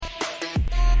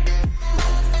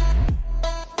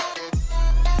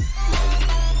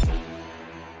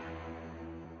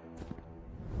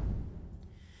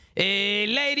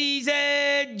Ladies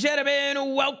and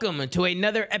gentlemen, welcome to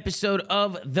another episode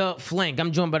of The Flank.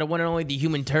 I'm joined by the one and only, the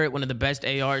Human Turret, one of the best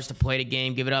ARs to play the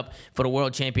game. Give it up for the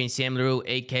world champion, Sam LaRue,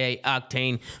 a.k.a.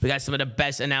 Octane. We got some of the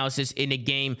best analysis in the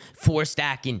game for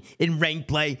stacking in rank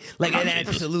play like an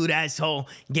absolute asshole.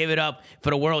 Give it up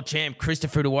for the world champ,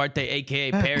 Christopher Duarte,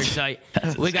 a.k.a. Parasite.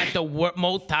 We got the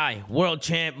multi-world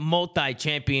champ,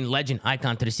 multi-champion legend,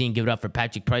 icon to the scene. Give it up for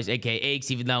Patrick Price, a.k.a.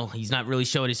 Aches, even though he's not really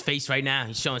showing his face right now.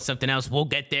 He's showing something else. We'll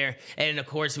get there. And, of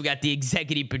course, we got the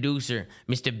executive producer,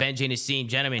 Mr. Benji Nassim.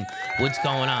 Gentlemen, what's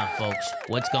going on, folks?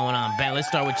 What's going on? Ben, let's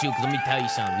start with you, because let me tell you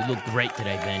something. You look great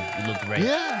today, Ben. You look great.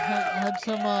 Yeah,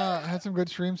 I had some good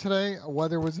streams today.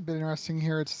 Weather was a bit interesting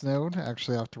here. It snowed,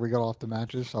 actually, after we got off the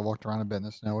matches. So I walked around a bit in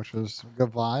the snow, which was a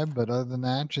good vibe. But other than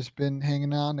that, just been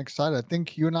hanging out and excited. I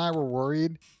think you and I were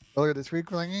worried earlier this week.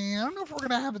 We're like, I don't know if we're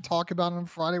gonna have to talk about it on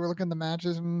Friday. We're looking at the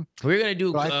matches, and we're gonna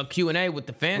do Q&A with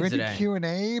the fans today. We're gonna do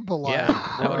Q&A, but like,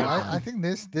 yeah, I think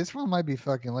this one might be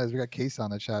fucking lit. We got Kason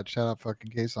in the chat. Shout out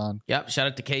fucking Kason. Yep, shout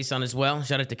out to Kason as well.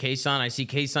 Shout out to Kason. I see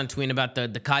Kason tweeting about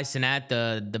the Kai Cenat,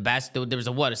 there was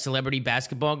a celebrity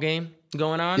basketball game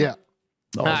going on. Yeah.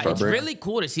 It's really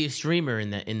cool to see a streamer in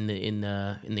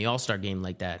the All-Star game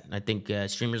like that. I think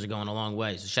streamers are going a long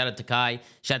way. So shout out to Kai,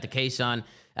 shout out to Kason.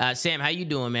 Sam, how you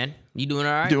doing, man? You doing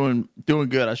all right? Doing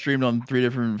good. I streamed on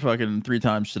three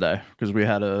times today because we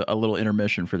had a little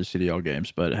intermission for the CDL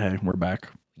games. But hey, we're back.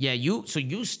 Yeah, you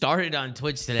started on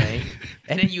Twitch today,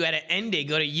 and then you had to end it,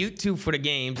 go to YouTube for the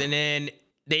games, and then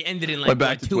they ended in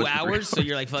like 2 hours. So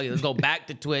you're like, fuck it, let's go back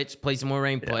to Twitch, play some more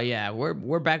rain play. Yeah,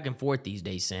 we're back and forth these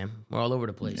days, Sam. We're all over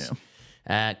the place.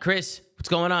 Yeah. Chris, what's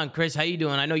going on? Chris, how you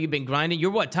doing? I know you've been grinding.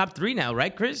 You're top 3 now,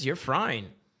 right, Chris? You're frying.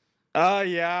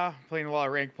 Yeah, playing a lot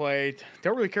of rank play.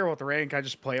 Don't really care about the rank. I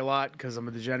just play a lot because I'm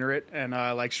a degenerate and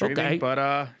I like streaming. Okay.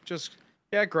 But just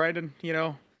grinding.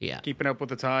 Keeping up with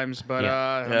the times.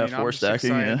 But force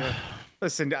stacking.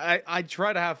 Listen, I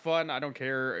try to have fun. I don't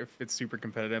care if it's super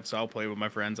competitive, so I'll play with my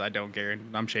friends. I don't care.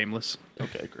 I'm shameless.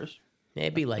 Okay, Chris.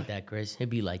 It'd be like that, Chris. It'd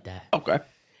be like that. Okay.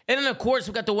 And then, of course,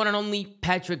 we got the one and only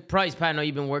Patrick Price. Pat, I know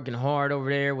you've been working hard over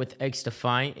there with X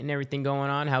Defiant and everything going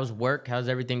on. How's work? How's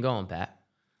everything going, Pat?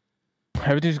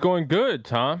 Everything's going good,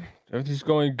 Tom. Everything's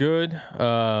going good.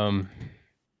 Damn,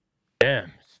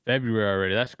 it's February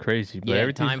already. That's crazy. But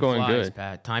everything's going good.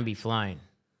 Pat. Time be flying.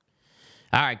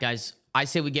 All right, guys. I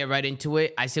say we get right into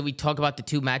it. I say we talk about the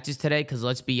 2 matches today because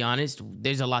let's be honest,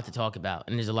 there's a lot to talk about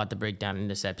and there's a lot to break down in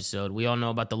this episode. We all know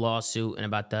about the lawsuit and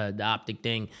about the Optic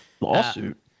thing.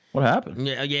 Lawsuit? What happened?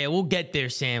 Yeah, we'll get there,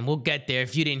 Sam. We'll get there.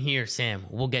 If you didn't hear, Sam,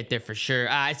 we'll get there for sure.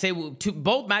 I say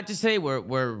both matches today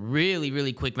were really,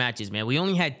 really quick matches, man. We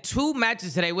only had 2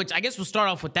 matches today, which I guess we'll start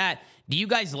off with that. Do you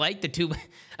guys like a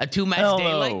 2-match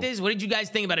day like this? What did you guys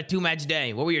think about a 2-match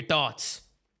day? What were your thoughts?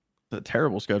 It's a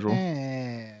terrible schedule.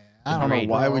 I don't know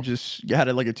why we just had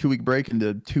it like a 2-week break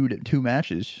into two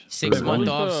matches. 6-month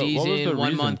off season,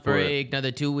 1 month break,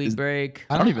 another 2-week break.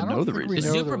 I don't even know the reason. The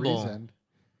Super Bowl.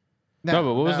 No,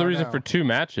 but what was the reason for 2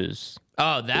 matches?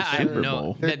 Oh, that I don't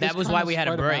know. That was why we had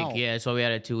a break. Yeah, that's why we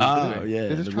had a 2-week break. Oh, yeah.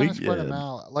 They're just trying to spread them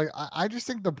out. Like, I just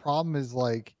think the problem is,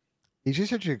 like, it's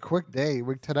just such a quick day.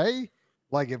 Like, today,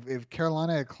 like, if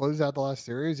Carolina had closed out the last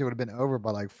series, it would have been over by,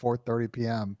 like, 4:30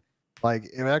 p.m. Like,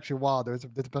 it was actually wild. There's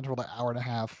potential for, like, an hour and a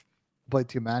half to play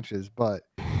 2 matches. But,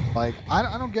 like, I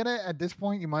don't get it. At this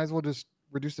point, you might as well just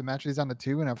reduce the matches down to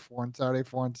 2 and have 4 on Saturday,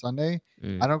 4 on Sunday.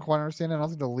 I don't quite understand it. I don't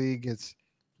think the league has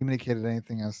communicated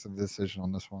anything as to the decision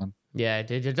on this one. Yeah,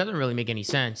 it doesn't really make any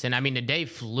sense. And I mean, the day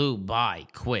flew by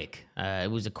quick.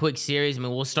 It was a quick series. I mean,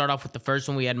 we'll start off with the first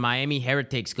one. We had Miami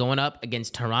Heretics going up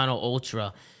against Toronto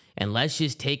Ultra. And let's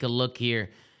just take a look here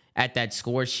at that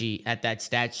score sheet, at that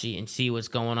stat sheet, and see what's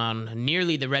going on.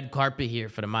 Nearly the red carpet here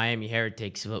for the Miami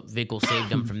Heretics. Vic will save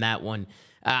them from that one.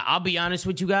 I'll be honest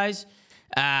with you guys.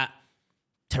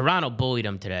 Toronto bullied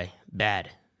them today.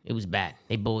 Bad. It was bad.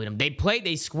 They bullied them.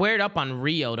 They squared up on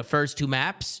Rio the first 2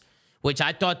 maps, which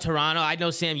I thought Toronto, I know,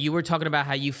 Sam, you were talking about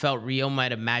how you felt Rio might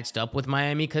have matched up with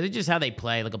Miami because it's just how they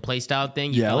play, like a play style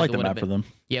thing. I like the map for them.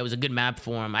 Yeah, it was a good map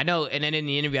for them. I know, and then in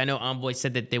the interview, I know Envoy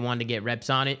said that they wanted to get reps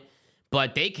on it,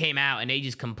 but they came out and they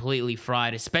just completely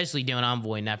fried, especially doing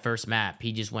Envoy in that first map.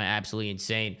 He just went absolutely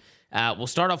insane. We'll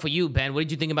start off with you, Ben. What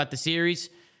did you think about the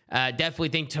series? Definitely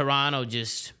think Toronto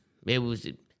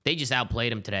they just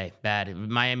outplayed them today. Bad.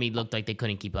 Miami looked like they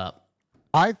couldn't keep up.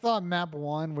 I thought map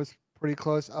 1 was pretty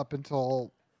close up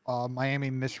until Miami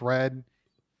misread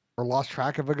or lost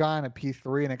track of a guy in a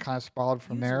P3, and it kind of spiraled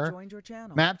from there.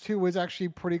 Map 2 was actually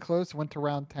pretty close. Went to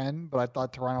round 10, but I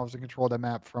thought Toronto was in control of the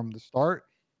map from the start.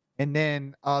 And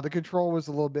then the control was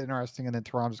a little bit interesting, and then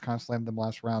Toronto just kind of slammed them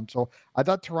last round. So I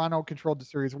thought Toronto controlled the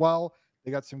series well.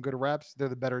 They got some good reps. They're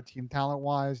the better team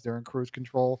talent-wise. They're in cruise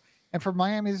control. And for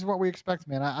Miami, this is what we expect,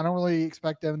 man. I don't really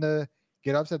expect them to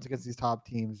get upsets against these top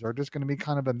teams. They're just going to be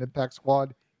kind of a mid-pack squad.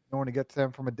 You don't want to get to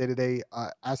them from a day-to-day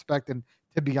aspect. And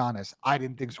to be honest, I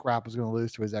didn't think Scrap was going to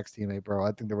lose to his ex-teammate, bro.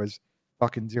 I think there was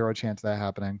fucking zero chance of that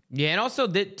happening. Yeah, and also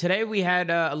today we had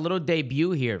a little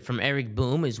debut here from Eric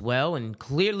Boom as well, and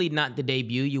clearly not the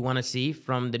debut you want to see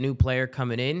from the new player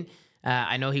coming in.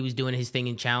 I know he was doing his thing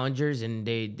in challengers, and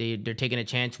they're taking a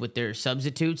chance with their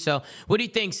substitutes. So, what do you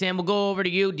think, Sam? We'll go over to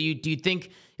you. Do you think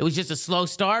it was just a slow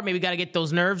start? Maybe got to get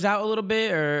those nerves out a little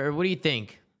bit, or what do you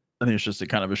think? I think it's just a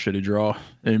kind of a shitty draw.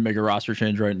 They make a roster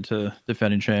change right into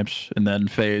defending champs, and then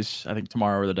FaZe, I think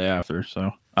tomorrow or the day after.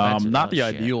 So, not the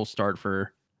ideal start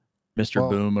for Mr.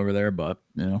 Boom over there, but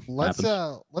let's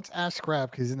ask Scrap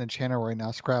because he's in the channel right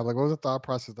now. Scrap, like, what was the thought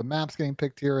process? The map's getting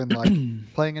picked here and like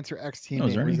playing against your ex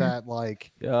teammate. Was that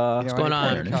like what's going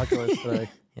on? Calculus today?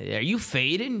 Are you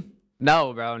fading?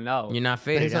 No, bro, no. You're not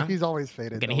faded. He's always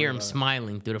faded. I can hear him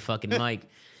smiling through the fucking mic.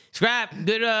 Scrap,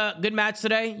 good match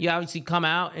today. You obviously come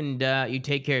out and you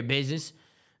take care of business.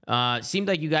 Seemed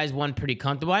like you guys won pretty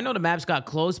comfortable. I know the maps got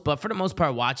close, but for the most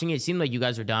part, watching it seemed like you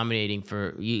guys were dominating.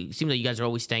 Seemed like you guys are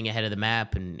always staying ahead of the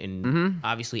map and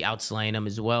obviously outslaying them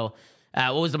as well.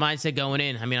 What was the mindset going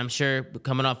in? I mean, I'm sure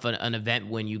coming off an event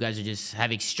when you guys are just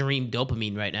have extreme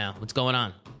dopamine right now. What's going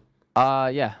on?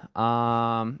 Yeah.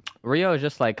 Rio is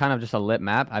just like kind of just a lit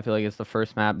map. I feel like it's the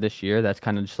first map this year that's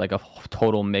kind of just like a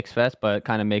total mix fest, but it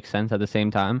kind of makes sense at the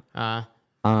same time.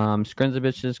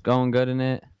 Skrinzabitch is going good in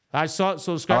it. I saw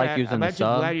Scott. I'm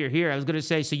actually glad you're here. I was gonna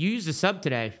say, so you used the sub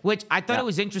today, which I thought it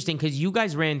was interesting because you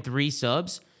guys ran 3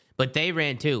 subs, but they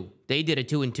ran 2. They did a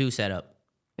 2-and-2 setup.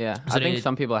 Yeah, so I think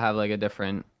some people have like a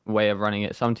different way of running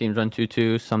it. Some teams run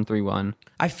 2-2, some 3-1.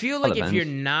 I feel like if you're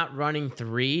not running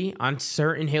 3 on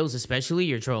certain hills, especially,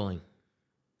 you're trolling.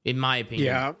 In my opinion.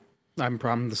 Yeah,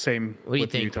 I'm the same. What do you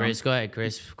think, Chris? Go ahead,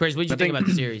 Chris. Chris, what did you think about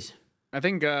the series? I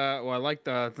think I like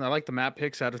the map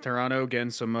picks out of Toronto,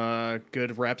 getting some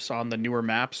good reps on the newer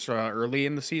maps early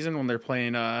in the season when they're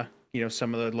playing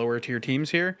some of the lower tier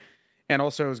teams here. And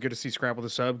also, it was good to see Scrapple the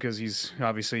sub because he's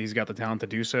got the talent to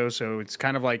do so. So it's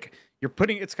kind of like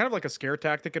it's kind of like a scare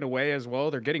tactic in a way as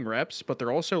well. They're getting reps, but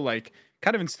they're also like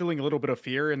kind of instilling a little bit of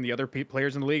fear in the other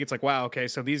players in the league. It's like, wow, okay,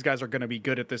 so these guys are going to be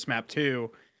good at this map too.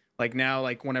 Like now,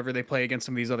 like whenever they play against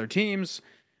some of these other teams,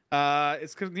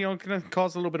 it's going to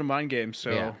cause a little bit of mind games.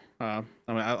 So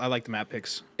I like the map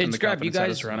picks. And Scrap, you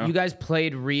guys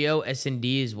played Rio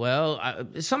S&D as well.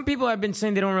 Some people have been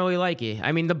saying they don't really like it.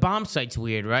 I mean, the bomb site's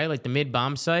weird, right? Like the mid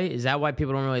bomb site. Is that why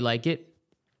people don't really like it?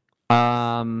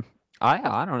 I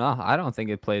don't know. I don't think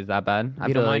it plays that bad.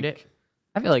 You don't mind it?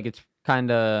 I feel like it's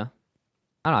kind of.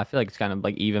 I don't know. I feel like it's kind of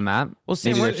like even map. Well,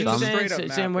 Sam, weren't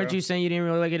you saying you didn't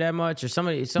really like it that much, or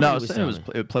somebody no, was saying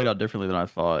it played out differently than I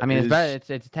thought. I mean, it's better.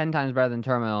 It's 10 times better than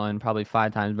Terminal and probably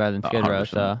 5 times better than Skid Row.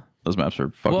 So those maps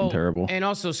are fucking terrible. And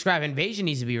also, Scrap, Invasion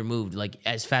needs to be removed like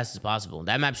as fast as possible.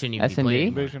 That map shouldn't even be played.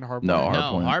 Invasion Hardpoint. No,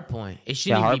 Hardpoint. It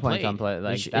shouldn't even be played.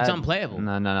 It's unplayable.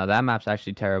 No. That map's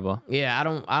actually terrible. Yeah,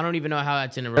 I don't even know how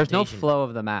that's in a rotation. There's no flow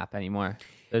of the map anymore.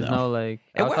 There's no like.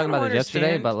 I was talking about this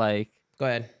yesterday, but like. Go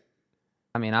ahead.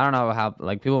 I mean, I don't know how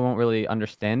like people won't really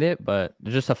understand it, but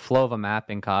there's just a flow of a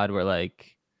map in COD where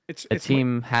like a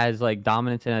team has like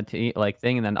dominance in a like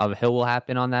thing, and then a hill will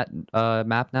happen on that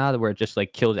map now where it just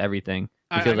like kills everything.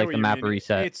 It feels like the map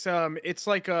reset. It's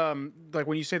like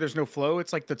when you say there's no flow,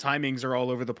 it's like the timings are all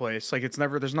over the place. Like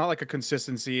there's not like a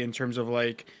consistency in terms of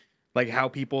like how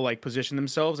people like position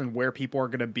themselves and where people are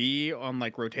gonna be on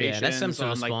like rotations,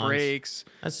 on like breaks.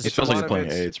 It feels like you're playing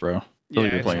AIDS, bro. Yeah,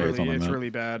 it's really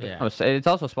bad. Yeah. It's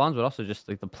also spawns, but also just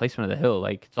like the placement of the hill.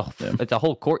 Like it's a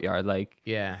whole courtyard. Like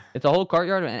it's a whole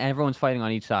courtyard, and everyone's fighting on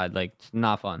each side. Like it's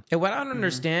not fun. And what I don't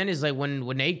understand is like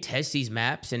when they test these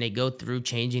maps and they go through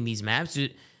changing these maps.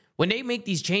 When they make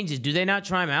these changes, do they not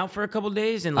try them out for a couple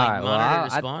days and like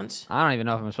monitor response? I don't even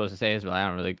know if I'm supposed to say this, but I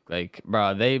don't really like,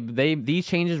 bro. These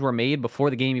changes were made before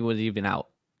the game was even out.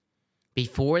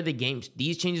 Before the game,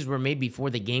 these changes were made before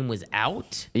the game was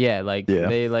out. Yeah,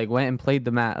 they like went and played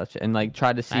the match and like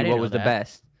tried to see what was the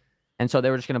best. And so they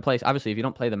were just gonna place. Obviously, if you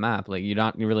don't play the map, like you're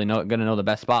not really gonna know the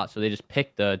best spots. So they just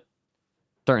picked the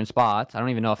certain spots. I don't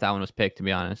even know if that one was picked, to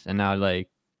be honest. And now like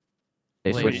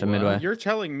they switched to midway. You're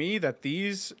telling me that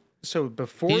these. So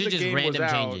before the game was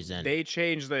out, they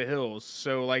changed the hills.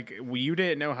 So like you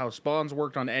didn't know how spawns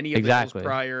worked on any of the hills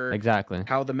prior. Exactly.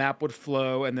 How the map would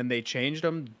flow, and then they changed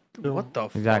them. What the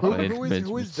fuck? Exactly.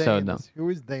 Who is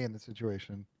they in the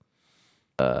situation?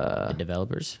 The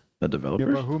developers. The developers.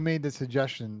 Yeah, but who made the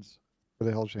suggestions for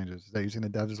the hill changes? Is that using the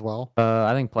devs as well?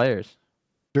 I think players.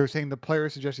 They're saying the player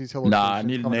suggests these hill. Nah, I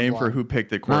need a name for who picked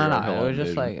the Courtyard. No, it was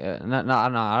just like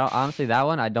no. Honestly, that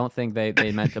one I don't think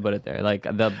they meant to put it there. Like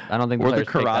I don't think or the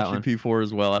Karachi P4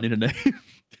 as well. I need a name.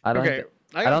 I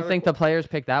don't think the players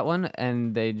picked that one,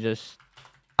 and they just.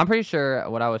 I'm pretty sure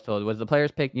what I was told was the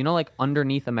players picked. You know, like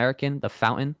underneath American, the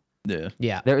fountain.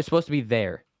 Yeah. They're supposed to be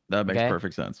there. That makes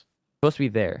perfect sense. Supposed to be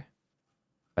there,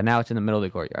 but now it's in the middle of the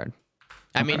courtyard.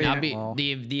 I mean,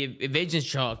 the evasion's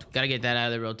chalked. Got to get that out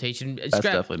of the rotation. That's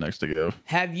definitely next to go.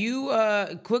 Have you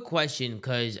quick question?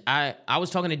 Because I was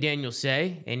talking to Daniel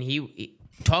Say, and he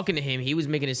talking to him, he was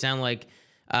making it sound like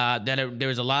that there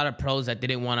was a lot of pros that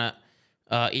didn't want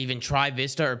to even try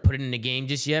Vista or put it in the game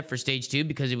just yet for stage 2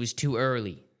 because it was too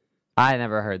early. I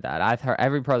never heard that. I've heard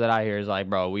every pro that I hear is like,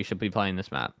 bro, we should be playing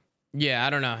this map. Yeah, I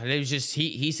don't know. It was just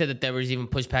he said that there was even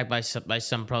pushback by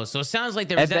some pros. So it sounds like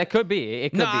there was that could be.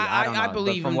 It could be. I don't know. I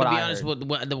believe him, to be honest.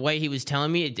 With the way he was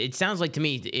telling me, it sounds like to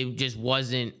me it just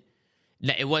wasn't.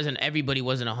 It wasn't. Everybody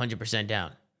wasn't 100%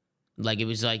 down. Like it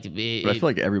was like. But I feel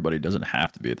like everybody doesn't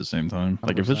have to be at the same time.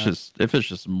 Like if it's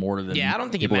just more than I don't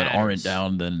think people it matters. that aren't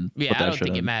down, then I don't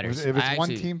think it matters. If it's one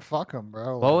team, fuck them,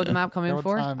 bro. What would the map come in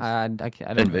for? I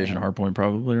don't Invasion Hardpoint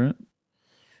probably, right?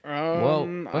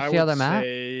 What's the other map?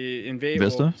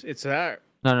 Vista? Well, it's that.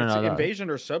 No.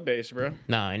 Invasion or sub base, bro.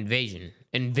 No, Invasion.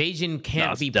 Invasion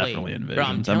can't be played. Definitely Invasion. Bro,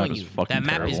 I'm telling you, that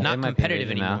map is not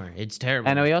competitive anymore. Now. It's terrible.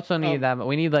 And we also need that.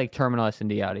 We need like Terminal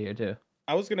S&D out of here too.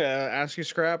 I was gonna ask you,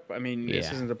 Scrap. I mean,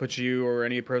 this isn't to put you or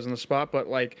any pros on the spot, but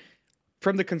like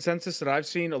from the consensus that I've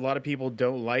seen, a lot of people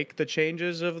don't like the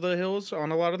changes of the hills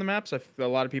on a lot of the maps. A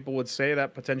lot of people would say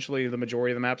that potentially the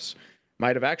majority of the maps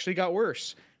might have actually got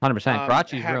worse. 100%.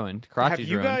 Karachi's ruined. Have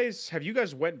you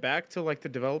guys went back to like the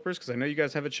developers? Because I know you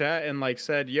guys have a chat and like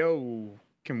said, yo,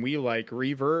 can we like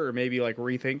revert or maybe like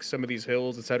rethink some of these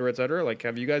hills, et cetera, et cetera? Like,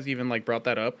 have you guys even like brought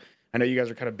that up? I know you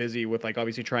guys are kind of busy with like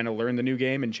obviously trying to learn the new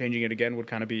game, and changing it again would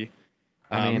kind of be.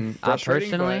 I mean,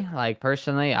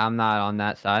 personally, I'm not on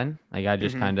that side. Like, I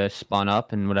just kind of spun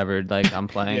up and whatever like I'm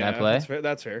playing, I play.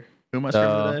 That's fair. Who am I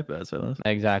scrimming today?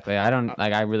 Exactly. I don't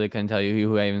like. I really couldn't tell you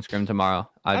who I even scrim tomorrow.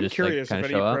 I'm just curious if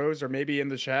any pros are maybe in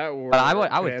the chat. Or but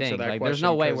I would think like there's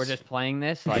no way we're just playing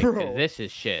this. Like this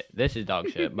is shit. This is dog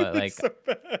shit. But like,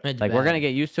 we're gonna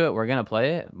get used to it. We're gonna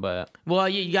play it. But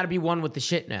you got to be one with the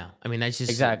shit now. I mean, that's just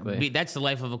exactly. That's the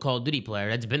life of a Call of Duty player.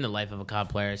 That's been the life of a COD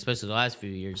player, especially the last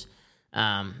few years.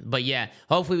 But yeah,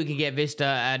 hopefully we can get Vista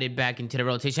added back into the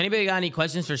rotation. Anybody got any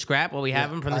questions for Scrap while we have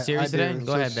him from the series today?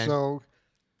 Go ahead, Ben. So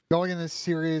going in this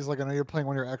series, like I know you're playing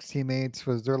one of your ex-teammates,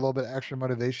 was there a little bit extra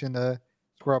motivation to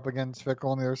square up against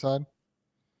Fickle on the other side?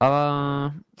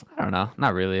 I don't know.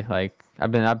 Not really. Like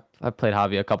I've played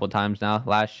Javi a couple times now.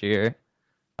 Last year,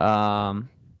 I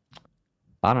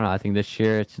don't know. I think this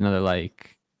year it's another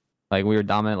like we were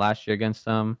dominant last year against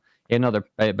them. Even though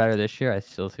they're better this year, I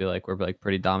still feel like we're like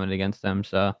pretty dominant against them.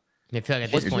 So I feel like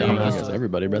at this point,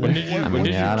 everybody, brother.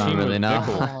 I don't really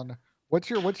know. What's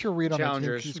your read on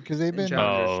the team? Because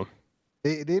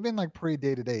they've been like pretty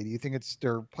day to day. Do you think it's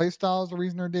their play style is the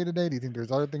reason they're day to day? Do you think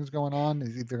there's other things going on?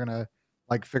 Is they're gonna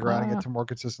like figure out and get to a more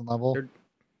consistent level?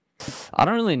 I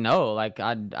don't really know. Like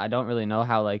I don't really know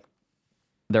how like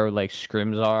their like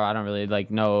scrims are. I don't really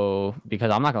like know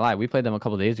because I'm not gonna lie. We played them a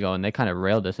couple days ago and they kind of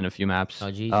railed us in a few maps.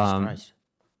 Oh Jesus Christ!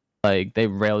 Like they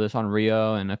railed us on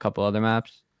Rio and a couple other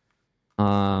maps.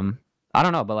 I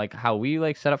don't know, but like how we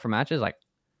like set up for matches, like.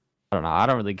 I don't know. I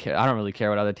don't really care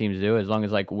what other teams do as long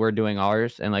as like we're doing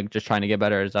ours and like just trying to get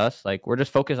better as us. Like we're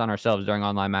just focused on ourselves during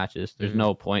online matches. There's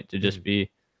no point to just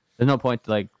be. There's no point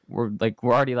to like we're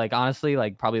already like honestly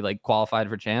like probably like qualified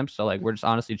for champs. So like we're just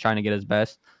honestly trying to get as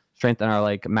best, strengthen our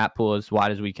like map pool as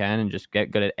wide as we can, and just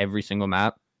get good at every single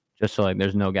map, just so like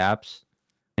there's no gaps,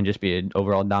 and just be an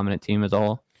overall dominant team as a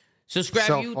whole. So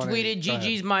Scrap, you tweeted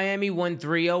GG's Miami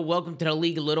 1-3-0. Welcome to the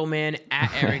league, little man at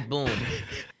Eric Boom.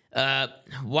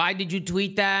 Why did you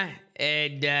tweet that?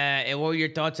 And what were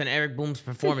your thoughts on Eric Boom's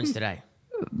performance today?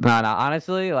 No,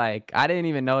 honestly, like I didn't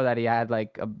even know that he had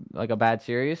like a bad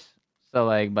series. So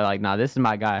like, but like, this is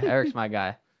my guy. Eric's my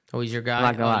guy. Oh, he's your guy. I'm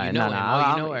not gonna lie. You know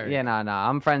him. You know Eric. Yeah,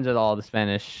 I'm friends with all the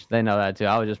Spanish. They know that too.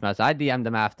 I was just messing. I DM'd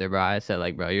him after, bro. I said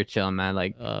like, bro, you're chilling, man.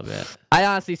 Like, oh man. I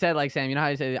honestly said like, Sam, you know how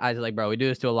you say? I said like, bro, we do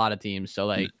this to a lot of teams. So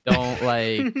like,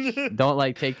 don't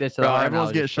like take this to the heart.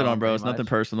 Everyone's getting shit on, bro. It's nothing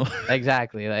personal.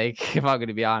 Exactly. Like, if I'm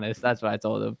gonna be honest, that's what I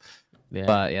told him. Yeah.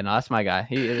 But that's my guy.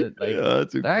 He is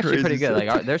like, they're actually pretty good.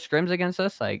 Like, their scrims against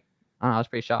us, like, I don't know, I was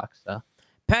pretty shocked. So,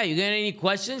 Pat, you got any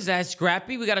questions? That's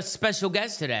Scrappy. We got a special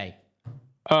guest today.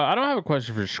 I don't have a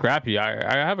question for Scrappy.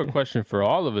 I have a question for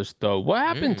all of us, though. What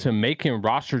happened to making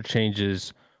roster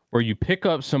changes where you pick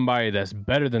up somebody that's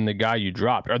better than the guy you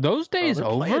dropped. Are those days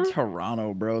over?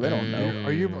 Toronto, bro. They don't know.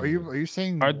 Are you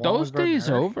saying are those days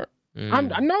over? I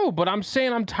know, but I'm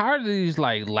saying I'm tired of these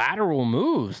like lateral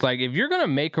moves. Like if you're gonna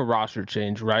make a roster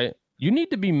change, right? You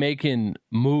need to be making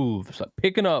moves, like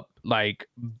picking up like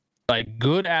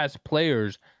good ass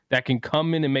players that can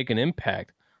come in and make an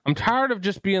impact. I'm tired of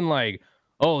just being like,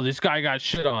 oh, this guy got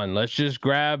shit on. Let's just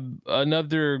grab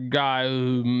another guy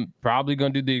who probably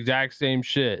gonna do the exact same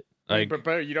shit. Like,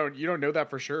 but you don't know that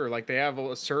for sure. Like they have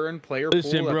a certain player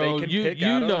listen, pool bro, that they can pick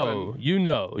out of.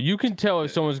 You can tell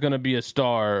if someone's gonna be a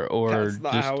star or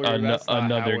just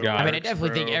another guy. I mean, I definitely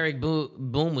think Eric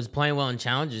Boom was playing well in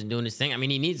challenges and doing his thing. I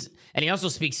mean, he also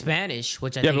speaks Spanish,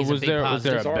 which I think is a big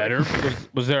positive.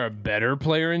 Was there a better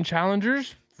player in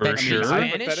challengers? For sure.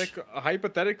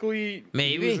 Hypothetically,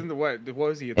 maybe. What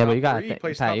was he? Yeah, but you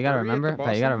gotta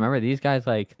remember these guys,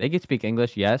 like, they can speak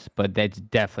English, yes, but that's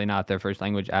definitely not their first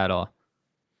language at all.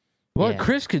 Well,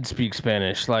 Chris could speak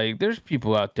Spanish. Like, there's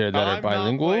people out there that are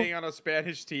bilingual. I'm not playing on a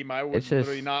Spanish team. I would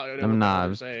literally not know what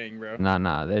you're saying, bro.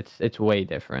 Nah. It's way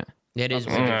different. It is.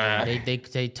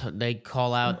 They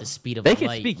call out the speed of light. They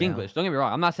can speak English. Don't get me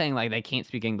wrong. I'm not saying like they can't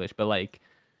speak English, but like.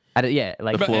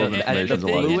 The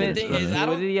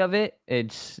fluidity of it,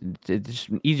 it's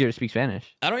easier to speak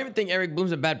Spanish. I don't even think Eric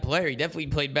Boom's a bad player. He definitely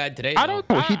played bad today. They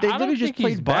literally just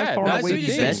played by far away the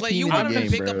best team you in want the him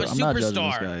game, to pick up a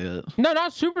superstar. No,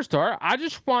 not superstar. I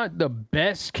just want the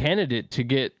best candidate to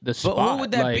get the spot. But who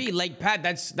would that be? Like Pat,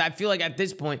 I feel like at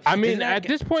this point. I mean, at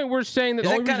this point, we're saying that the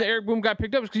only reason Eric Boom got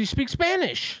picked up is because he speaks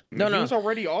Spanish. No, he was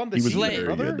already on the slate,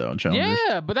 brother.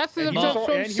 Yeah, but that's what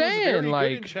I'm saying.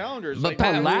 Like, but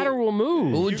Pat, lateral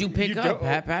move. Who would you pick up,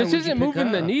 Pat? This isn't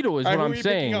moving the needle, is what I'm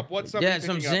saying. Yeah, that's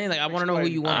what I'm saying. Like, I want to know who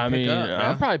you want to pick up.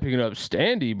 I'm probably picking up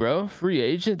Standy, bro. Free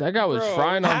agent. That guy was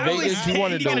frying on Vegas. He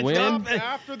wanted to win.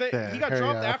 He got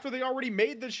dropped after they already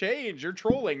made the change. You're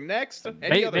trolling. Next,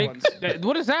 any other ones?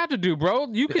 What does that have to do, bro?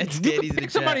 You could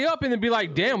pick somebody up and then be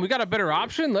like, damn, we got a better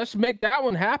option. Let's make that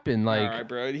one happen. Like, all right,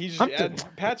 bro.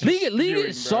 League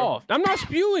is soft. I'm not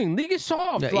spewing. League is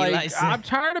soft. Like, I'm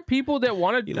tired of people that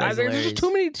want to. There's just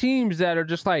too many teams that are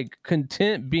just like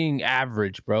content being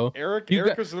average, bro.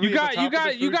 You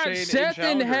got Seth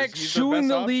and Hex suing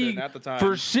the league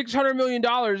for $600 million,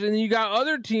 and then you got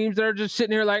other teams that are just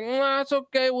sitting here like, it's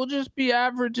okay, we'll just be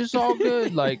average, it's all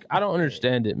good. Like, I don't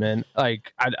understand it, man.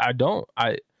 Like,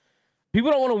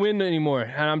 people don't want to win anymore,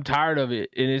 and I'm tired of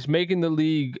it, and it's making the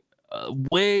league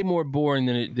way more boring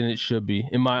than it should be,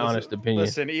 in my honest opinion.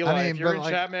 Listen, Eli, if you're in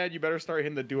chat, man, you better start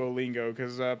hitting the Duolingo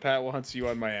because Pat wants you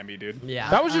on Miami, dude. Yeah,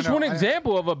 that was just one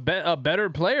example of a better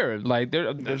player. Like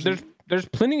there's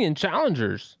plenty in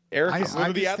challengers. Eric is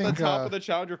literally at the top of the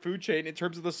challenger food chain in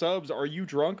terms of the subs. Are you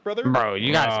drunk, brother? Bro,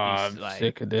 you gotta speak.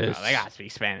 Sick of this. They gotta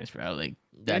speak Spanish, bro. Like,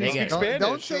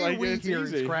 don't say we here,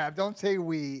 Scrap. Don't say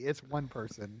we. It's one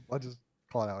person. Let's just.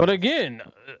 But again,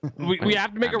 we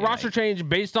have to make a roster change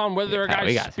based on whether a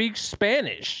guy speaks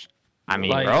Spanish. I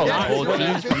mean, bro, the whole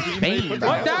team speaks Spanish.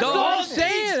 That's what I'm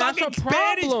saying. That's a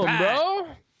problem, bro.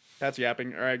 That's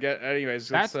yapping. All right, anyways,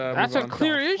 that's a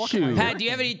clear issue. Pat, do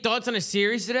you have any thoughts on a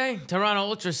series today? Toronto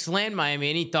Ultra slammed Miami.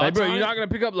 Any thoughts? Hey, bro, on you're not gonna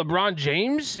pick up LeBron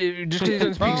James just because he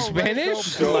doesn't speak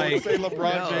Spanish? Like, say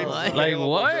LeBron James. Like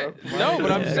what? No,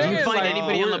 but I'm saying, you find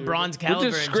anybody on LeBron's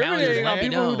caliber we're discriminating on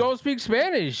people who don't speak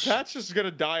Spanish. That's just gonna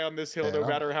die on this hill, no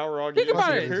matter how wrong. Think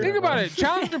about it.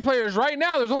 Challenger players right now.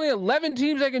 There's only 11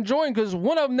 teams that can join because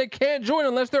one of them they can't join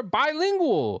unless they're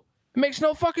bilingual. It makes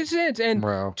no fucking sense. And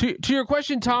to your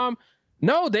question, Tom.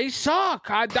 No, they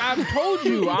suck. I've told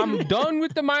you. I'm done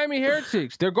with the Miami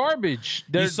Heretics. They're garbage.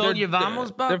 You sold your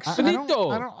Vamos, Bucks? They're finito.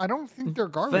 I don't think they're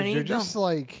garbage. Finito. They're just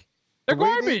like... They're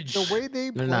garbage. The way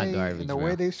they play and the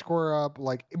way they score up,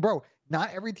 like... Bro, not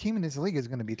every team in this league is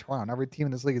going to be Toronto. Not every team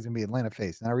in this league is going to be Atlanta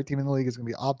FaZe. Not every team in the league is going to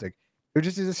be Optic. There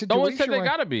just is a situation. No one said they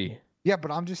got to be. Yeah,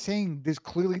 but I'm just saying there's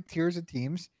clearly tiers of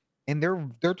teams, and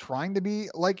they're trying to be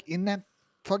like in that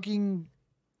fucking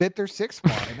fifth or sixth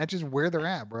spot, and that's just where they're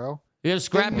at, bro. Yeah,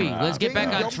 Scrappy, let's get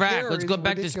back on track. Let's go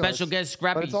back to special guest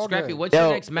Scrappy. Scrappy, what's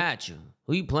your next match?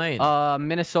 Who you playing?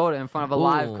 Minnesota in front of a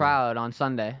live crowd on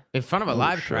Sunday. In front of a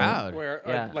live crowd? Where?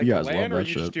 Yeah. Like you guys love that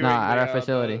shit. At our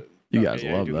facility. You guys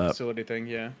love that. Facility thing,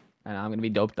 yeah. And I'm gonna be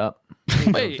doped up.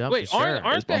 Wait,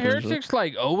 aren't the Heretics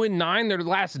like 0-9 their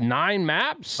last 9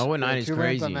 maps? 0-9 is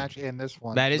crazy. Match in this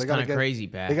one. That is kind of crazy,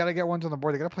 Pat. They gotta get ones on the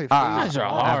board. They gotta play. Guys are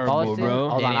horrible, bro.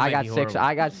 Hold on, I got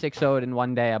 6-0'd in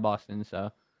one day at Boston,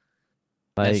 so.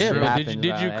 Like, did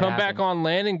you come back on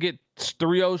land and get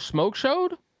 3-0 smoke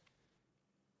showed?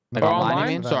 Like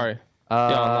online? Sorry.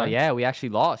 Yeah, we actually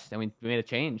lost and we made a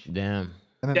change. Damn.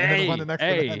 And then won the next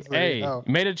event. Hey,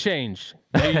 made a change.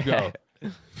 There you go.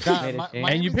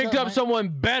 And you picked up someone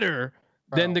better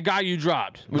than the guy you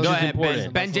dropped, which is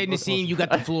important. Ben J. Nassim, you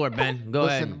got the floor, Ben. Go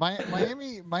ahead.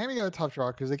 Miami got a tough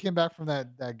draw because they came back from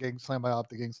that getting slammed by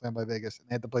Optic, getting slammed by Vegas, and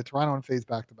they had to play Toronto and FaZe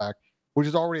back-to-back, which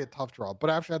is already a tough draw. But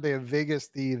after that, they have Vegas,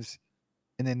 Thieves,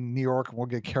 and then New York, and we'll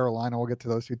get Carolina. We'll get to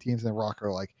those two teams, and then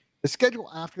Rocker. Like, the schedule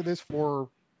after this for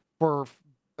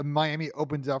Miami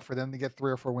opens up for them to get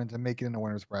 3 or 4 wins and make it in the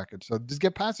winner's bracket. So just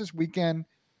get past this weekend,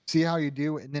 see how you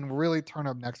do, and then really turn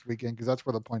up next weekend because that's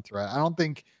where the points are at. I don't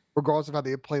think, regardless of how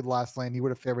they played last lane, he would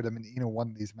have favored them in one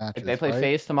of these matches. If they play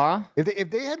FaZe tomorrow? If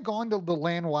they had gone to the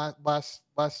LAN last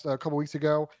couple weeks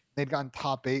ago, they'd gotten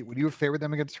top 8, would you have favored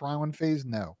them against Toronto and FaZe?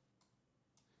 No.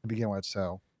 To begin with,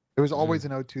 so it was always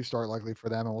an 0-2 start likely for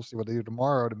them, and we'll see what they do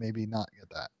tomorrow to maybe not get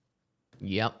that.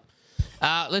 Yep.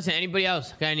 Listen, anybody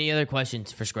else got any other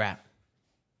questions for Scrap?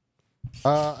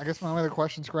 I guess my only other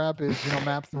question, Scrap, is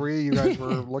map 3. You guys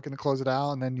were looking to close it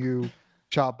out, and then you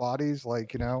chop bodies.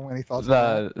 Like, any thoughts?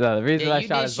 The reason I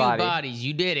shot his bodies,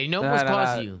 you did. It almost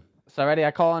cost you. So already, I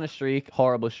call on a streak,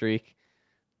 horrible streak.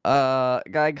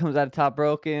 Guy comes out of top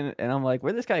broken, and I'm like,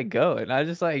 where'd this guy go? And I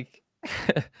just like.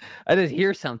 I just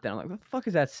hear something. I'm like, what the fuck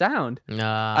is that sound?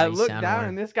 I look down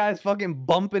and this guy's fucking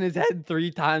bumping his head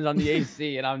 3 times on the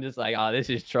AC, and I'm just like, oh, this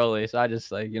is trolly. So I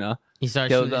just like, he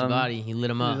started shooting his body. He lit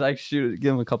him up. He's like,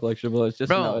 give him a couple extra bullets. Just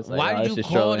bro, it's like, why did you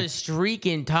call it a streak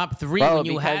in top 3 when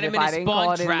you had him in a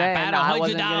spawn trap at $100? I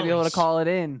wasn't gonna be able to call it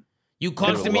in. You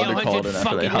costed me $100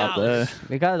 fucking dollars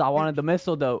because I wanted the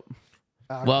missile dope.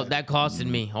 Okay. Well, that costed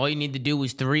me. All you need to do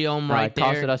was 3 ohm right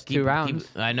there. It costed us 2 rounds.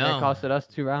 I know. It costed us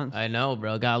 2 rounds. I know,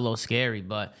 bro. It got a little scary,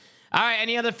 but all right.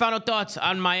 Any other final thoughts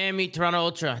on Miami, Toronto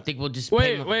Ultra? I think we'll just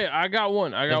wait. I got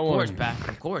one. Of course, Pat.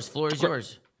 Of course. Floor is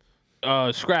yours.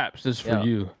 Scraps. This is for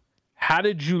you. How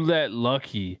did you let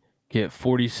Lucky get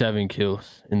 47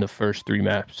 kills in the first 3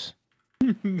 maps?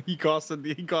 He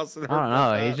costed. I don't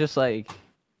know. He's just like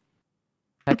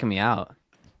checking me out.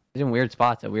 He's in weird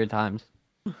spots at weird times.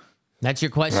 That's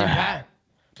your question, Pat?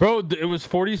 Bro, it was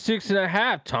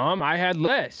 46.5, Tom. I had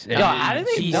less. Yo, how did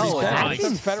they know? That's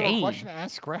a federal question to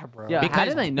ask Scrap, bro. Yeah, how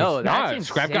did they know? That's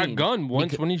Scrap got gunned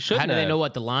once when he shouldn't. How do they know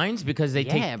what the lines? Because they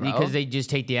they just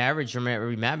take the average from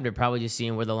every map. They're probably just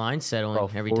seeing where the line's settling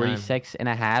every time.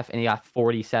 46.5, and he got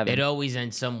 47. It always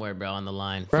ends somewhere, bro, on the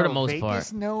line for the most part.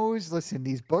 Vegas knows. Listen,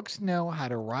 these books know how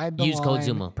to ride the line. Use code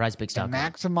ZooMaa. PrizePicks.com.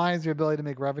 Maximize their ability to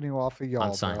make revenue off of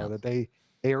y'all, bro. That they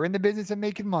are in the business of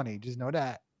making money. Just know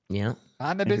that. Yeah.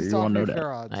 Not in the business of making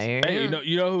fair odds. Hey,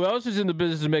 you know who else is in the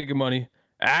business of making money?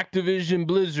 Activision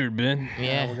Blizzard, Ben.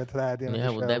 Yeah. We'll get to that at the end of the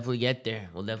show. We'll definitely get there.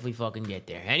 We'll definitely fucking get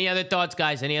there. Any other thoughts,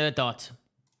 guys? Any other thoughts?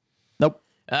 Nope.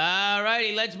 All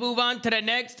righty, let's move on to the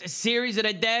next series of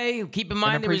the day. Keep in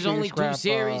mind there was only 2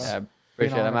 series.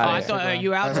 Appreciate it. I'm out I thought, are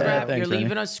you out, Scrap? Thanks, You're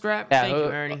leaving us, Scrap? Yeah, Thank you,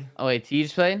 Ernie. Oh, wait,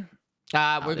 Teej played?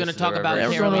 We're going to talk about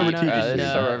Carolina. This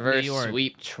is a reverse New York.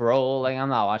 sweep troll. Like, I'm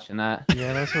not watching that.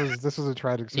 Yeah, this was a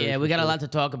tragic series. Yeah, we got a lot to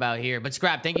talk about here. But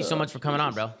Scrap, thank you so much for coming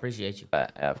on, bro. Appreciate you.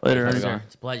 Later,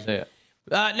 It's a pleasure.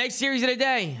 Next series of the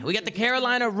day, we got the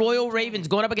Carolina Royal Ravens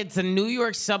going up against the New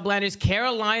York Subliners.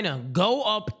 Carolina go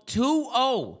up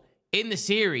 2-0 in the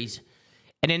series,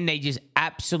 and then they just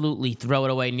absolutely throw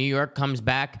it away. New York comes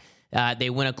back. They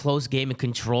win a close game in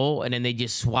control, and then they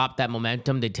just swap that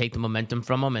momentum. They take the momentum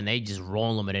from them, and they just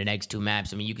roll them in the next 2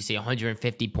 maps. I mean, you can see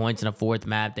 150 points in a 4th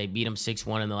map. They beat them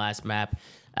 6-1 in the last map.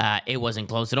 It wasn't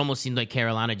close. It almost seemed like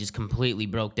Carolina just completely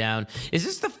broke down. Is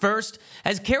this the first?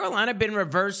 Has Carolina been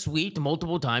reverse sweeped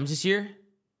multiple times this year?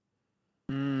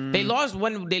 They lost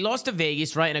to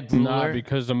Vegas, right, in a grueler. Nah,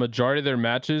 because the majority of their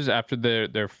matches after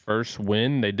their first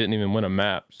win, they didn't even win a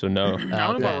map. So no. I don't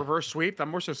know about reverse sweep. I'm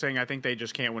more so saying I think they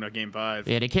just can't win a game 5.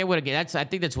 Yeah, they can't win a game. I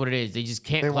think that's what it is. They just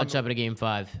can't clutch up in a game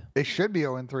 5. They should be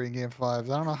 0-3 in game 5s.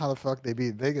 I don't know how the fuck they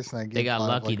beat Vegas in that game. They got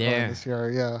lucky there. This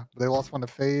year, yeah. They lost 1 to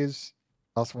FaZe,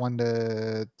 lost 1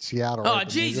 to Seattle. Oh,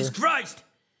 Jesus Christ!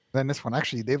 Then this one,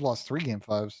 actually, they've lost 3 game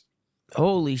 5s.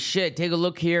 Holy shit. Take a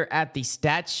look here at the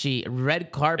stats sheet.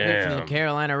 Red carpet from the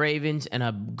Carolina Ravens and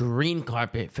a green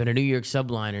carpet for the New York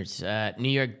Subliners. New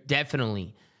York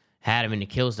definitely had him in the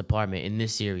kills department in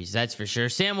this series. That's for sure.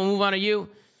 Sam, we'll move on to you.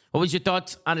 What was your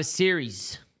thoughts on the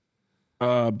series?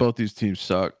 Both these teams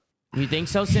suck. You think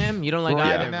so, Sam? You don't like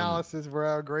either analysis,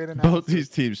 bro. Great analysis. Both these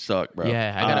teams suck, bro.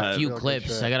 Yeah, I got a few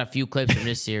clips. I got a few clips from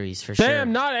this series for sure.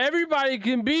 Damn, not everybody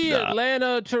can be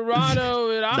Atlanta,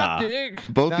 Toronto, and Optic.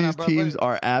 Both these teams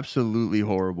are absolutely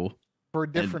horrible. For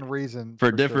different reasons. For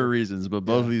different reasons, but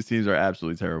both of these teams are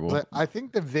absolutely terrible. But I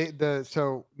think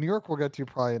so New York we'll get to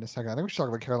probably in a second. I think we should talk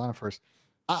about Carolina first.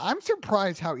 I'm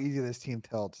surprised how easy this team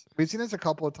tilts. We've seen this a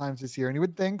couple of times this year, and you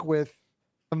would think with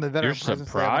some of the veteran You're presence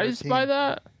surprised by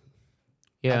that?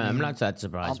 Yeah, I'm not that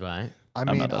surprised by it. I'm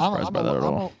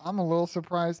a little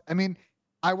surprised. I mean,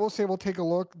 I will say we'll take a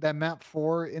look. That map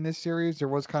 4 in this series, there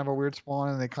was kind of a weird spawn,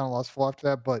 and they kind of lost full after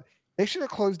that. But they should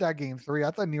have closed out game 3.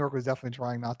 I thought New York was definitely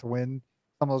trying not to win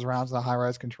some of those rounds in the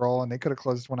high-rise control, and they could have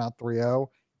closed this one out 3-0.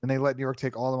 And they let New York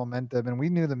take all the momentum. And we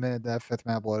knew the minute that 5th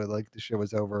map loaded, like the shit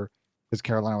was over because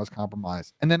Carolina was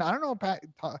compromised. And then I don't know, Pat.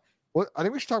 I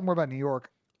think we should talk more about New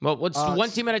York. Well, what's one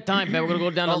team at a time, Pat? We're gonna go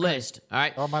down the list. All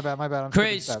right. Oh, my bad.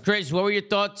 Chris, what were your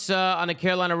thoughts on the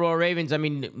Carolina Royal Ravens? I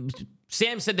mean,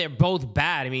 Sam said they're both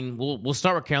bad. I mean, we'll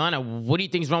start with Carolina. What do you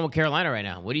think is wrong with Carolina right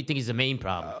now? What do you think is the main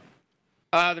problem?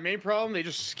 The main problem, they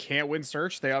just can't win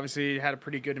search. They obviously had a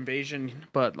pretty good invasion,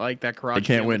 but like that garage.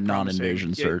 They can't win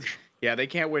non-invasion search. Yeah, they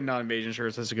can't win non-invasion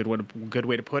search. That's a good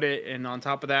way to put it. And on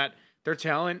top of that, their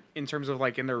talent in terms of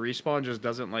like in their respawn just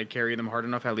doesn't like carry them hard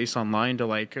enough, at least online, to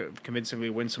like convincingly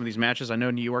win some of these matches. I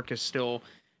know New York is still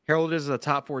heralded as a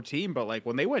top 4 team, but like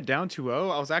when they went down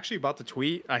 2-0, I was actually about to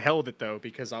tweet. I held it though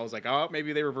because I was like, oh,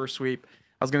 maybe they reverse sweep.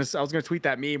 I was gonna tweet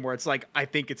that meme where it's like, I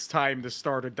think it's time to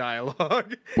start a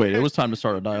dialogue. Wait, it was time to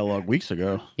start a dialogue weeks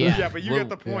ago. Yeah, but you get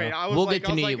the point. Yeah. We'll get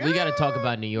to New York. We got to talk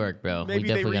about New York, bro. We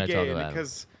definitely got to talk about it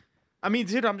because. I mean,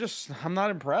 dude, I'm not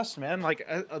impressed, man. Like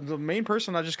the main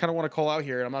person I just kind of want to call out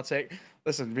here, and I'm not saying,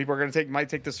 listen, people are might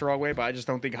take this the wrong way, but I just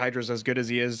don't think Hydra's as good as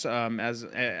he is,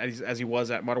 as he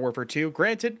was at Modern Warfare 2.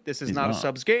 Granted, this is not a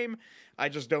subs game. I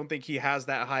just don't think he has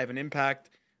that high of an impact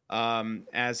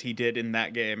as he did in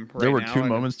that game. Right there were 2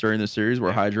 moments during the series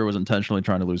where Hydra was intentionally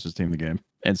trying to lose his team the game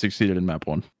and succeeded in map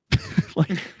 1.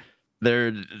 Like,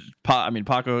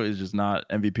 Paco is just not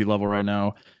MVP level right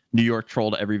now. New York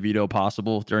trolled every veto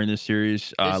possible during this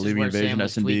series, leaving Invasion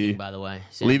S&D. By the way,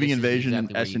 leaving Invasion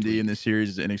and S&D in this series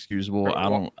is inexcusable. I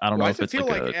don't know if it's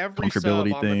like a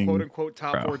comfortability thing. Quote unquote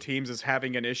top 4 teams is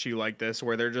having an issue like this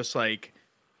where they're just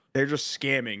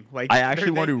scamming. Like I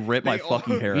actually want to rip my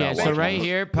fucking hair out. Yeah, so right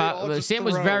here, Sam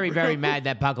was very, very mad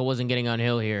that Paco wasn't getting on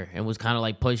hill here and was kind of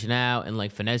like pushing out and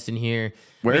like finessing here.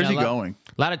 Where is he going?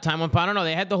 A lot of time went by. I don't know.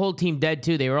 They had the whole team dead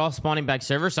too. They were all spawning back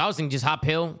server. So I was thinking just hop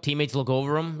hill, teammates look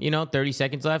over him. 30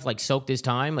 seconds left. Like soak this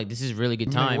time. Like this is really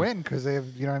good time. They win because they have,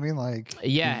 you know what I mean? Like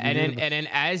yeah, and then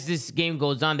as this game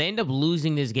goes on, they end up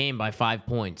losing this game by 5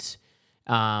 points.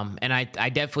 And I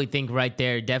definitely think right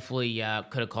there definitely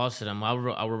could have costed them. I'll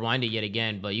rewind it yet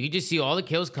again, but you can just see all the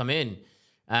kills come in.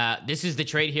 This is the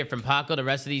trade here from Paco. The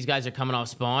rest of these guys are coming off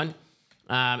spawn.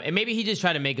 And maybe he just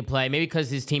tried to make a play. Maybe because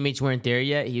his teammates weren't there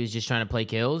yet, he was just trying to play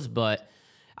kills. But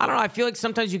I don't know. I feel like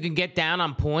sometimes you can get down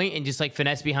on point and just like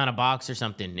finesse behind a box or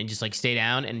something and just like stay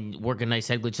down and work a nice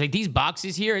head glitch. Like these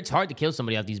boxes here, it's hard to kill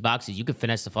somebody off these boxes. You can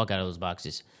finesse the fuck out of those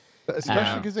boxes.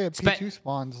 Especially because they have P2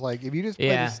 spawns. Like if you just play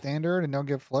the standard and don't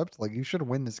get flipped, like you should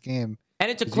win this game. And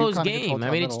it's a close game.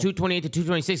 I mean, it's 228 to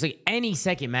 226. Like any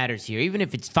second matters here. Even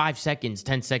if it's 5 seconds,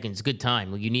 10 seconds, good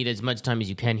time. Like you need as much time as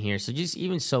you can here. So just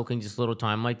even soaking just a little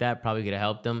time like that probably could have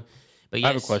helped them. But yes,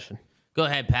 I have a question. Go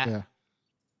ahead, Pat. Yeah.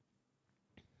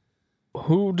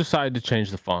 Who decided to change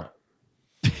the font?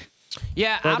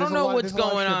 Yeah, I don't know what's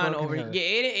going on over here. Yeah,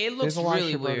 it looks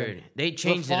really weird. They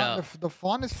changed it up. The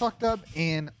font is fucked up,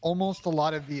 and almost a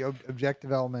lot of the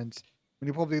objective elements, when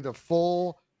you pull up the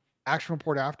full action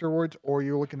report afterwards, or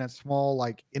you're looking at small,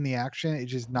 like in the action,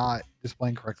 it's just not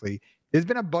displaying correctly. There's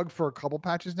been a bug for a couple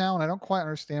patches now, and I don't quite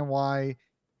understand why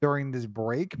during this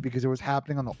break, because it was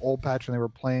happening on the old patch when they were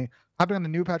playing, happening on the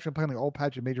new patch and playing the old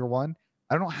patch in Major 1.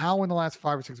 I don't know how in the last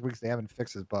 5 or 6 weeks they haven't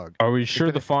fixed this bug. Are we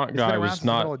sure the font guy was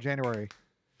not? Middle of January.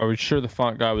 Are we sure the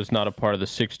font guy was not a part of the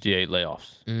 68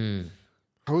 layoffs?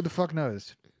 Who the fuck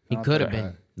knows? He could have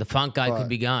been. The font guy could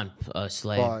be gone.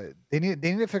 Slay. But they need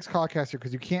to fix Cloudcaster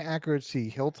because you can't accurately see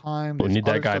hill time. We need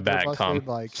that guy back, Tom.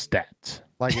 Like stats.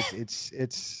 Like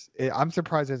I'm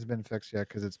surprised it hasn't been fixed yet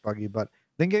because it's buggy. But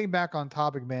then getting back on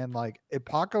topic, man, like if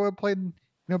Paco had played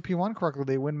P1 correctly,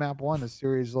 they win map 1. The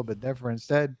series is a little bit different.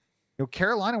 Instead,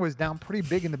 Carolina was down pretty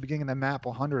big in the beginning of the map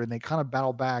 100, and they kind of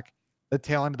battled back the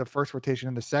tail end of the first rotation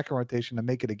and the second rotation to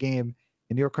make it a game,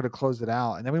 and New York could have closed it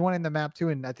out. And then we went into map 2,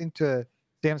 and I think to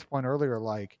Sam's point earlier,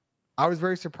 like I was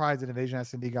very surprised that Invasion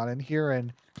S&D got in here,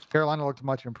 and Carolina looked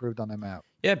much improved on that map.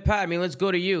 Yeah, Pat, I mean, let's go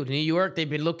to you. New York, they've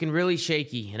been looking really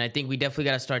shaky, and I think we definitely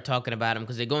got to start talking about them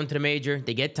because they go into the major,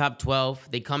 they get top 12,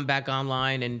 they come back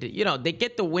online, and, they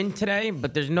get the win today,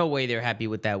 but there's no way they're happy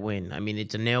with that win. I mean,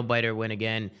 it's a nail-biter win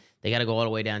again. They got to go all the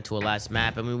way down to a last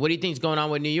map. I mean, what do you think is going on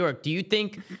with New York? Do you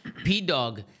think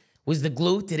P-Dog was the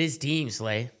glue to this team,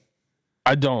 Slay?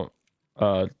 I don't.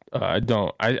 I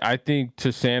don't. I think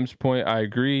to Sam's point, I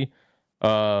agree.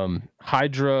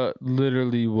 Hydra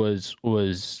literally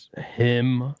was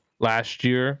him last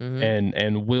year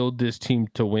and willed this team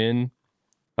to win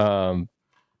on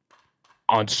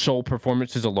sole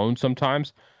performances alone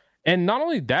sometimes. And not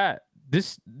only that,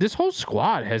 this whole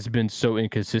squad has been so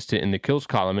inconsistent in the kills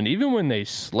column. And even when they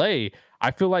slay,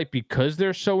 I feel like because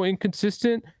they're so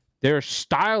inconsistent, their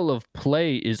style of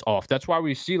play is off. That's why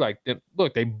we see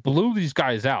they blew these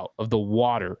guys out of the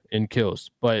water in kills,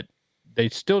 but they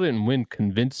still didn't win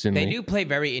convincingly. They do play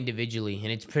very individually,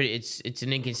 and it's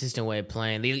an inconsistent way of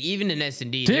playing. Even in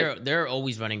S&D, they're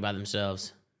always running by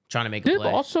themselves, trying to make a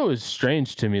play. Also is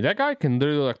strange to me. That guy can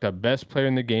literally like the best player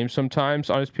in the game sometimes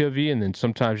on his POV, and then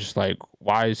sometimes just like,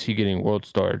 why is he getting world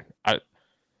starred?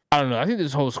 I don't know. I think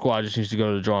this whole squad just needs to go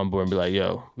to the drawing board and be like,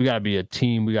 yo, we got to be a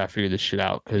team. We got to figure this shit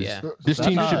out because this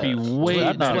team should be way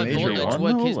That's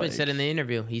what Kismet said in the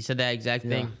interview. He said that exact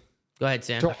thing. Go ahead,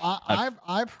 Sam. So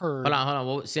I've heard.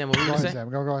 Hold on. Sam, what were you going to say? Sam.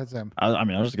 Go ahead, Sam. I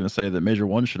mean, I was just going to say that Major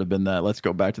 1 should have been that. Let's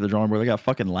go back to the drawing board. They got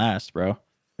fucking last, bro.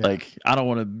 Yeah. Like, I don't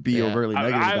want to be overtly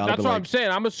negative about it. That's what I'm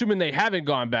saying. I'm assuming they haven't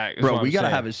gone back. Bro, we got to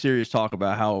have a serious talk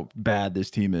about how bad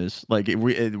this team is. Like, if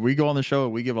we go on the show,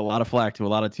 we give a lot of flack to a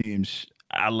lot of teams.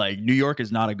 New York is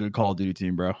not a good Call of Duty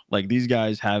team, bro. Like, these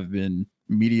guys have been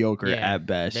mediocre at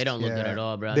best. They don't look good at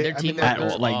all, bro. Their team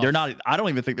they're not. I don't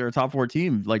even think they're a top 4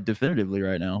 team, like definitively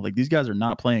right now. Like, these guys are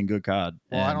not playing good COD.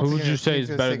 Well, who would you say is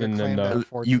better than them?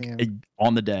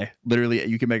 On the day, literally,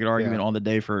 you can make an argument on the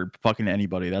day for fucking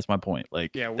anybody. That's my point.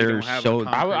 Like, they're so.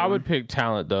 I would pick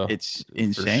talent though. It's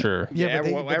insane. For sure. Yeah,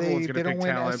 everyone's gonna pick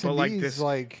talent, but like this,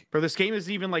 bro, this game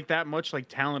isn't even like that much like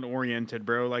talent oriented,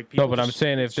 bro. Like, no, but I'm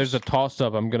saying if there's a toss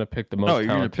up, I'm gonna pick the most. Oh, you're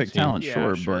gonna pick talent,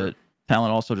 sure, but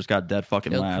talent also just got dead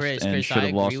fucking last and should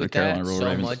have lost to the Carolina Royal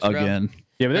Ravens again.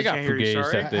 Yeah, but they got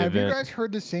Fugazi at the event. Have you guys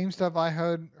heard the same stuff I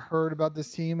heard about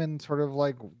this team and sort of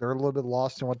like they're a little bit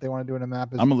lost in what they want to do in a map?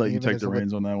 I'm gonna let you take the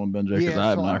reins on that one, Benjay, because I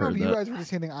have not heard that. You guys heard the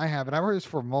same thing I have, and I've heard this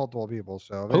from multiple people.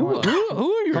 So who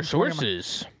are your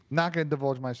sources? Not going to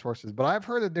divulge my sources, but I've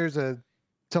heard that there's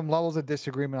some levels of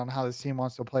disagreement on how this team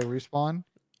wants to play Respawn.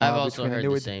 I've also heard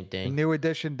the same thing. New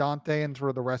addition Dante and sort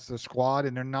of the rest of the squad,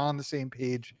 and they're not on the same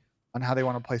page on how they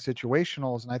want to play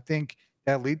situationals, and I think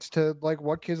that leads to like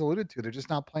what Kiz alluded to. They're just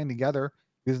not playing together.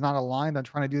 He's not aligned on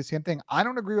trying to do the same thing. I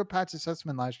don't agree with Pat's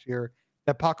assessment last year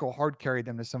that Paco hard carried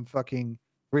them to some fucking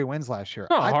 3 wins last year.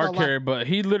 Not hard carry, but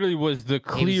he literally was the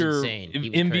clear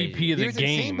MVP of the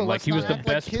game. Like, he was the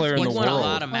best player in the world. He won a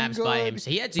lot of maps by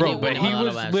himself. But he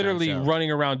was literally running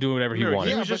around doing whatever he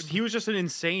wanted. He was just an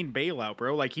insane bailout,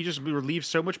 bro. Like, he just relieved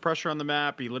so much pressure on the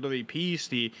map. He literally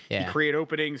pieced. He created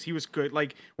openings. He was good.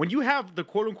 Like, when you have the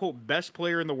quote unquote best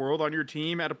player in the world on your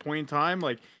team at a point in time,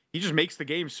 like, he just makes the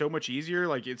game so much easier.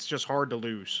 Like, it's just hard to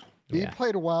lose. He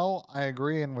played well, I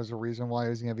agree, and was a reason why he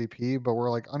was the MVP, but we're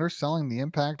like underselling the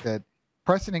impact that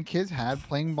Preston and Kiz had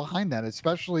playing behind that,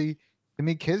 especially to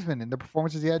me, Kisman, and the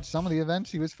performances he had. Some of the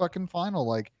events, he was fucking final.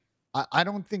 Like, I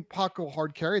don't think Paco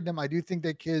hard carried them. I do think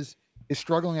that Kiz is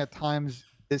struggling at times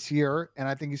this year, and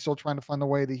I think he's still trying to find the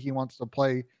way that he wants to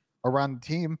play around the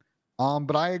team.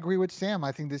 But I agree with Sam.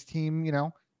 I think this team,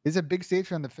 is a big stage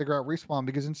for them to figure out Respawn,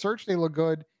 because in Search they look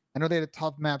good. I know they had a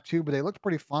tough map too, but they looked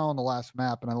pretty fine on the last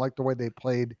map, and I like the way they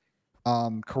played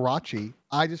Karachi.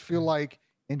 I just feel like,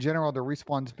 in general, the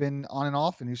Respawn's been on and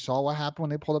off, and you saw what happened when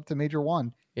they pulled up to Major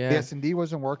 1. The S&D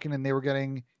wasn't working, and they were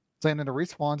getting slammed into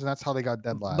respawns, and that's how they got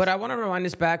dead last. But I want to rewind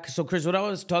this back. So, Chris, what I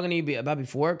was talking to you about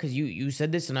before, because you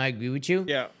said this, and I agree with you.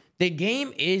 Yeah. The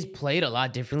game is played a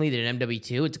lot differently than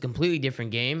MW2. It's a completely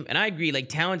different game. And I agree, like,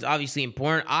 talent's obviously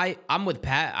important. I'm with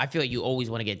Pat. I feel like you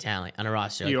always want to get talent on a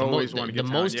roster. You always want to get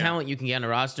the most talent you can get on a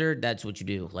roster, that's what you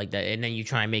do. Like that, and then you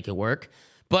try and make it work.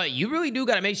 But you really do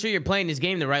got to make sure you're playing this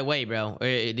game the right way, bro.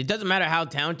 It doesn't matter how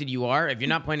talented you are. If you're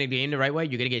not playing the game the right way,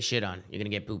 you're going to get shit on. You're going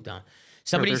to get pooped on.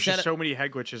 There's just so many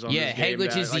head glitches on this game. Yeah, head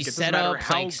glitches, these setups,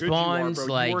 like spawns,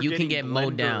 like you can get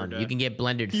mowed down. You can get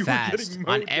blended fast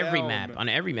on every map. On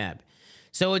every map.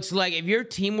 So it's like, if your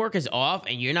teamwork is off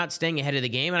and you're not staying ahead of the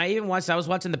game, and I was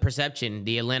watching the Perception,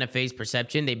 the Atlanta FaZe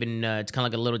Perception. They've been, it's kind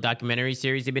of like a little documentary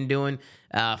series they've been doing,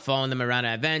 following them around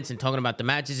at events and talking about the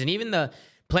matches. And even the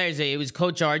players, it was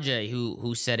Coach RJ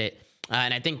who said it.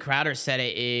 And I think Crowder said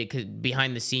it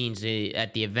behind the scenes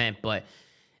at the event, but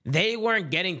they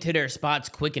weren't getting to their spots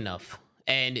quick enough.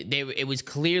 And it was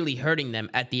clearly hurting them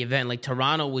at the event. Like,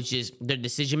 Toronto was just, their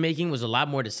decision-making was a lot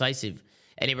more decisive.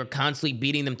 And they were constantly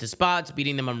beating them to spots,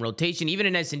 beating them on rotation, even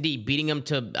in S&D, beating them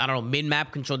to, I don't know,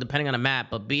 mid-map control, depending on the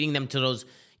map, but beating them to those,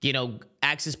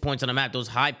 access points on the map, those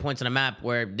high points on the map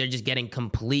where they're just getting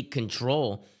complete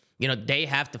control. They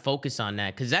have to focus on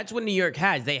that, because that's what New York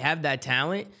has. They have that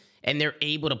talent, and they're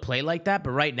able to play like that.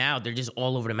 But right now, they're just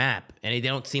all over the map, and they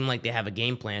don't seem like they have a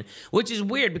game plan, which is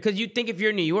weird because you'd think if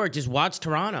you're in New York, just watch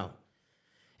Toronto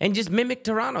and just mimic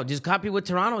Toronto. Just copy what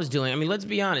Toronto is doing. I mean, let's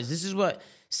be honest. This is what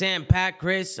Sam, Pat,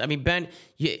 Chris, Ben,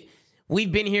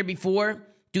 we've been here before.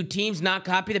 Do teams not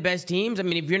copy the best teams? I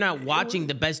mean, if you're not watching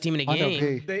the best team in a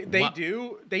game,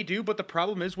 they do. But the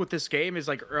problem is with this game is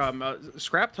like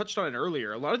Scrap touched on it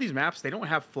earlier. A lot of these maps, they don't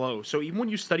have flow. So even when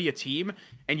you study a team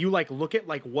and you like look at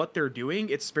like what they're doing,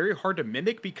 it's very hard to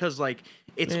mimic because like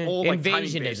it's all like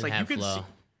Invasion timing based. doesn't Like have you can flow. see,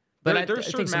 But there's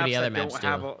I certain think some of the maps other that maps don't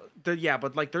do. have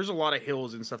but like there's a lot of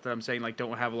hills and stuff that I'm saying like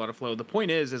don't have a lot of flow. The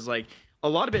point is like a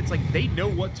lot of it's like they know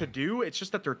what to do. It's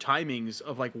just that their timings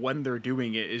of like when they're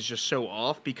doing it is just so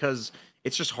off because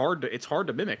it's just hard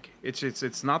to mimic.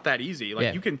 It's not that easy.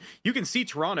 Like you can see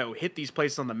Toronto hit these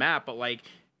places on the map, but like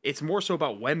it's more so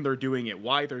about when they're doing it,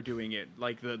 why they're doing it,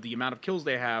 like the amount of kills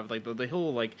they have, like the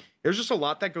hill, like there's just a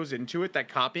lot that goes into it that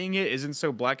copying it isn't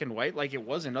so black and white like it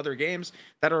was in other games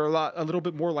that are a little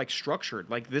bit more like structured.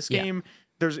 Like this game,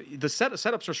 there's the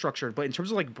setups are structured, but in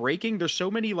terms of like breaking, there's so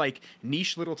many like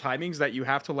niche little timings that you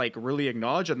have to like really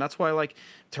acknowledge, and that's why like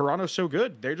Toronto's so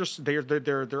good. They're like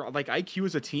IQ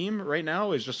as a team right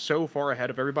now is just so far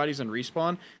ahead of everybody's in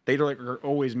Respawn. They like are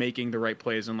always making the right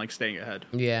plays and like staying ahead.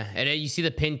 Yeah, and you see the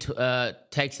pinned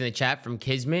text in the chat from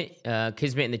Kismet.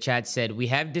 Kismet in the chat said, "We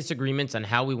have disagreements on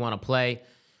how we want to play.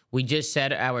 We just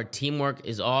said our teamwork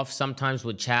is off sometimes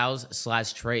with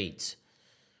chows/trades."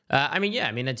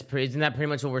 Isn't that pretty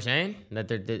much what we're saying? That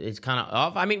it's kind of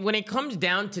off. I mean, when it comes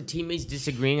down to teammates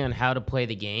disagreeing on how to play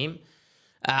the game,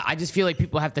 I just feel like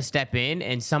people have to step in,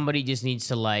 and somebody just needs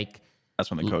to like.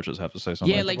 That's when the coaches have to say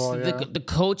something. Yeah, like the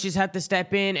coaches have to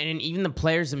step in, and even the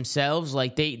players themselves,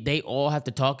 like they all have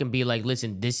to talk and be like,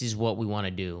 "Listen, this is what we want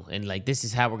to do, and like this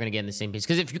is how we're gonna get on the same page."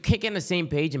 Because if you can't get on the same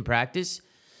page in practice,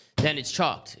 then it's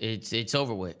chalked. It's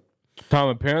over with. Tom,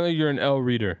 apparently you're an L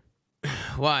reader.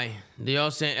 Why? They all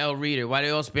saying L Reader. Why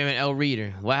they all spamming L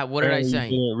Reader? What did I say?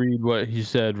 You didn't read what he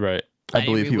said, right? I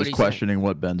believe he was questioning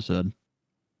what Ben said.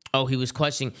 Oh, he was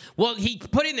questioning. Well, he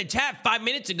put it in the chat 5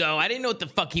 minutes ago. I didn't know what the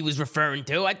fuck he was referring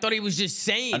to. I thought he was just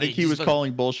saying. I think he was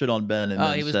calling bullshit on Ben, and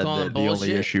then he said that the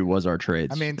only issue was our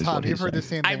trades. I mean, Tom, you've heard the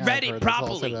same thing. I read it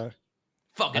properly.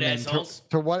 Fucking assholes.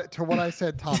 To what I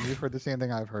said, Tom, you've heard the same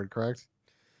thing I've heard, correct?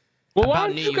 Well, why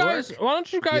don't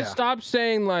you guys stop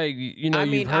saying like you've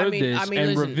heard this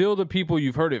and reveal the people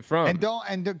you've heard it from?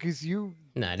 And because you.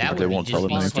 Nah, that would be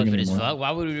just stupid as fuck.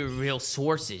 Why would we reveal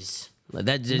sources?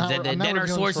 Then our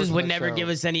sources would never give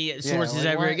us any sources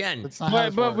ever again.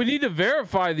 But we need to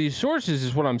verify these sources,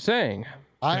 is what I'm saying.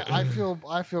 I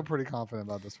feel pretty confident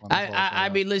about this one. I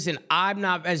mean, listen, I'm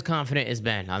not as confident as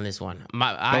Ben on this one.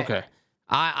 Okay.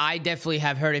 I definitely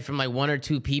have heard it from like one or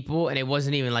two people, and it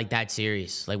wasn't even like that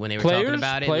serious. Like when they were talking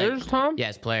about it, players, Tom.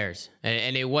 Yes, players,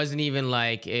 and it wasn't even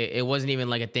like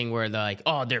a thing where they're like,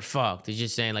 oh, they're fucked. It's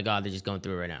just saying like, oh, they're just going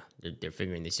through it right now. They're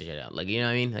figuring this shit out. Like, you know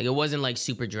what I mean? Like it wasn't like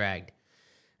super dragged.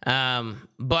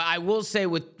 But I will say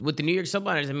with the New York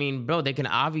Subliners, I mean, bro, they can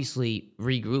obviously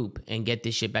regroup and get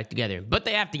this shit back together, but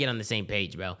they have to get on the same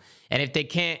page, bro. And if they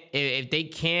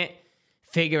can't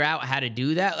figure out how to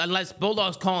do that, unless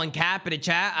Bulldog's calling cap in the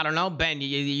chat, I don't know, Ben.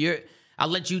 I'll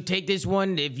let you take this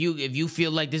one if you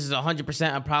feel like this is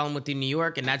 100% a problem with the New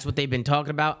York and that's what they've been talking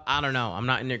about. I don't know. I'm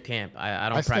not in their camp. I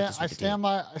don't practice. I stand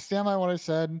by what I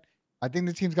said. I think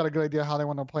the team's got a good idea how they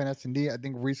want to play in S&D. I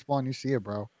think Respawn, you see it,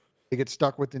 bro. They get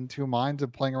stuck within two minds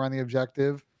of playing around the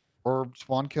objective or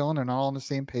spawn killing and not all on the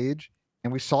same page.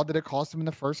 And we saw that it cost them in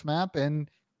the first map, and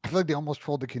I feel like they almost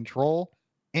trolled the control.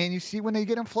 And you see when they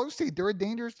get in flow state, they're a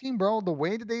dangerous team, bro. The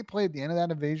way that they played at the end of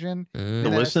that invasion. The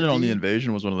listening on the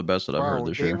invasion was one of the best that I've heard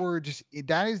this year. They were just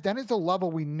that is the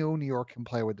level we know New York can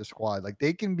play with the squad. Like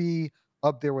they can be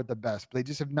up there with the best, but they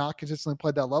just have not consistently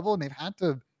played that level, and they've had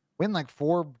to win like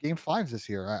 4 game 5s this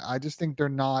year. I just think they're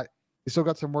not. They still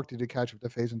got some work to do to catch up to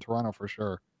FaZe in Toronto for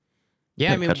sure.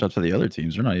 Yeah, I mean, catch up to the other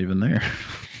teams. They're not even there.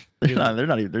 They're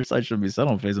not even. Their side shouldn't be set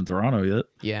on FaZe in Toronto yet.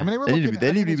 Yeah, I mean,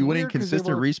 they need to be winning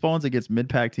consistent respawns against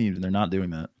mid-pack teams, and they're not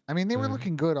doing that. I mean, they were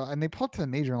looking good, and they pulled up to the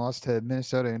major and lost to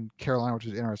Minnesota and Carolina, which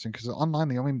is interesting because online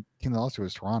the only team that lost to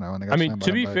was Toronto. And they got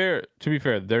to be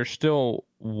fair, they're still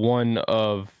one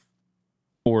of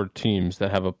 4 teams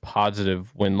that have a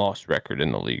positive win-loss record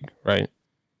in the league, right?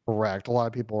 Correct. A lot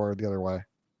of people are the other way.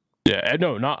 Yeah,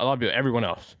 no, not a lot of people. Everyone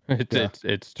else.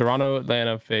 It's Toronto,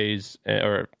 Atlanta, FaZe,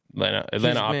 or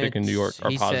Atlanta, Optic, and New York are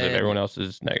positive. Everyone else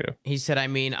is negative. He said, I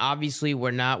mean, obviously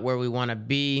we're not where we want to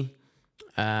be.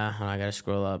 I gotta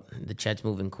scroll up. The chat's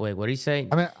moving quick. What did he say?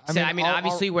 I mean,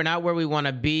 obviously we're not where we want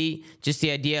to be. Just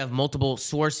the idea of multiple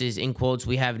sources in quotes.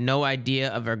 We have no idea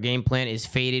of our game plan is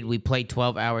faded. We play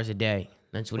 12 hours a day.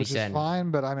 That's what he said. Which is fine,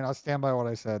 but I mean, I'll stand by what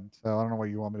I said. So I don't know what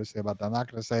you want me to say about that. I'm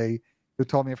not going to say who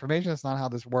told me information. That's not how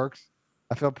this works.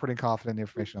 I feel pretty confident in the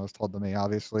information that was told to me.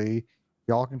 Obviously,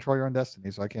 y'all control your own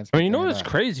destiny, so I can't. I mean, you know what's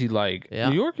crazy? Like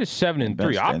New York is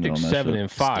 7-3. Optic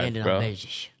 7-5, bro.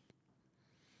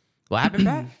 What happened,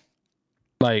 Pat?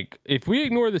 Like, if we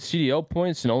ignore the CDL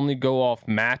points and only go off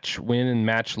match win and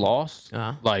match loss,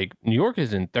 like New York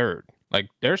is in third. Like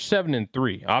they're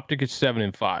 7-3. Optic is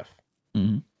 7-5.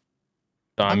 Mm-hmm.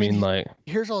 I mean, like,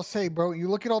 here's what I'll say, bro. You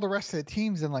look at all the rest of the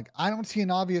teams, and like, I don't see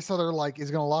an obvious other like is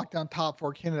going to lock down top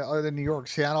 4 candidate other than New York.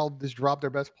 Seattle just dropped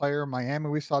their best player. Miami,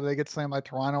 we saw they get slammed by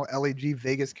Toronto. LAG,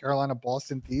 Vegas, Carolina,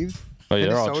 Boston, Thieves. Oh yeah,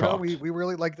 Minnesota. We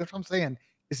really like. That's what I'm saying.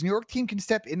 This New York team can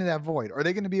step into that void. Are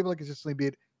they going to be able to consistently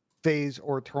beat FaZe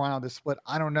or Toronto to split?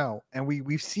 I don't know. And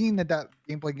we've seen that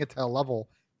gameplay can get to a level.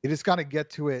 They just got to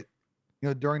get to it,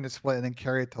 during the split and then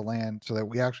carry it to land so that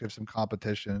we actually have some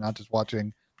competition and not just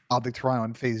watching Optic, Toronto,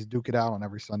 and FaZe duke it out on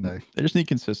every Sunday. They just need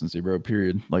consistency, bro.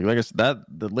 Period. Like I said,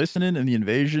 the listening and the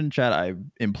invasion chat, I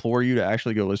implore you to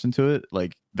actually go listen to it.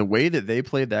 Like the way that they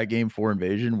played that game for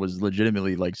invasion was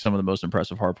legitimately like some of the most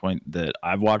impressive hardpoint that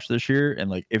I've watched this year. And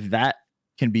like if that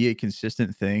can be a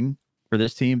consistent thing for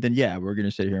this team, then yeah, we're gonna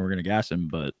sit here and we're gonna gas them.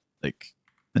 But like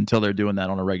until they're doing that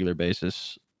on a regular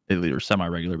basis, at least, or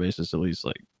semi-regular basis, at least,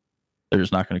 like they're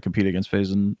just not going to compete against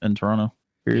FaZe and Toronto.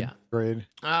 Period. Yeah. Great.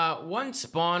 One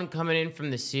spawn coming in from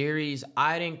the series.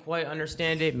 I didn't quite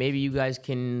understand it. Maybe you guys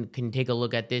can take a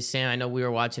look at this, Sam. I know we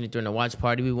were watching it during the watch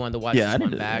party. We wanted to watch this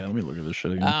one back. Yeah, let me look at this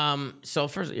shit again. So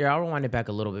first, I'll rewind it back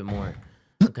a little bit more.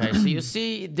 Okay, so you'll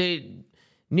see the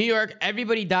New York.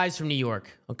 Everybody dies from New York.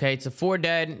 Okay, it's a 4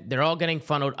 dead. They're all getting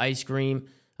funneled ice cream.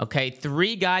 Okay,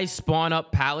 3 guys spawn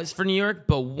up palace for New York,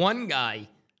 but 1 guy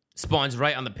spawns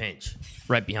right on the pinch,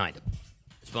 right behind him.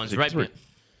 Spawns right behind.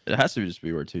 It has to just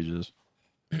be where Tej is.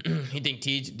 You think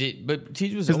Tej did? But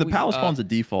Tej was because the palace spawn's a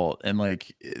default, and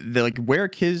like where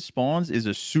Kiz spawns is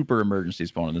a super emergency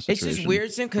spawn in this situation. It's just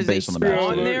weird, Sim, because they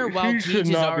spawn there while Tej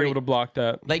is already be able to block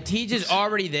that. Like Tej is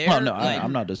already there. Oh no, like,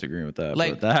 I'm not disagreeing with that.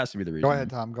 Like, but that has to be the reason. Go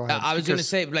ahead, Tom. Go ahead. I was gonna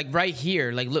say, like right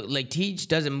here, like look, like Tej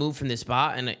doesn't move from this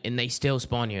spot, and they still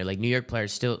spawn here. Like New York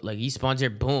players still like he spawns here,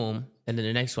 boom. And then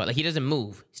the next one, like he doesn't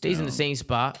move, he stays in the same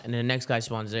spot, and then the next guy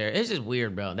spawns there. It's just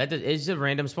weird, bro. It's just a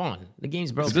random spawn. The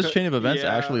game's broken. This chain of events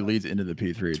actually leads into the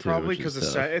P3 it's too. Probably because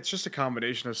it's just a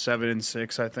combination of 7 and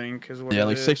 6, I think. Is what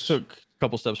like 6 took a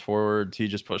couple steps forward. T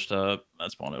just pushed up.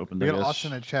 That spawn opened.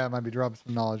 Austin in the chat might be dropping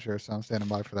some knowledge here, so I'm standing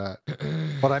by for that.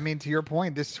 But I mean, to your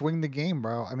point, this swing the game,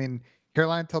 bro. I mean,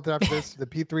 Carolina tilted after this. The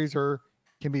P3s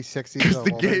can be 60. So, the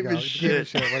game is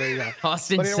shit.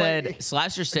 Austin said,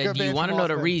 Slasher said, do you want to know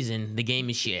the reason the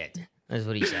game is shit? That's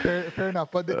what he said. Fair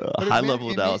enough. But high level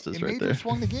analysis right there. It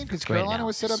swung the game because Carolina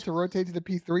was set up to rotate to the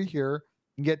P3 here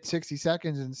and get 60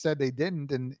 seconds. And instead, they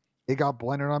didn't. And they got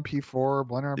blended on P4,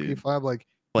 blended on P5. Like,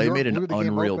 Clay made an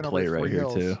unreal play right here,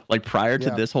 too. Like, prior to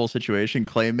this whole situation,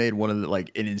 Clay made one of the, like,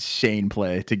 an insane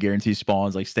play to guarantee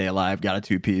spawns, like, stay alive, got a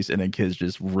 2-piece, and then Kiz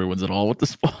just ruins it all with the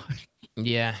spawn.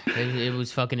 Yeah, it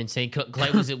was fucking insane.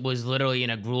 Clay was literally in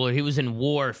a grueler. He was in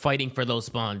war fighting for those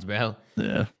spawns, bro.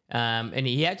 Yeah. And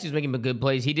he actually was making good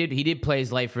plays. He did play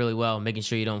his life really well, making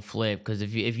sure you don't flip. Because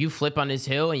if you flip on this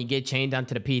hill and you get chained down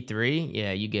to the P3,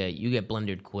 yeah, you get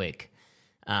blundered quick.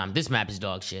 This map is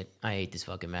dog shit. I hate this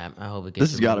fucking map. I hope it gets.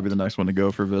 This has got to be the next one to go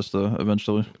for Vista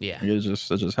eventually. Yeah, it just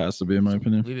has to be, in my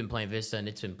opinion. We've been playing Vista and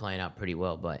it's been playing out pretty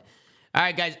well, but. All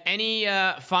right, guys. Any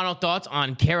final thoughts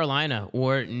on Carolina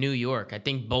or New York? I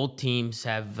think both teams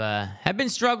have been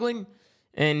struggling,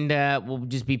 and we'll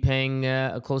just be paying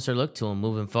a closer look to them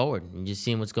moving forward and just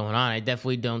seeing what's going on. I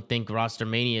definitely don't think roster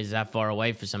mania is that far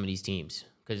away for some of these teams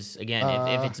because, again,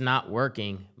 if it's not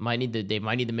working, they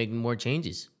might need to make more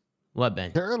changes. What,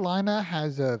 Ben? Carolina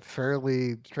has a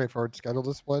fairly straightforward schedule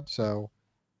to split, so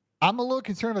I'm a little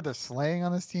concerned about the slaying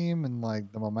on this team and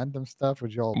like the momentum stuff.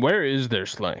 Would y'all? Where is their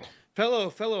slaying?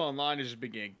 Fellow online has just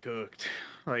been getting cooked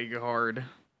like hard.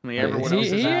 I mean, everyone else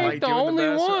is he ain't the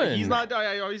only one. He's not.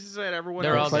 I always said everyone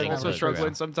else is also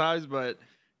struggling sometimes, but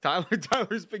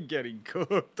Tyler's been getting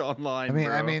cooked online.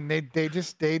 I mean, they got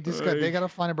to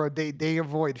find it, bro. They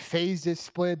avoid FaZe this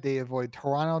split. They avoid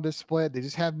Toronto this split. They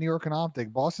just have New York and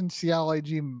Optic, Boston, Seattle,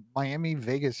 AG, Miami,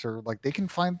 Vegas, or like they can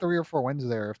find 3 or 4 wins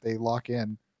there if they lock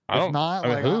in.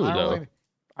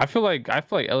 I feel like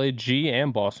LAG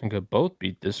and Boston could both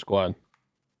beat this squad.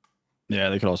 Yeah,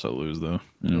 they could also lose though.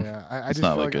 Yeah, it's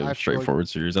not like a straightforward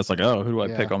series. That's like, oh, who do I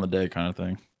pick on the day kind of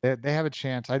thing. They have a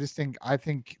chance. I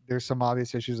think there's some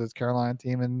obvious issues with Carolina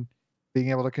team and being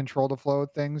able to control the flow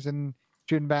of things and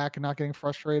shooting back and not getting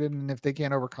frustrated. And if they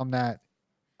can't overcome that,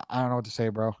 I don't know what to say,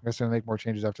 bro. I guess they're gonna make more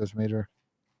changes after this major.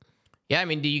 Yeah, I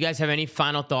mean, do you guys have any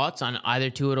final thoughts on either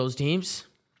two of those teams?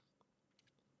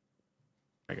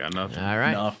 I got nothing. All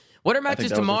right. No. What are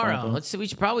matches tomorrow? Let's see. We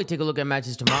should probably take a look at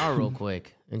matches tomorrow real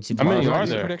quick and see. How many are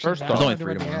there? First off, there's only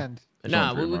 3 tomorrow.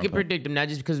 No, we can predict them now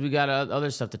just because we got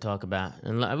other stuff to talk about,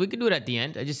 and we can do it at the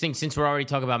end. I just think since we're already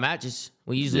talking about matches,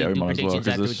 we usually do predictions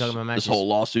after we talk about matches. This whole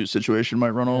lawsuit situation might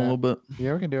run on a little bit.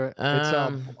 Yeah, we can do it.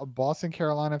 It's Boston,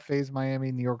 Carolina, FaZe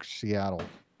Miami, New York, Seattle.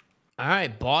 All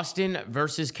right, Boston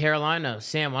versus Carolina.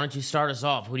 Sam, why don't you start us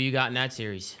off? Who do you got in that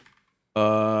series?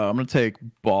 I'm gonna take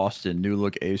Boston. New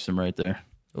look ASIM right there.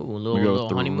 Ooh, a little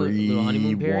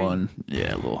honeymoon period.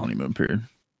 Yeah, a little honeymoon period.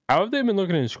 How have they been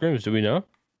looking in scrims? Do we know?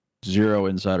 0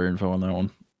 insider info on that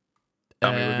one.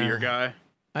 Tommy would be your guy.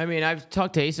 I mean, I've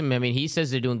talked to Asim. I mean, he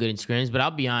says they're doing good in scrims, but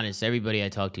I'll be honest, everybody I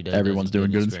talk to does. Everyone's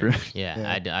doing good in scrims. Yeah.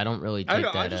 I don't really take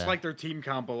that. I just like their team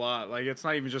comp a lot. Like, it's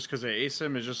not even just because of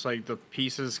Asim. It's just like the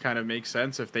pieces kind of make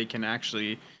sense if they can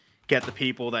actually get the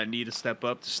people that need to step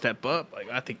up. Like,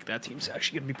 I think that team's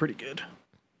actually going to be pretty good.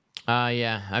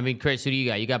 Yeah. I mean, Chris, who do you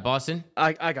got? You got Boston?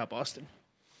 I got Boston.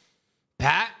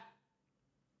 Pat?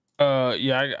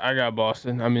 Yeah, I got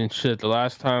Boston. I mean, shit, the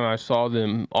last time I saw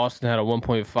them, Austin had a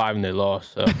 1.5 and they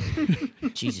lost. So.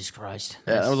 Jesus Christ.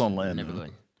 Yeah, that was on land. Never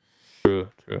good.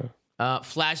 True.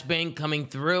 Flashbang coming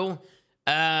through.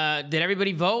 Did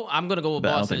everybody vote? I'm going to go with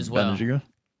Boston as well. Ben, did you go?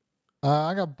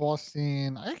 I got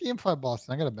Boston. I got Game 5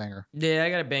 Boston. I got a banger. Yeah,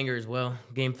 I got a banger as well.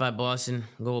 Game 5 Boston.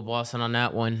 Go with Boston on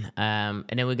that one. And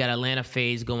then we got Atlanta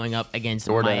FaZe going up against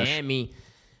Miami.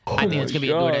 I think it's going to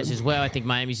be a DoorDash as well. I think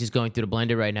Miami's just going through the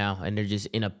blender right now, and they're just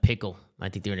in a pickle. I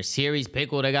think they're in a series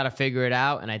pickle. They got to figure it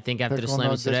out, and I think after the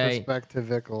slammers today... Disrespect to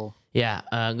Vickle. Yeah,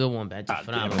 good one, Ben.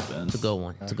 Phenomenal. It's a good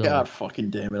one. God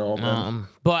fucking damn it all, man.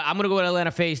 But I'm going to go with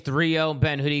Atlanta FaZe 3-0.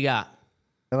 Ben, who do you got?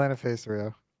 Atlanta FaZe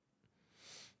 3-0.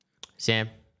 Sam?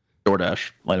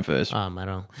 DoorDash. Atlanta FaZe. I don't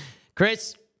know.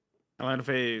 Chris? Atlanta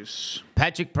FaZe.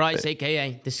 Patrick Price,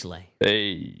 a.k.a. The Slay.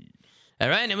 Hey. All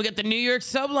right, and we got the New York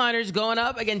Subliners going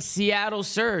up against Seattle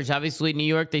Surge. Obviously, New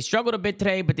York, they struggled a bit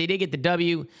today, but they did get the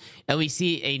W. And we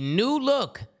see a new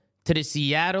look to the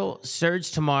Seattle Surge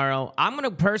tomorrow. I'm going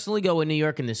to personally go with New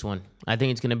York in this one. I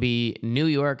think it's going to be New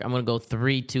York. I'm going to go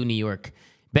 3-2 New York.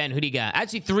 Ben, who do you got?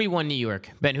 Actually, 3-1 New York.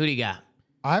 Ben, who do you got?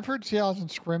 I've heard Seattle hasn't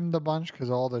scrimmed a bunch because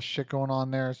of all the shit going on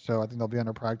there. So I think they'll be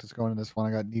under practice going in this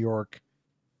one. I got New York.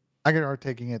 I got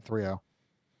taking it 3-0.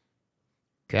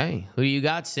 Okay. Who do you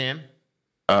got, Sam?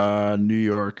 New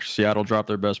York. Seattle dropped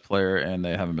their best player, and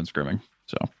they haven't been scrimming.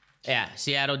 So yeah,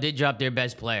 Seattle did drop their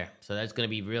best player, so that's going to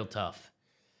be real tough.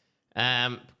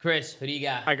 Chris, who do you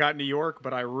got? I got New York,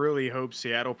 but I really hope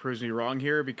Seattle proves me wrong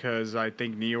here because I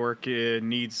think New York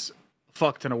needs a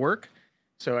fuck ton of work.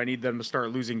 So I need them to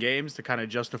start losing games to kind of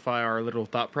justify our little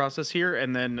thought process here,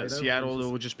 and then Seattle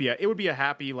would just be it would be a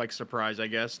happy surprise, I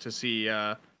guess, to see.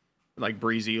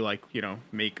 Breezy,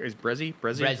 make is Breezy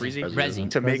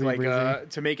to make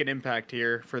to make an impact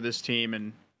here for this team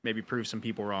and maybe prove some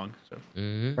people wrong. So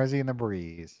Breezy and the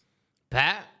Breeze.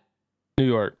 Pat, New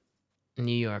York.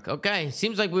 Okay,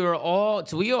 seems like we all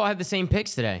had the same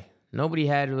picks today. Nobody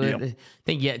had. Yep. I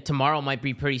think tomorrow might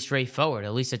be pretty straightforward.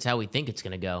 At least that's how we think it's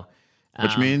gonna go.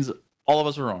 Which means all of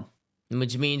us are wrong.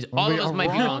 Which means all of us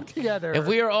might be wrong together. If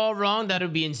we are all wrong, that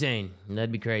would be insane.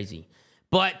 That'd be crazy.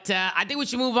 But I think we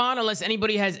should move on unless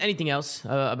anybody has anything else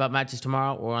about matches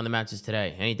tomorrow or on the matches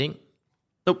today. Anything?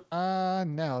 Nope.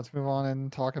 No, let's move on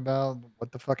and talk about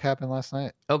what the fuck happened last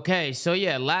night. Okay, so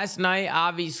yeah, last night,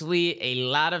 obviously, a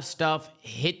lot of stuff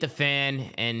hit the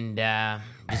fan, and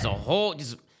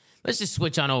let's just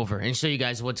switch on over and show you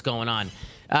guys what's going on.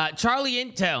 Charlie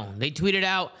Intel, they tweeted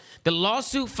out, the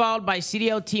lawsuit filed by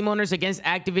CDL team owners against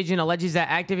Activision alleges that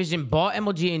Activision bought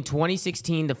MLG in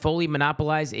 2016 to fully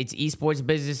monopolize its esports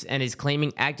business and is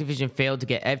claiming Activision failed to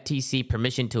get FTC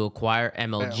permission to acquire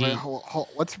MLG.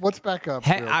 Let's back up.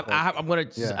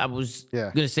 I was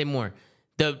gonna say more.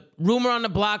 The rumor on the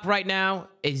block right now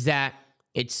is that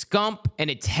it's Scump and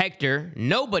it's Hector,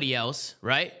 nobody else,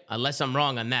 right? Unless I'm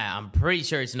wrong on that. I'm pretty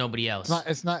sure it's nobody else.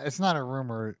 It's not a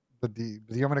rumor, but do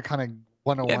you want me to kind of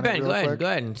 101 yeah, Ben, go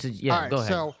ahead. So, all right, go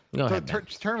ahead. So,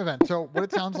 turn of events. So what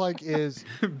it sounds like is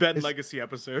Ben Legacy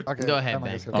episode. Okay, go ahead,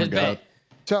 Ben.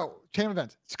 So chain of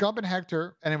events. Scump and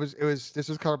Hector, and this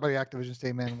was covered by the Activision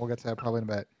statement. We'll get to that probably in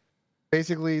a bit.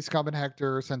 Basically, Scump and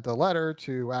Hector sent a letter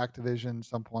to Activision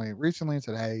some point recently and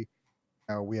said, "Hey,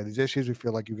 we have these issues. We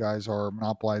feel like you guys are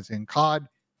monopolizing COD.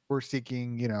 We're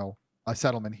seeking, a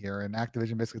settlement here." And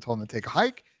Activision basically told them to take a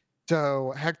hike.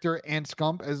 So Hector and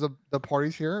Scump, as the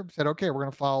parties here, said, okay, we're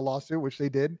going to file a lawsuit, which they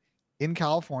did in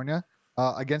California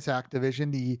against Activision.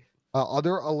 The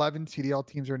other 11 CDL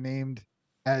teams are named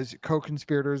as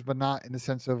co-conspirators, but not in the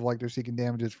sense of like they're seeking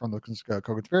damages from the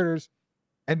co-conspirators.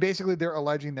 And basically, they're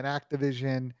alleging that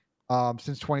Activision,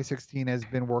 since 2016, has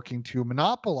been working to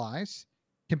monopolize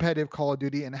competitive Call of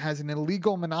Duty and has an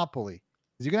illegal monopoly.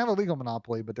 Because you can have a legal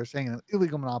monopoly, but they're saying an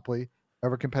illegal monopoly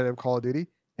over competitive Call of Duty.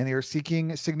 And they are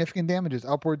seeking significant damages,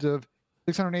 upwards of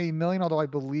 $680 million, although I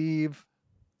believe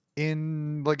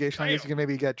in litigation, I guess you can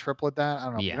maybe get triplet that. I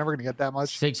don't know. Yeah. You're never going to get that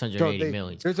much. $680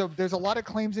 million. There's a lot of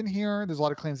claims in here. There's a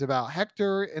lot of claims about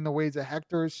Hector and the ways that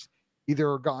Hector's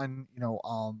either gotten,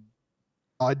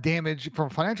 damage from a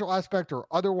financial aspect or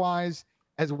otherwise,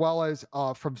 as well as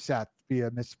from Seth via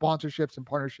missed sponsorships and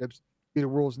partnerships via the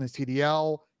rules in the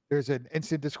CDL. There's an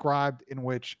incident described in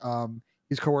which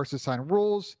he's coerced to sign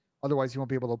rules. Otherwise, he won't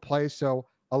be able to play. So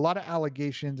a lot of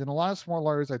allegations, and a lot of smart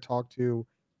lawyers I talked to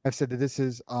have said that this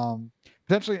is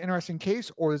potentially an interesting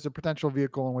case, or there's a potential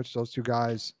vehicle in which those two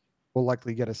guys will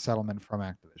likely get a settlement from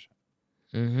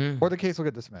Activision. Or the case will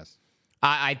get dismissed.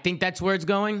 I think that's where it's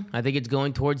going. I think it's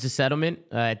going towards the settlement.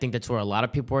 I think that's where a lot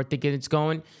of people are thinking it's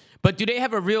going. But do they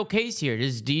have a real case here?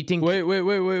 Do you think?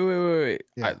 Wait.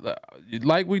 Yeah.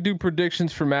 Like we do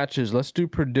predictions for matches, let's do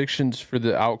predictions for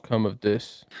the outcome of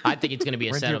this. I think it's going to be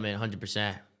a settlement,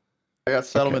 100%. I got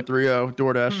settlement 3-0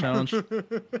 DoorDash challenge.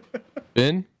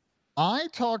 Ben? I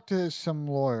talked to some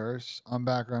lawyers on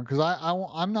background because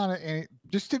I'm not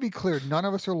just to be clear, none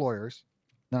of us are lawyers.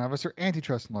 None of us are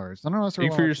antitrust lawyers. None of us are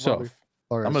Speak for yourself.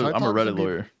 Lawyers. I'm a Reddit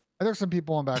lawyer. I talked to some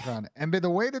people on background, and by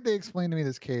the way that they explained to me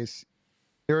this case,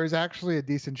 there is actually a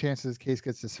decent chance this case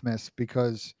gets dismissed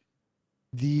because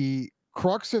the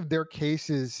crux of their case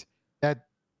is that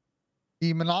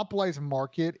the monopolized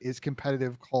market is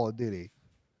competitive Call of Duty.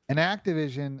 And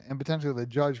Activision and potentially the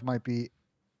judge might be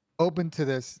open to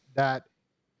this, that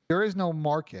there is no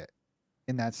market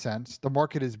in that sense. The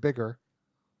market is bigger.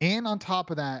 And on top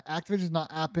of that, Activision is not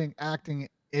acting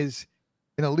as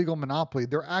an illegal monopoly.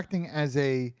 They're acting as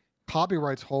a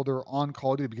copyrights holder on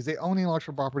Call of Duty because they own the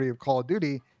intellectual property of Call of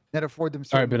Duty that afford them.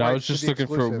 All right, but I was just looking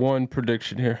for one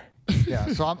prediction here. Yeah,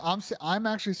 so I'm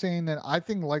actually saying that I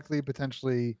think likely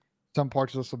potentially some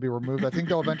parts of this will be removed. I think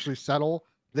they'll eventually settle.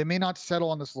 They may not settle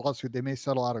on this lawsuit. They may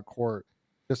settle out of court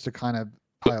just to kind of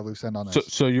tie a loose end on this.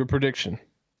 So your prediction?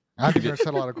 I think they're gonna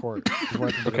settle out of court.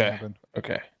 Okay.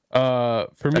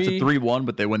 For that's me, a 3-1,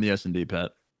 but they win the S&D,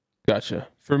 Pat. Gotcha.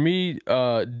 For me,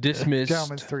 dismissed.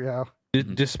 Gentlemen's 3-0.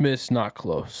 Dismissed, not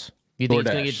close. You think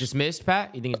it's gonna get dismissed,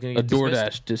 Pat? You think it's gonna get dismissed?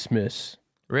 DoorDash dismiss?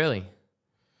 Really?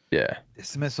 Yeah.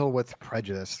 Dismissal with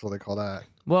prejudice, what they call that.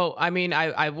 Well, I mean,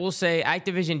 I will say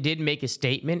Activision did make a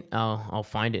statement. I'll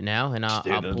find it now, and I'll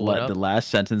pull it up. The last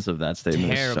sentence of that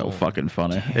statement is so fucking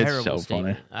funny. It's so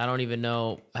statement. funny. I don't even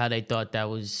know how they thought that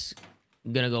was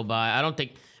going to go by. I don't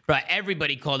think... Bro,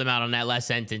 everybody called them out on that last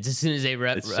sentence. As soon as they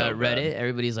read it,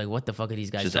 everybody's like, what the fuck are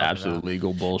these guys talking about? Just absolute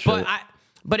legal bullshit.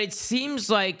 But it seems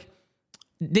like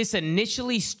this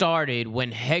initially started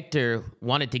when Hector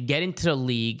wanted to get into the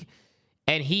league,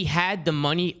 and he had the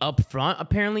money up front,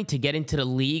 apparently, to get into the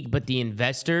league, but the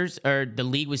investors, or the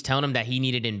league was telling him that he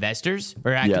needed investors,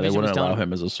 or Activision they wouldn't was allow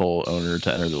him as a sole owner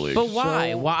to enter the league. But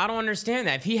why? Well, I don't understand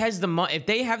that. If he has the money, if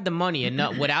they have the money and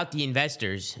not without the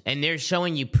investors, and they're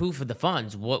showing you proof of the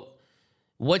funds,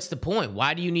 what's the point?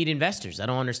 Why do you need investors? I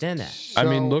don't understand that. I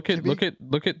mean, look at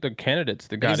the candidates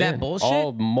that got in. Bullshit?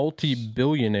 All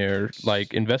multi-billionaire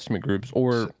like investment groups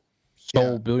or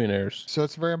sole billionaires. So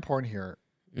it's very important here.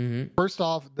 Mm-hmm. First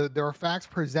off, there are facts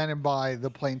presented by the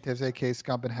plaintiffs, aka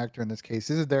Scump and Hector in this case.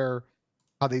 This is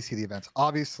how they see the events.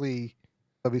 Obviously,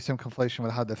 there'll be some conflation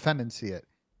with how defendants see it.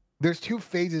 There's two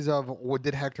phases of what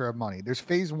did Hector have money. There's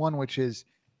phase one, which is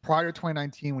prior to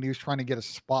 2019 when he was trying to get a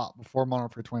spot before Modern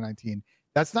Warfare 2019.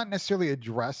 That's not necessarily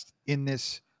addressed in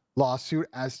this lawsuit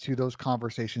as to those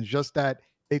conversations, just that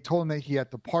they told him that he had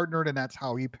to partner, and that's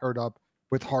how he paired up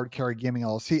with Hard Carry Gaming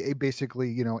LLC,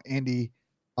 basically, Andy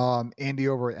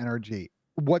over at NRG.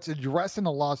 What's addressed in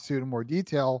the lawsuit in more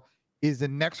detail is the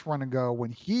next run ago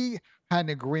when he had an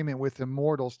agreement with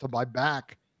Immortals to buy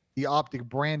back the Optic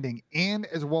branding and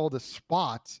as well the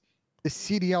spots. The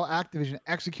CDL Activision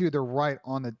executed their right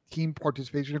on the team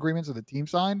participation agreements of the team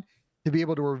signed to be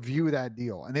able to review that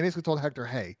deal. And they basically told Hector,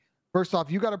 hey, first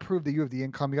off, you got to prove that you have the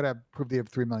income. You got to prove they have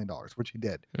 $3 million, which he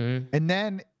did. Mm-hmm. And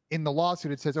then in the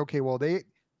lawsuit, it says, okay, well,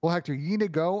 Hector, you need to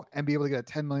go and be able to get a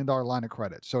 $10 million line of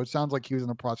credit. So it sounds like he was in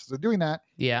the process of doing that.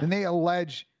 Yeah. And they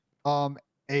allege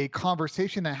a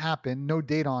conversation that happened, no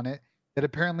date on it, that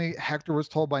apparently Hector was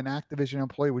told by an Activision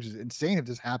employee, which is insane if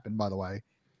this happened, by the way,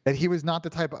 that he was not the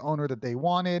type of owner that they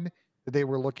wanted, that they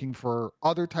were looking for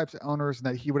other types of owners, and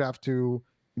that he would have to,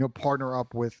 partner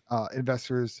up with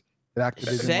investors that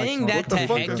Activision. Saying that to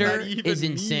Hector is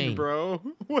insane, bro.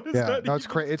 What is that? No,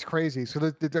 it's crazy. So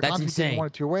the content taken one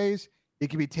of two ways. It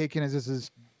can be taken as this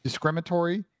is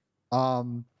discriminatory,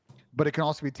 but it can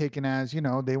also be taken as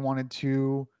they wanted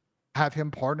to have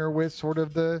him partner with sort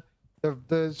of the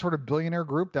sort of billionaire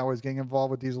group that was getting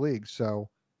involved with these leagues. So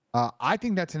I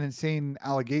think that's an insane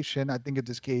allegation. I think if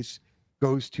this case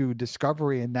goes to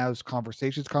discovery and those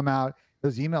conversations come out,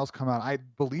 those emails come out, I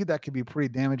believe that could be pretty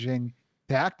damaging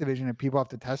to Activision, and people have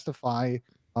to testify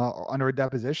under a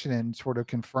deposition and sort of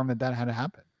confirm that had to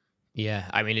happen. Yeah,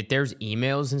 I mean, if there's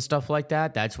emails and stuff like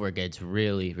that, that's where it gets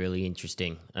really, really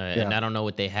interesting. And I don't know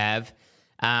what they have.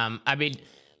 I mean,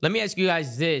 let me ask you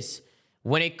guys this.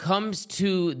 When it comes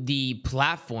to the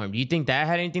platform, do you think that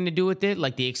had anything to do with it?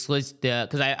 Like the exclusive,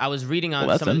 because I was reading on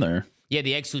that's in there. Yeah,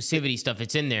 the exclusivity stuff,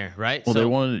 it's in there, right? Well, they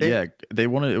wanted,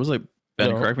 it was like,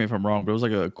 Ben, correct me if I'm wrong, but it was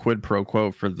like a quid pro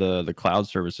quo for the cloud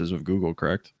services of Google,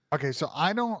 correct? Okay, so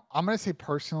I'm going to say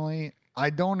personally, I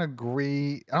don't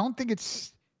agree. I don't think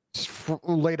it's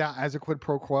laid out as a quid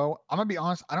pro quo. I'm going to be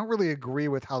honest, I don't really agree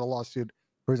with how the lawsuit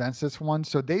presents this one.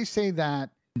 So they say that,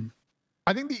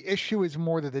 I think the issue is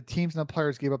more that the teams and the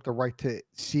players gave up the right to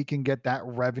seek and get that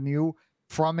revenue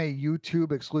from a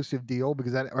YouTube exclusive deal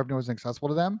because that revenue wasn't accessible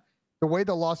to them. The way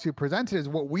the lawsuit presented is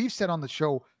what we've said on the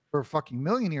show for a fucking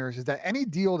million years is that any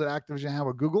deal that Activision had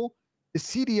with Google, the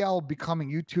CDL becoming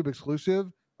YouTube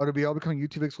exclusive or to be able to become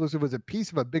YouTube exclusive was a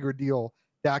piece of a bigger deal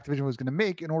that Activision was going to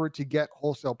make in order to get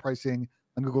wholesale pricing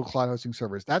on Google Cloud hosting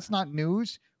servers. That's not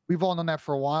news. We've all known that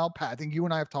for a while. Pat, I think you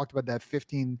and I have talked about that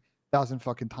 15,000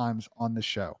 fucking times on the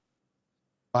show.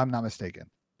 If I'm not mistaken.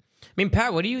 I mean,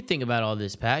 Pat, what do you think about all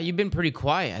this, Pat? You've been pretty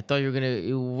quiet. I thought you were going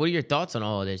to... What are your thoughts on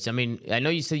all of this? I mean, I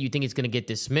know you said you think it's going to get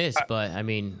dismissed, but I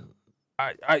mean...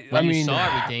 I mean, you saw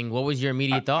everything. What was your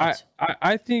immediate thoughts?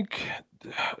 I think,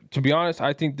 to be honest,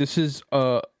 I think this is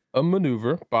a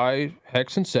maneuver by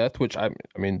Hex and Seth, which I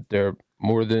mean, they're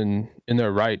more than in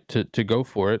their right to go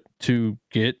for it, to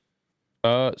get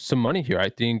some money here. I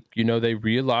think, they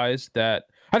realized that...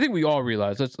 I think we all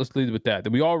realize, let's lead with that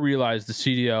we all realize the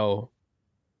CDL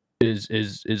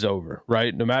is over,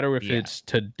 right? No matter if it's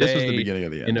today, this was the beginning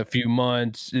of the end. In a few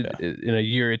months, in a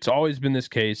year, it's always been this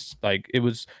case. Like it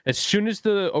was, as soon as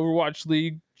the Overwatch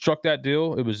League struck that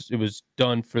deal, it was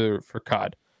done for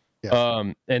COD.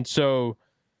 Yeah. And so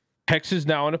Hex is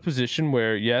now in a position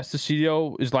where yes, the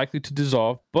CDL is likely to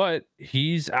dissolve, but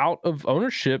he's out of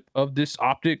ownership of this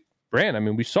Optic brand. I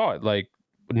mean, we saw it, like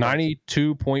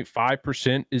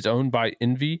 92.5% is owned by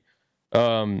Envy.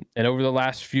 And over the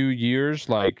last few years,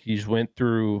 like he's went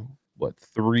through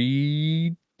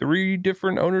three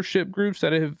different ownership groups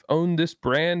that have owned this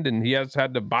brand, and he has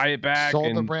had to buy it back.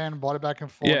 Sold the brand, bought it back in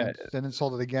full, and then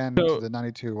sold it again to the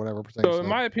 92 whatever percent. So in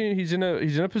my opinion, he's in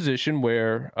a position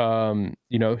where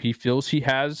he feels he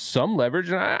has some leverage,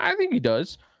 and I think he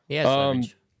does.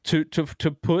 Leverage. To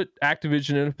put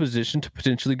Activision in a position to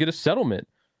potentially get a settlement.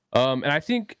 And I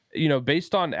think,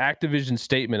 based on Activision's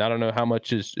statement, I don't know how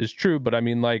much is true, but I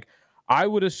mean, like, I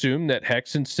would assume that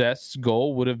Hex and Seth's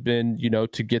goal would have been,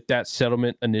 to get that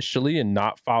settlement initially and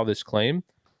not file this claim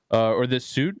or this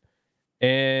suit.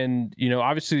 And,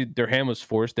 obviously their hand was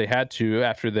forced. They had to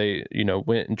after they,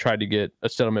 went and tried to get a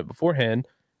settlement beforehand.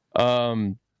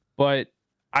 But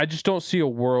I just don't see a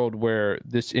world where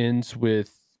this ends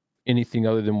with anything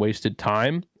other than wasted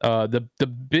time.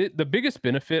 The biggest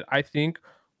benefit, I think,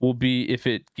 will be if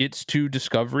it gets to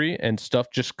discovery and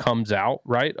stuff just comes out,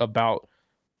 right, about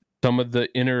some of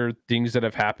the inner things that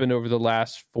have happened over the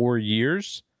last 4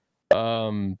 years.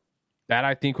 That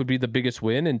I think would be the biggest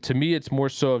win. And to me, it's more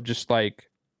so of just like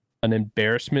an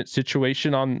embarrassment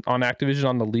situation on Activision,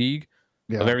 on the league,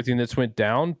 of everything that's went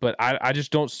down. But I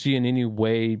just don't see in any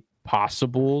way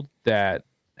possible that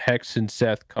Hex and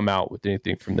Seth come out with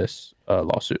anything from this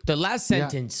lawsuit. The last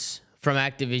sentence from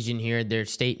Activision here, their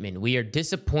statement: "We are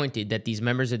disappointed that these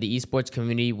members of the esports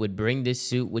community would bring this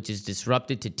suit, which is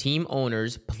disruptive to team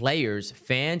owners, players,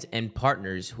 fans, and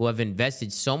partners who have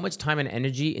invested so much time and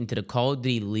energy into the Call of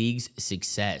Duty League's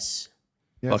success."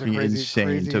 Yeah, fucking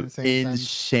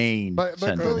insane. But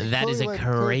that is a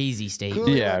crazy statement.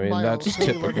 Yeah, I mean, that's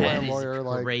typical. That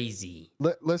is crazy.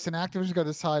 Listen, Activision's got to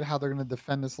decide how they're going to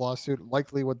defend this lawsuit.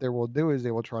 Likely what they will do is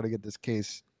they will try to get this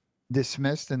case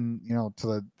dismissed, and to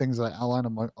the things that I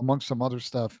outlined amongst some other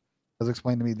stuff as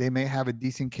explained to me, they may have a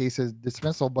decent case as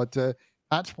dismissal, but to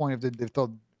Pat's point, if the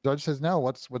judge says no,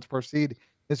 let's proceed,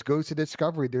 this goes to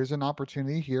discovery. There's an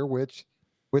opportunity here which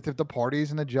if the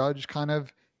parties and the judge kind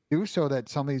of do so, that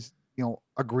some of these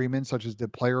agreements such as the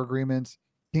player agreements,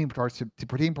 team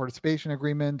participation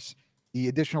agreements, the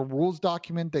additional rules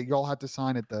document that y'all had to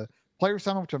sign at the player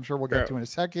summit, which I'm sure we'll get to in a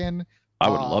second. I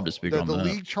would love to speak on the that.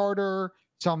 league charter,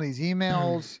 some of these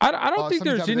emails. I don't think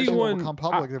there's anyone.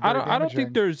 I don't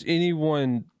think there's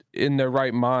anyone in their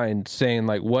right mind saying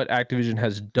like what Activision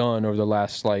has done over the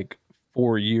last like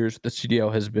 4 years. The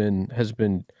CDL has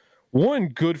been one,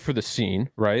 good for the scene,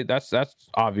 right? That's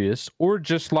obvious, or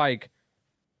just like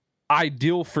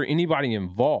ideal for anybody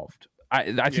involved.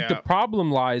 I think the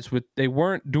problem lies with they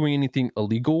weren't doing anything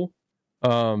illegal,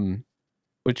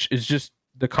 which is just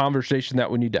the conversation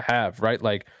that we need to have, right?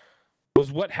 Like,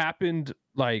 was what happened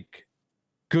like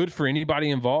good for anybody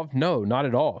involved? No, not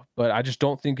at all. But I just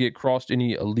don't think it crossed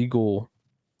any illegal.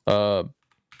 It's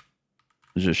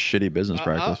just shitty business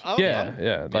practice. I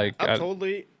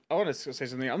want to say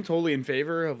something. I'm totally in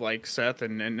favor of like Seth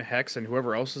and Hex and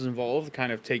whoever else is involved,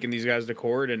 kind of taking these guys to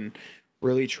court and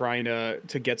really trying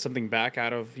to get something back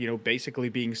out of, basically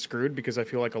being screwed, because I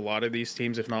feel like a lot of these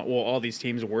teams, if not, well, all these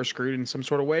teams were screwed in some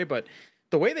sort of way. But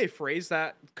the way they phrase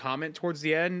that comment towards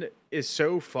the end is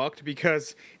so fucked,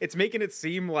 because it's making it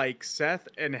seem like Seth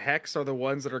and Hex are the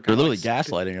ones that are they're literally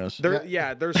gaslighting us. There's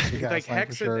like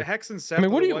Hex and Seth. I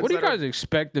mean, what do you guys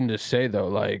expect them to say though?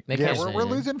 Like, we're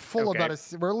losing full about it.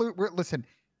 We're listen.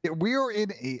 We are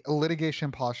in a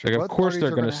litigation posture. Like, of course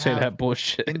they're going to say that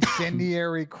bullshit.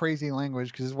 Incendiary, crazy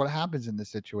language, because this is what happens in this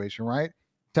situation, right?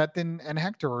 Seth and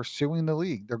Hector are suing the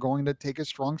league. They're going to take a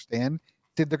strong stand.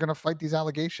 They're going to fight these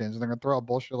allegations, and they're going to throw out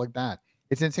bullshit like that.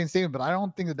 It's an insane statement, but I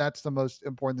don't think that that's the most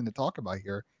important thing to talk about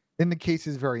here. Then the case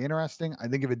is very interesting. I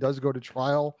think if it does go to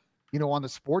trial, on the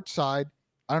sports side,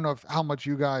 I don't know how much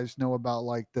you guys know about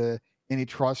like the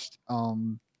antitrust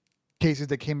cases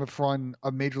that came in front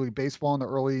of Major League Baseball in the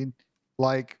early,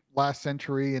 like last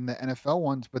century, and the NFL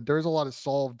ones, but there's a lot of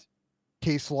solved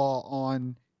case law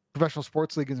on professional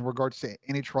sports leagues in regards to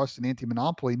antitrust and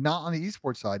anti-monopoly, not on the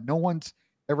esports side. No one's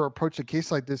ever approached a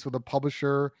case like this with a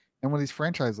publisher and one of these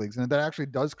franchise leagues. And if that actually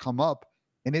does come up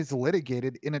and is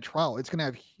litigated in a trial, it's going to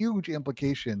have huge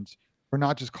implications for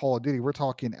not just Call of Duty. We're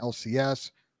talking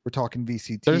LCS, we're talking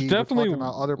VCT. There's definitely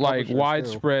other like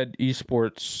widespread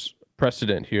esports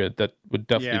precedent here that would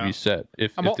definitely be set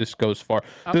if this goes far.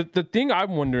 The thing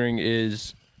I'm wondering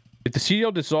is if the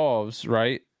CDL dissolves,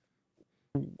 right?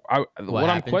 What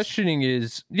I'm questioning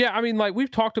is, I mean, like we've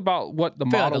talked about what the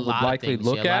model would likely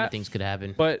look at. A lot of things could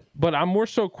happen. But I'm more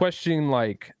so questioning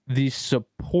like the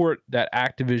support that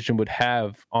Activision would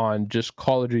have on just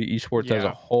Call of Duty esports as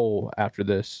a whole after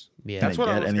this. Yeah, that's what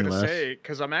I was going to say,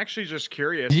 because I'm actually just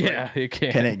curious. Yeah, like, it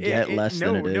can. Can it get less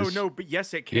than it is? No, but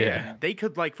yes, it can. Yeah. They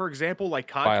could, like, for example, like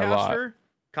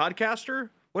Codcaster.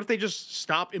 What if they just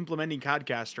stop implementing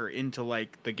Codcaster into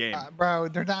like the game? Bro,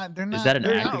 they're not. Is that an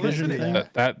Activision thing?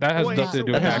 That has nothing to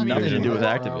do with Activision. Nothing to do with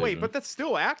Activision. Wait, but that's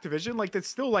still Activision. Like that's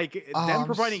still like them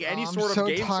providing any sort of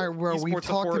games. I'm so tired, bro. We've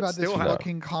talked about this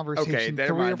fucking conversation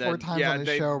 3 or 4 times on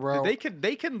the show, bro. They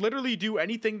can literally do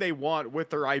anything they want with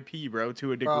their IP, bro,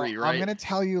 to a degree, right? I'm gonna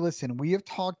tell you. Listen, we have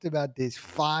talked about this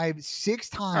 5-6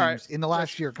 times in the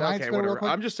last year. Whatever.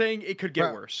 I'm just saying it could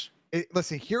get worse.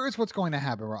 Listen, here is what's going to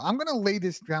happen, bro. I'm going to lay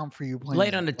this down for you. Lay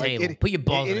it on the table. Put your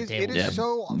balls on the table. It is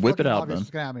so whip it out, man. What's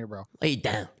going to happen here, bro. Lay it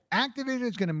down. Activision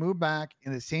is going to move back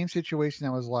in the same situation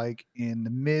that was like in the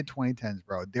mid-2010s,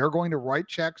 bro. They're going to write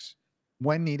checks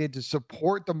when needed to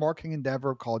support the marketing endeavor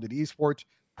of Call of Duty esports,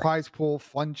 prize pool,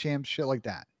 fun champs, shit like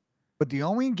that. But the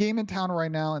only game in town right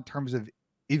now in terms of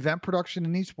event production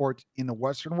in esports in the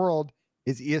Western world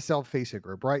is ESL FaZe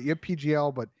Group, right? You have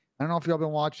PGL, but I don't know if y'all been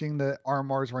watching the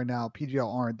RMRs right now.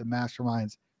 PGL aren't the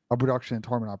masterminds of production and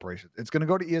tournament operations. It's going to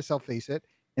go to ESL Face It,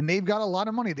 and they've got a lot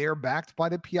of money. They are backed by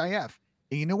the PIF.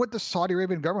 And you know what the Saudi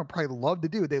Arabian government probably love to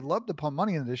do? They love to pump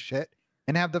money into this shit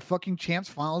and have the fucking champs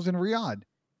finals in Riyadh.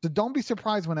 So don't be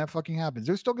surprised when that fucking happens.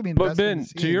 There's still gonna be investment.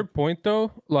 But Ben, to your point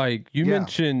though, like you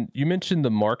mentioned the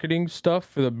marketing stuff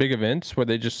for the big events where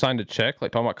they just signed a check,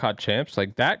 like talking about COD Champs,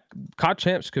 like that COD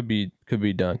Champs could be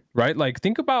done, right? Like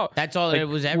think about that's all it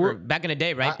was ever back in the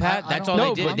day, right, Pat? That's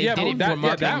all they did. They did it for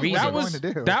marketing reasons.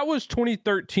 That was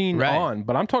 2013 on,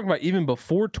 but I'm talking about even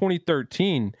before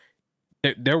 2013.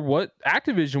 There what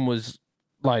Activision was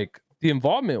like. The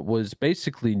involvement was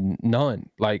basically none.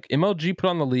 Like MLG put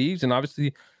on the leagues, and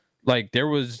obviously, like there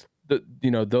was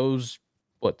those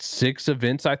 6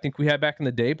 events I think we had back in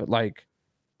the day, but like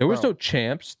there was no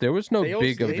champs, there was no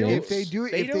big events. If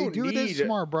they do this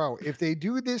smart, bro, if they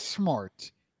do this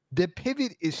smart, the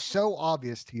pivot is so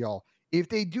obvious to y'all. If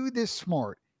they do this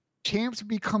smart, champs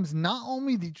becomes not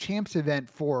only the champs event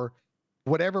for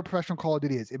whatever professional Call of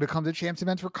Duty is, it becomes a champs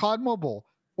event for COD Mobile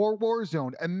or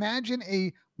Warzone. Imagine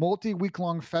a multi-week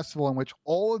long festival in which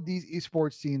all of these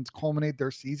esports scenes culminate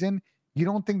their season, you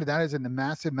don't think that is a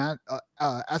massive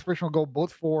aspirational goal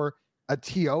both for a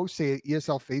TO, say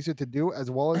ESL FaZe Zoomaa to do, as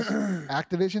well as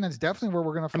Activision? That's definitely where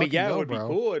we're gonna fucking go, it would bro.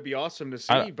 be cool. It'd be awesome to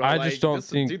see. But I just don't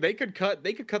think, dude, they could cut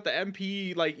the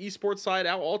MP like esports side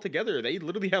out altogether. They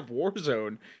literally have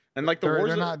Warzone, and like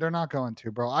they're not going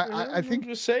to, bro. I think I'm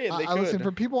just saying they could. Listen,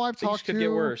 for people I've talked to, could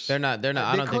get worse. They're not.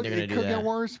 I don't think they're gonna do that. It could get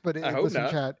worse, but listen,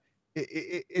 not. chat.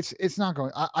 It's not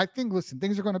going. I think, listen,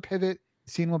 things are going to pivot.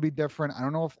 The scene will be different. I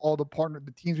don't know if all the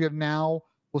teams we have now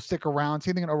will stick around.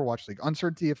 Same thing in Overwatch League.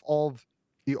 Uncertainty if all of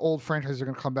the old franchises are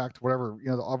going to come back to whatever,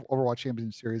 the Overwatch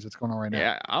Champions Series that's going on right now.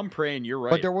 Yeah, I'm praying you're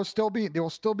right. But there will still be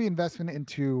investment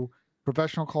into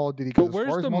professional Call of Duty. But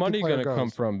where's the money going to come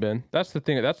from, Ben? That's the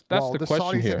thing. That's the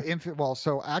question here.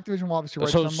 So Activision will obviously.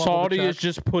 So Saudi is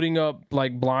just putting up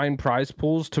like blind prize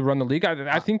pools to run the league.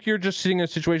 I think you're just sitting in a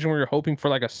situation where you're hoping for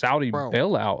like a Saudi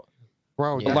bailout.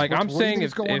 Bro, like I'm saying,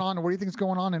 what do you think is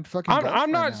going on in fucking?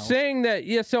 I'm not saying that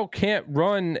ESL can't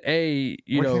run a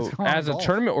as a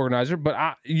tournament organizer,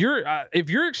 but if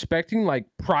you're expecting like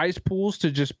prize pools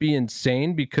to just be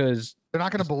insane because they're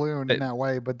not going to balloon in that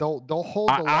way, but they'll hold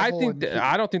the level.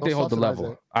 I don't think they hold the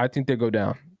level. I think they go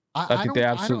down. I think they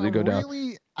absolutely go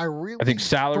down. I think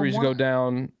salaries go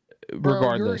down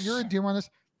regardless. You're a doom on this.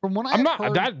 From what I'm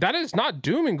not. That is not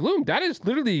doom and gloom. That is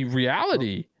literally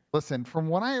reality. Listen, from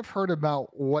what I have heard about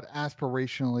what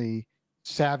aspirationally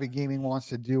Savvy Gaming wants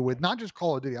to do with not just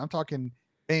Call of Duty, I'm talking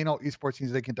esports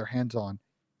scenes they get their hands on.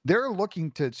 They're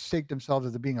looking to stake themselves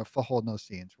as being a foothold in those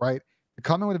scenes, right? To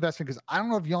come in with investment, because I don't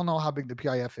know if y'all know how big the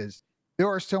PIF is. There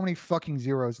are so many fucking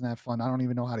zeros in that fund. I don't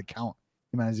even know how to count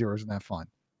the amount of zeros in that fund.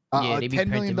 $10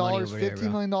 million,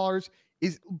 $15 million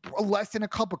is less than a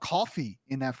cup of coffee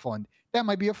in that fund. That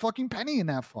might be a fucking penny in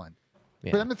that fund. Yeah.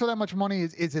 For them to throw that much money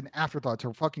is an afterthought to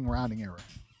a fucking rounding error.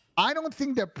 I don't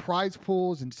think that prize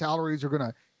pools and salaries are going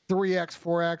to 3x,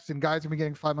 4x, and guys are going to be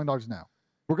getting $5 million now.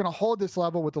 We're going to hold this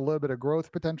level with a little bit of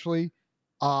growth potentially.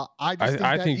 I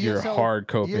think you're hard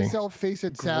coping. ESL face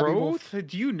it savvy. Growth?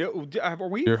 Do you know? Are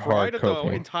we right at the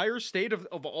entire state of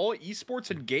all esports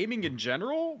and gaming in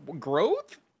general?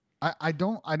 Growth? I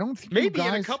don't think maybe you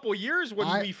guys, in a couple of years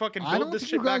when we fucking build this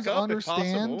shit back up.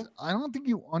 I don't think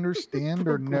you understand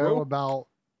or know about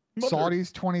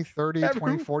Saudi's 2030,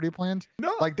 2040 plans.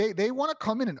 No. Like they want to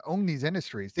come in and own these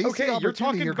industries. You're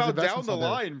talking about down the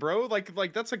line, bro.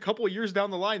 Like that's a couple of years down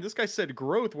the line. This guy said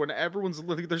growth when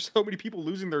there's so many people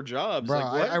losing their jobs. Bro,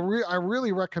 like, I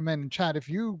really recommend, chat, if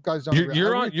you guys don't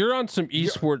you're on some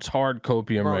esports hard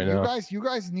copium right now. You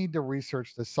guys need to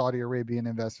research the Saudi Arabian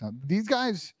investment. These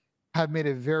guys have made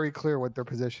it very clear what their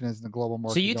position is in the global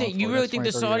market. So you really think the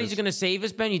Saudis are going to save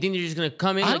us, Ben? You think they're just going to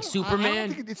come in like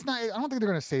Superman? I don't think they're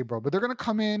going to save, bro. But they're going to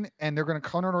come in and they're going to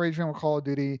counter an arrangement with Call of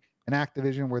Duty and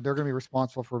Activision, where they're going to be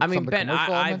responsible for. Some of the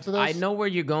commercial elements of this. I know where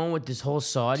you're going with this whole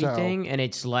Saudi thing, and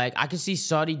it's like I can see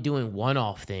Saudi doing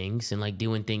one-off things and like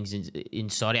doing things in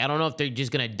Saudi. I don't know if they're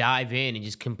just going to dive in and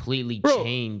just completely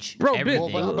change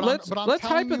everything. Let's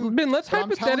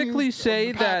hypothetically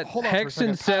say that Hex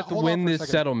and Seth win this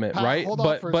settlement, right?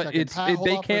 But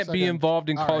they can't be involved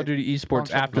in Call of Duty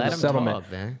esports after the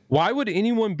settlement. Why would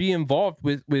anyone be involved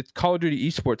with Call of Duty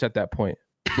esports at that point?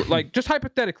 Like, just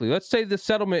hypothetically, let's say the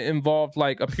settlement involved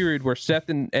like a period where Seth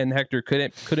and Hector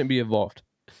couldn't be involved.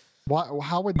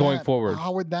 How would forward?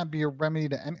 How would that be a remedy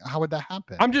to any? How would that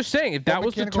happen? I'm just saying, if that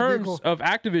was the terms of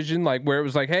Activision, like where it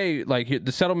was like, hey, like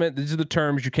the settlement, these are the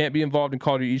terms. You can't be involved in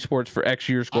Call of Duty esports for X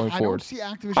years going forward. I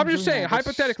don't see Activision. I'm just saying,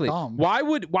 hypothetically,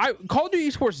 why Call of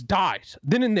Duty esports dies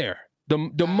then and there?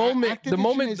 The moment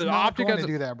the Optic has to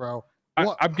do that, bro.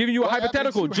 I'm giving you a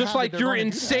hypothetical, just like your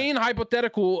insane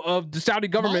hypothetical of the Saudi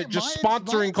government just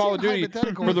sponsoring Call of Duty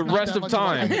for the rest of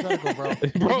time.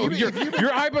 Bro,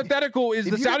 your hypothetical is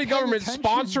the Saudi government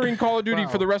sponsoring Call of Duty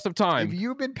for the rest of time. If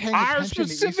you've been paying attention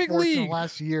to esports in the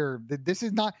last year, this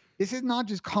is not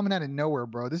just coming out of nowhere,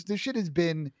 bro. This shit has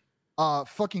been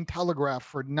fucking telegraphed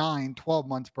for 9-12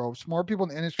 months, bro. Smart people in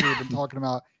the industry have been talking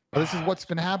about this is what's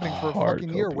been happening for a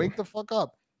fucking year. Wake the fuck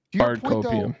up. To your point,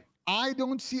 though, I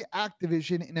don't see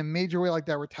Activision in a major way like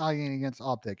that retaliating against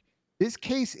Optic. This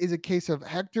case is a case of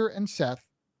Hector and Seth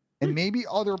and maybe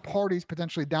other parties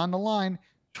potentially down the line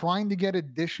trying to get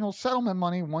additional settlement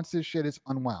money once this shit is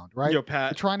unwound, right? Yo,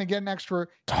 Pat. They're trying to get an extra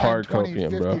 10, 20,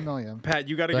 copium, 50 bro. million. Pat,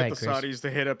 you got to get the Saudis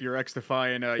to hit up your X-Defy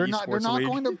and they're not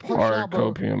going to push out,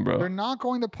 bro. They're not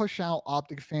going to push out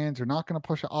Optic fans. They're not going to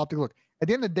push out Optic. Look, at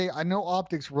the end of the day, I know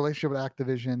Optic's relationship with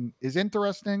Activision is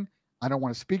interesting. I don't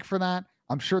want to speak for that.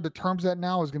 I'm sure the terms of that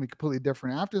now is going to be completely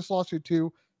different after this lawsuit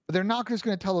too. But they're not just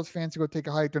going to tell those fans to go take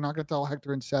a hike. They're not going to tell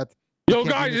Hector and Seth Yo,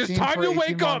 guys, it's time to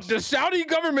wake up. The Saudi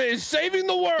government is saving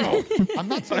the world. I'm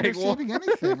not saying they're saving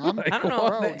anything. I don't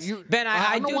know, Ben.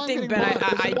 I do think, Ben.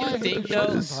 I do think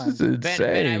though,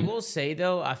 Ben. I will say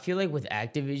though, I feel like with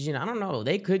Activision, I don't know.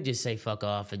 They could just say fuck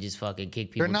off and just fucking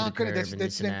kick people to the curb and this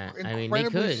and that. I mean, they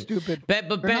could. Stupid.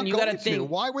 But Ben, you gotta think.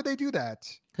 Why would they do that?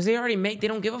 Because they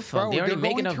don't give a fuck. They already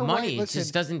make enough money. It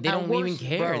just doesn't. They don't even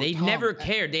care. They never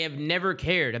cared. They have never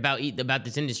cared about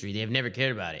this industry. They have never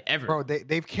cared about it ever. Bro,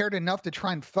 they've cared enough to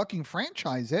try and fucking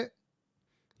franchise it.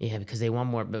 Yeah, because they want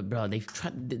more. But bro, they've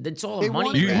tried. It's all a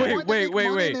money grab. Wait.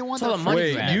 It's all a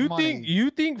money grab. You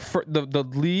think the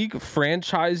league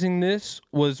franchising this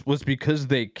was because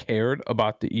they cared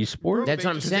about the esport? That's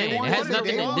what I'm saying. It has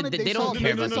nothing. They don't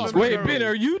care about the esport. Wait, Ben,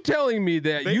 are you telling me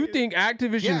that you think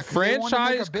Activision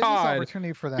franchised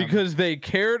COD because they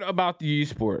cared about the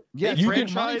esport? Yeah, you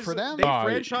can money for them. They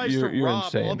franchised to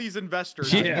rob all these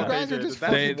investors. Yeah,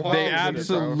 they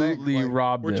absolutely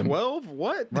robbed them. 12?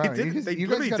 What? They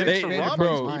literally I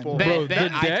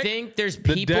think there's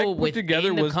people within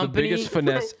the company. The biggest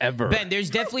finesse ever. Ben, there's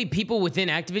definitely people within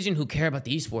Activision who care about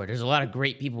the esport. There's a lot of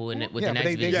great people within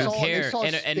Activision who care.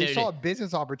 They saw a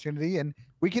business opportunity, and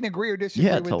we can agree or disagree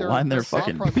with to line their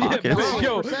fucking pockets.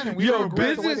 Yo,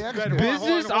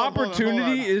 business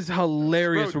opportunity is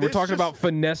hilarious. We're talking about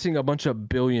finessing a bunch of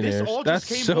billionaires.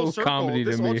 That's so comedy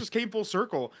to me. This all just came full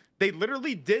circle. They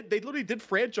literally did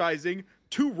franchising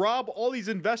to rob all these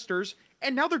investors,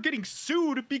 and now they're getting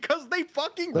sued because they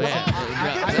fucking robbed.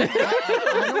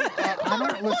 I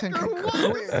don't listen.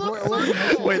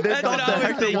 Wait, they thought that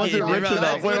Hector wasn't rich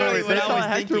enough. Wait, they thought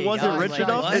Hector wasn't rich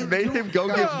enough and made him go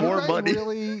get more money. You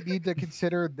really need to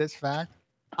consider this fact.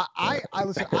 I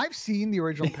listen. I've seen the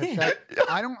original pitch deck.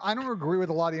 I don't agree with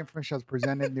a lot of the information that's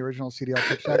presented in the original CDL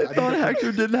pitch deck. I thought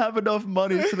Hector didn't have enough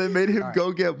money, so they made him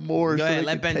go get more. Go ahead,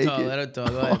 let Ben talk. Let him talk.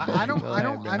 Go ahead. I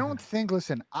don't think.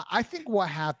 Listen, I think what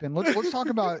happened. Let's talk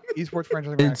about esports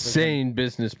franchising. Insane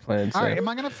business plan. All right, am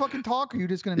I gonna fucking talk, or are you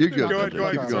just gonna? You're good. Go ahead.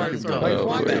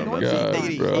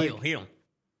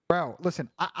 Bro, listen.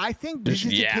 I think this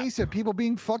is a case of people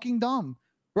being fucking dumb.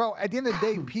 Bro, at the end of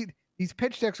the day, these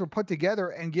pitch decks were put together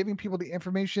and giving people the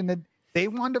information that they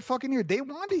wanted to fucking hear. They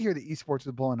wanted to hear the esports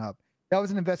was blowing up. That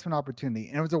was an investment opportunity.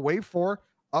 And it was a way for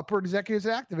upper executives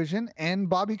at Activision and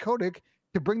Bobby Kotick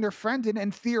to bring their friends in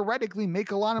and theoretically make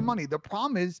a lot of money. The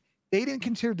problem is they didn't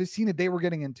consider the scene that they were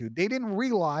getting into. They didn't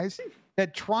realize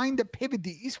that trying to pivot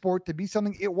the esport to be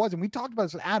something it wasn't. We talked about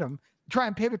this with Adam. Try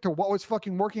and pivot to what was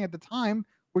fucking working at the time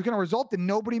was going to result in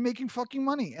nobody making fucking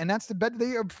money. And that's the bed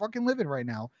they are fucking living right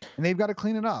now. And they've got to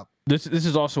clean it up. This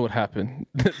is also what happened.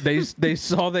 They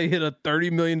saw they hit a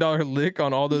 $30 million lick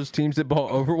on all those teams that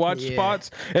bought Overwatch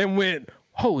spots and went,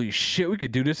 holy shit, we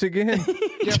could do this again.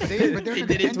 Yeah, but think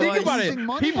about it.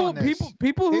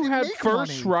 People who had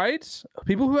first rights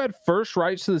to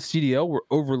the CDL were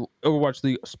Overwatch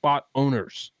League spot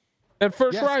owners. At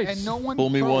first rights. And no one fool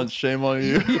me once, shame on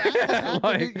you. You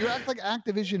act like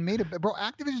Activision made it. Bro,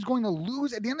 Activision is going to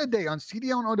lose at the end of the day on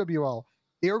CDL and OWL.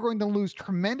 They are going to lose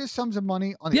tremendous sums of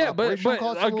money on the operational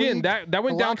costs. But again, that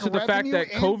went down to the fact that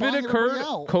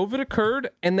COVID occurred,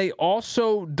 and they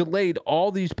also delayed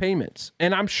all these payments.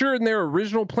 And I'm sure in their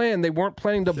original plan, they weren't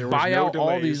planning to buy out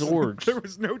all these orgs. There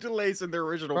was no delays in their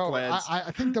original plans.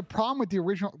 I think the problem with the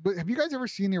original. Have you guys ever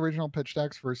seen the original pitch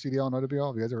decks for CDL and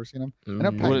OWL? Have you guys ever seen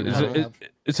them?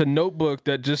 It's a notebook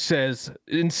that just says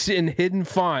in hidden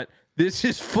font, this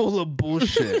is full of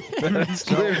bullshit.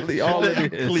 That's literally all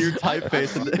it is. Clear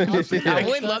typeface. I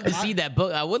would love to see that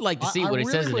book. I would like to see what it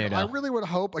says in there, though. I really would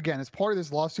hope, again, as part of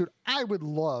this lawsuit, I would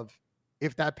love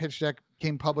if that pitch deck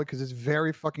came public because it's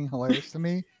very fucking hilarious to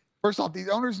me. First off, these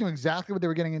owners knew exactly what they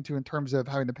were getting into in terms of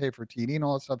having to pay for TD and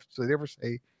all that stuff. So they never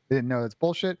say they didn't know that's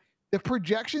bullshit. The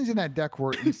projections in that deck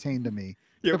were insane to me.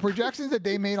 The projections that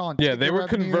they made on they were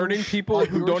converting people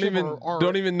who don't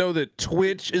even know that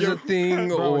Twitch is a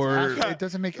thing, or it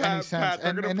doesn't make any sense. Pat,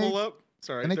 they're gonna pull up.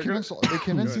 Sorry, and they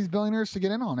convinced these billionaires to get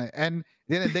in on it. And at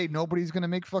the end of the day, nobody's going to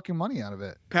make fucking money out of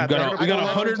it. Pat, we got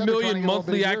 100 million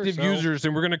monthly active users,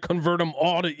 and we're going to convert them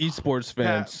all to esports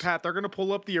fans. Pat, they're going to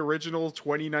pull up the original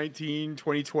 2019,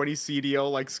 2020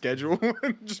 CDL schedule.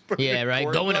 And just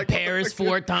right. Going to Paris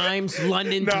 4 times,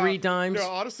 London 3 times. No,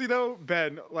 honestly though,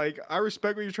 Ben, I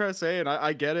respect what you're trying to say, and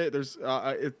I get it. There's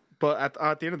but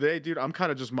at the end of the day, dude, I'm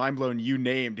kind of just mind blown. You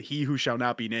named he who shall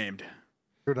not be named.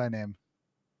 Who did I name?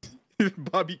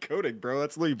 Bobby Kotick, bro.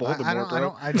 That's Lee Voldemort,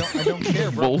 bro. I don't care,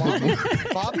 bro.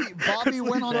 Bobby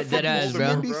went on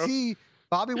CNBC.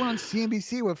 Bobby went on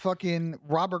CNBC with fucking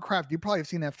Robert Kraft. You probably have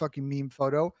seen that fucking meme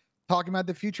photo talking about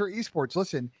the future of esports.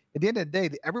 Listen, at the end of the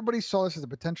day, everybody saw this as a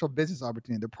potential business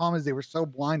opportunity. The problem is they were so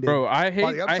blinded. Bro, I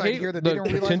hate here that the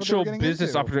potential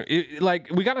business opportunity. Like,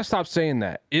 we got to stop saying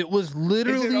that. It was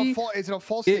literally. Is it a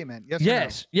false statement?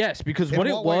 Yes. Because what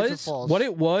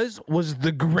it was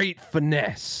the great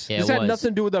finesse. This had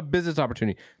nothing to do with a business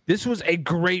opportunity. This was a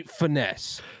great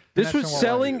finesse. This was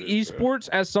selling esports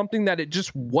as something that it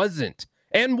just wasn't,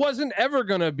 and wasn't ever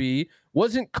gonna be.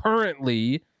 Wasn't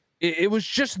currently. It was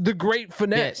just the great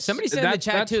finesse. Yeah, somebody said in the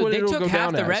chat too. They took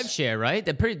half the rev share, right?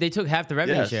 They took half the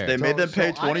revenue share. They made them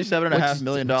pay $27.5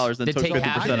 million, then took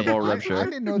 50% of all rev share. I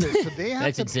didn't know this. So they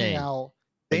have to pay out.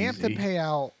 They have to pay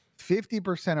out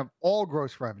 50% of all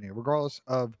gross revenue, regardless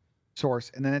of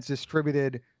source, and then it's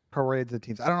distributed prorated to the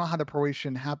teams. I don't know how the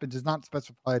proration happens. It's not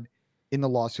specified in the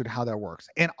lawsuit how that works.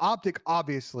 And Optic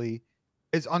obviously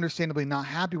is understandably not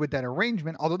happy with that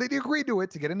arrangement, although they agreed to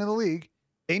it to get into the league.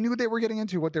 They knew what they were getting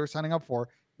into, what they were signing up for.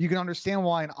 You can understand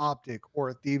why an Optic or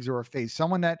a Thieves or a FaZe,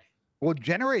 someone that will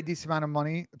generate a decent amount of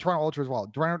money, Toronto Ultra as well,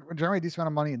 generate a decent amount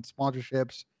of money in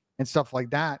sponsorships and stuff like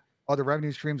that, other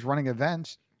revenue streams, running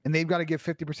events, and they've got to give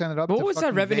 50% of it up. What was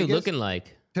that revenue looking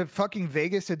like? To fucking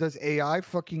Vegas that does AI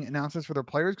fucking announcements for their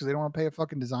players because they don't want to pay a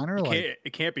fucking designer.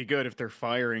 It can't be good if they're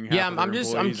firing. I'm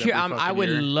curious. I would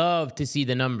love to see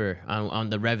the number on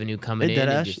the revenue coming in.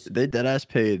 They deadass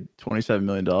paid $27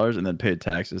 million and then paid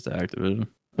taxes to Activision.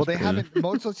 Well, they haven't.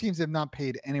 Most of those teams have not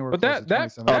paid anywhere. But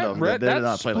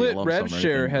that split rev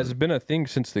share has been a thing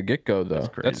since the get go, though.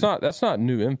 That's not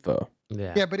new info.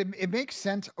 Yeah, but it makes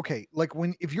sense. Okay, like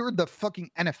if you're the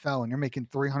fucking NFL and you're making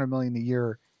 $300 million a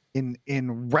year in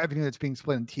revenue that's being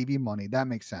split in TV money, that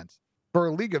makes sense. For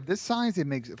a league of this size, it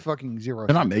makes fucking zero.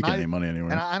 They're not making any money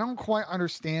anyway. And I don't quite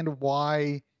understand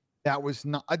why that was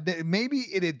not. Maybe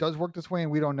it does work this way,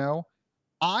 and we don't know.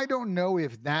 I don't know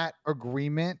if that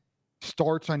agreement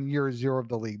starts on year 0 of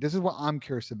the league. This is what I'm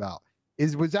curious about.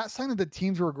 Was that something that the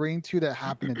teams were agreeing to that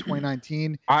happened in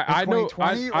 2019? I know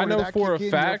for a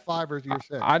fact.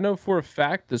 I know for a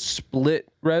fact the split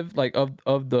rev, like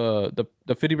of the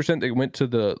 50% that went to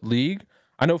the league.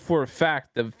 I know for a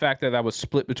fact the fact that was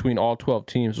split between all 12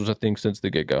 teams was a thing since the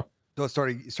get go. So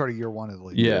it started year 1 of the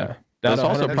league. Yeah. That's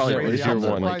also probably year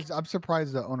 1. I'm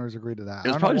surprised the owners agreed to that.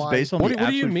 It's probably just based on what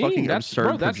do you mean? That's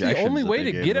the only way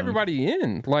to get everybody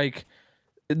in. Like,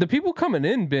 the people coming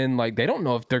in, Ben, like, they don't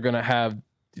know if they're going to have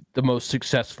the most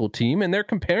successful team, and they're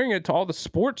comparing it to all the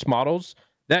sports models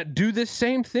that do this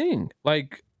same thing.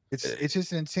 Like, it's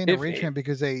just an insane arrangement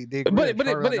because they but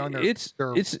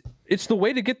it's the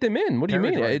way to get them in. What do you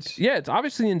mean? It's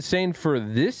obviously insane for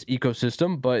this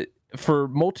ecosystem, but for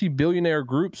multi-billionaire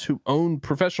groups who own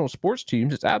professional sports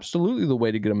teams, it's absolutely the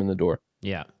way to get them in the door.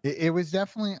 Yeah, it was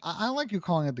definitely. I like you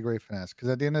calling it the great finesse because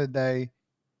at the end of the day,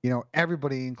 you know,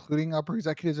 everybody, including upper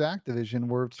executives at Activision,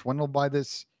 were swindled by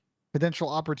this potential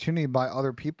opportunity by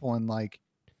other people. And like,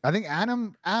 I think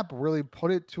Adam App really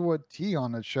put it to a T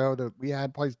on a show that we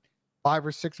had probably 5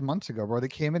 or 6 months ago, where they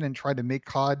came in and tried to make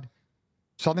COD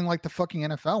something like the fucking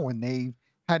NFL when they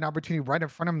had an opportunity right in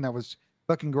front of them that was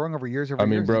fucking growing over years. I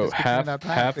mean, bro, half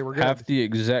the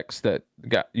execs that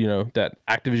got, that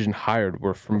Activision hired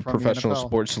were from professional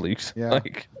sports leagues. Yeah.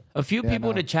 Like, a few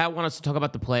people in the chat want us to talk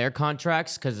about the player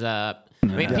contracts because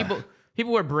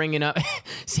people were bringing up.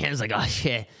 Sam's like, oh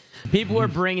shit. People were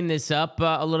bringing this up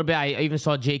a little bit. I even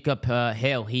saw Jacob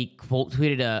Hale. He quote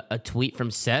tweeted a tweet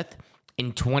from Seth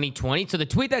in 2020. So the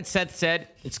tweet that Seth said,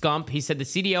 it's Gump. He said the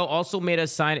CDO also made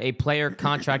us sign a player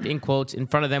contract in quotes in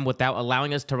front of them without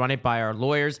allowing us to run it by our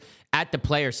lawyers at the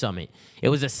player summit. It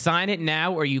was a sign it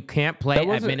now or you can't play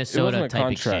at Minnesota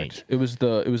type exchange. It was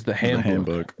the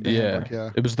handbook. Yeah.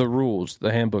 It was the rules,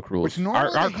 the handbook rules.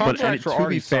 Our contracts were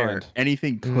already signed.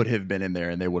 Anything could have been in there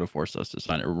and they would have forced us to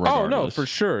sign it. Oh no, for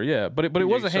sure. Yeah. But it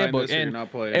was a handbook. And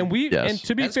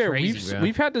to be fair,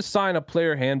 we've had to sign a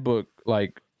player handbook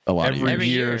like every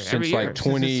year since like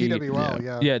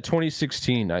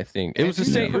 2016, I think. It was the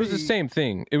same. It was the same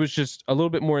thing. It was just a little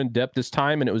bit more in depth this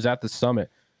time, and it was at the summit.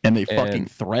 And they fucking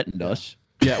threatened us.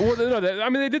 Yeah, well, no, I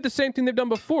mean, they did the same thing they've done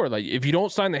before. Like, if you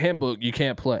don't sign the handbook, you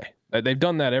can't play. They've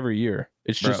done that every year.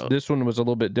 It's just this one was a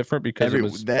little bit different because it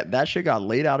was that shit got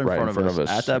laid out in front of us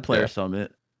at that player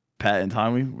summit. Pat and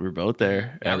Tommy, we were both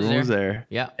there. Everyone was there.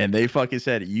 Yeah. And they fucking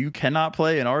said, you cannot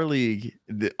play in our league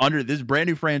under this brand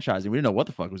new franchise. And we didn't know what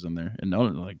the fuck was in there. And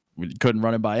we couldn't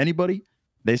run it by anybody.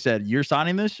 They said, you're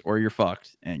signing this or you're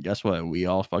fucked. And guess what? We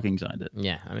all fucking signed it.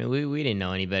 Yeah. I mean, we didn't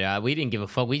know any better. We didn't give a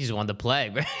fuck. We just wanted to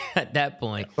play at that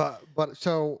point. But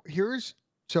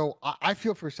I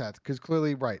feel for Seth because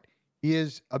clearly, right, he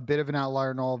is a bit of an outlier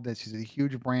in all of this. He's a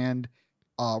huge brand.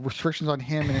 Restrictions on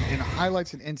him and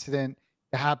highlights an incident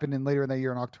It happened later in that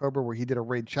year in October where he did a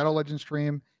Raid Shadow Legends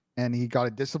stream and he got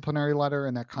a disciplinary letter,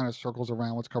 and that kind of circles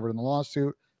around what's covered in the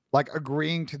lawsuit. Like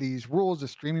agreeing to these rules, the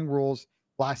streaming rules,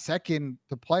 last second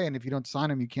to play, and if you don't sign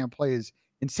them, you can't play is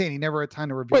insane. He never had time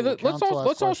to review. Wait,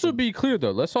 let's also be clear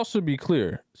though. Let's also be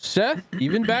clear. Seth,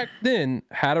 even back then,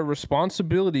 had a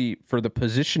responsibility for the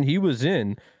position he was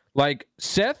in. Like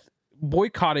Seth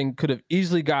boycotting could have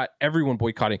easily got everyone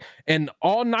boycotting, and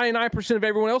all 99% of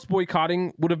everyone else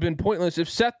boycotting would have been pointless if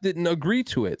Seth didn't agree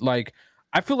to it. Like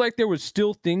I feel like there was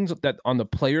still things that on the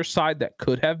player side that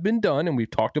could have been done, and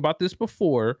we've talked about this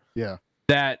before. Yeah,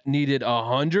 that needed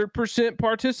 100%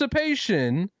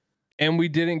 participation, and we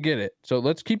didn't get it. So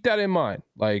let's keep that in mind.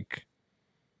 Like,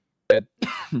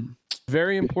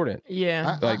 very important.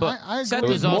 Yeah, I Seth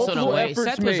was also in a way.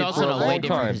 Seth was also in a way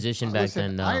different position back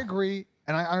then. I agree,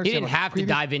 and I understand. He didn't have to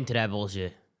dive into that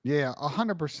bullshit. Yeah,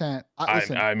 100%.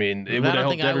 I mean, it would have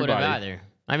helped everybody. Either.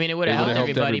 I mean, it would have helped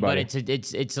everybody, but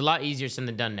it's a lot easier said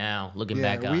than done now. Looking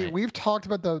back on it, we've talked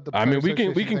about the. I mean,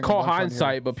 we can call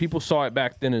hindsight, but people saw it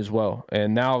back then as well,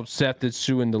 and now Seth is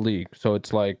suing the league, so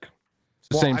it's like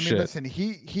the same shit. Listen,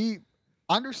 he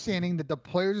understanding that the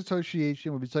Players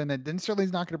Association would be saying that necessarily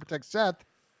he's not going to protect Seth,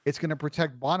 it's going to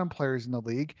protect bottom players in the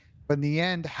league, but in the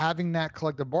end, having that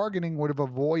collective bargaining would have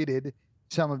avoided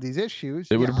some of these issues.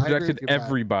 It would have protected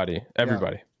everybody.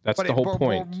 Everybody. Yeah. That's the whole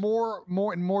point.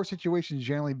 More situations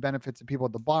generally benefits the people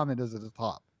at the bottom than it does at the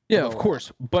top. Yeah, of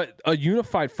course. But a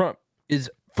unified front is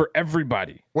for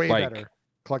everybody. Way better.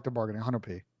 Collective bargaining,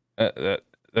 100p.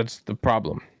 That's the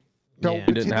problem. So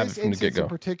to this instance in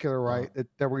particular, right,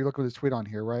 that we look at this tweet on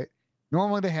here, right?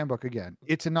 Normally the handbook, again,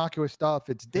 it's innocuous stuff.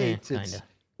 It's dates. It's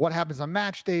what happens on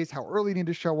match days, how early you need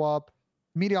to show up,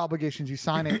 media obligations, you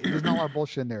sign it. There's not a lot of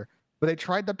bullshit in there. But they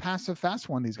tried the passive fast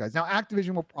one, these guys. Now,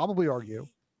 Activision will probably argue,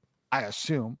 I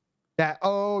assume, that,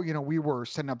 we were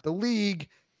setting up the league.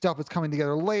 Stuff was coming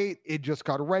together late. It just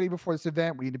got ready before this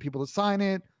event. We needed people to sign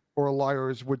it. Or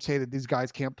lawyers would say that these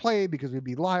guys can't play because we'd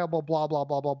be liable, blah, blah,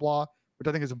 blah, blah, blah, which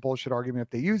I think is a bullshit argument if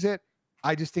they use it.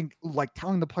 I just think, like,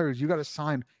 telling the players, you got to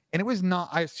sign. And it was not,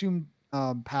 I assume,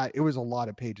 Pat, it was a lot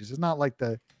of pages. It's not like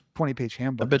the 20-page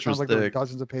handbook. That bitch was like thick. There were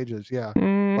dozens of pages. Yeah.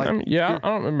 I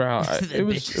don't remember how it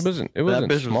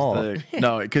wasn't small.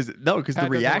 No, because the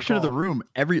reaction of the room,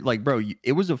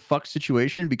 it was a fuck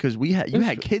situation because you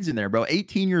had kids in there, bro,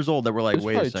 18 years old that were like,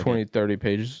 wait a second, 20, 30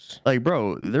 pages. Like,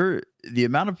 bro, the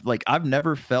amount of I've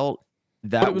never felt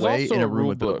that way in a room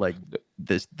with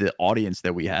the audience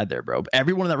that we had there, bro.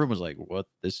 Everyone in that room was like, what?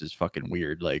 This is fucking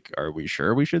weird. Like, are we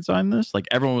sure we should sign this? Like,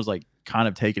 everyone was like kind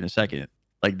of taking a second.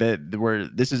 Like where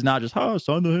this is not just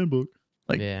sign the handbook.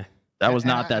 Like, yeah. That was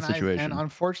not that situation. And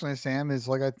unfortunately, Sam, is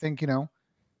like, I think,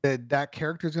 that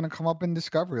character is going to come up in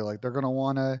Discovery. Like, they're going to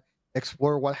want to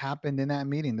explore what happened in that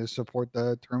meeting to support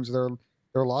the terms of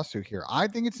their lawsuit here. I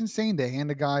think it's insane to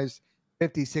hand the guys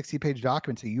 50, 60-page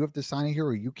documents. So you have to sign it here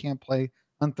or you can't play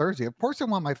on Thursday. Of course, I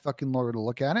want my fucking lawyer to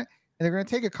look at it, and they're going to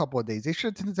take a couple of days. They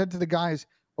should have said to the guys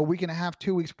a week and a half,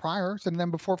 2 weeks prior, send them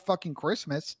before fucking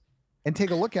Christmas, and take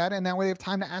a look at it. And that way they have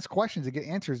time to ask questions and get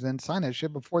answers and then sign that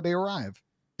shit before they arrive.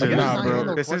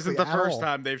 Bro. This isn't the first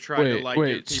time they've tried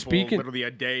to give people literally a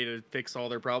day to fix all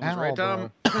their problems, right,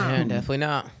 Tom? Yeah, definitely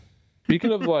not.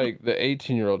 Speaking of the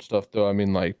 18-year-old stuff, though, I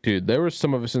mean, dude, there were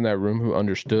some of us in that room who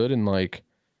understood and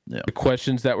the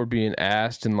questions that were being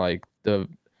asked and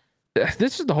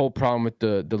this is the whole problem with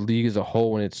the league as a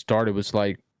whole when it started was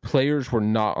players were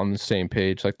not on the same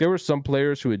page. There were some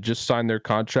players who had just signed their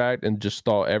contract and just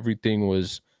thought everything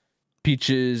was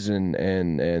peaches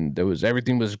and there was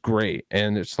everything was great,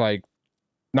 and it's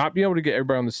not being able to get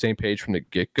everybody on the same page from the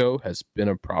get-go has been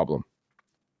a problem.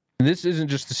 And this isn't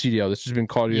just the CDL, this has been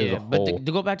called as a whole. But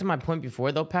to go back to my point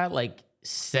before though, Pat,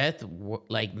 Seth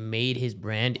made his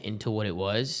brand into what it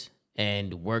was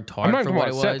and worked hard for what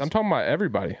it was. I'm talking about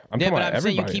everybody. I'm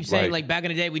saying you keep saying back in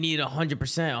the day we needed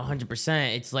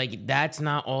 100%. It's that's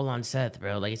not all on Seth,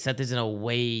 bro. Seth is in a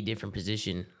way different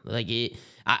position.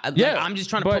 I'm just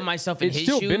trying to put myself in his shoes.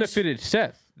 It still benefited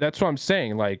Seth. That's what I'm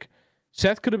saying.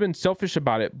 Seth could have been selfish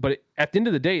about it, but at the end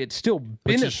of the day, it still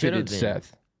benefited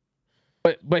Seth.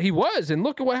 But he was, and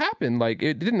look at what happened.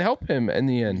 It didn't help him in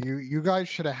the end. You guys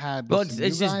should have had. Well,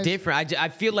 it's just different. I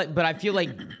feel like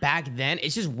back then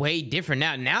it's just way different.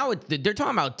 Now they're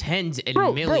talking about tens and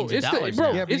millions of dollars.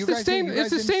 It's the same.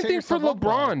 It's the same thing for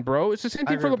LeBron, bro. It's the same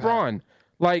thing for LeBron.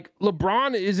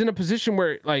 LeBron is in a position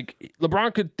where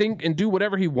LeBron could think and do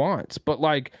whatever he wants, but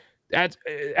at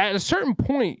a certain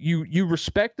point, you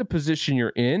respect the position you're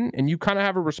in, and you kind of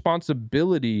have a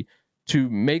responsibility to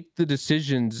make the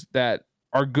decisions that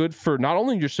are good for not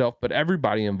only yourself but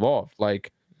everybody involved.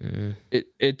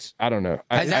 It's I don't know.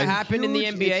 Has that happened in the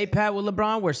NBA, Pat, with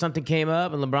LeBron, where something came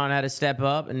up and LeBron had to step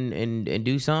up and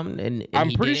do something? And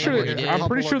I'm pretty sure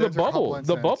the bubble.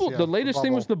 The latest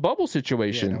thing was the bubble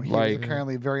situation. He was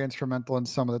apparently very instrumental in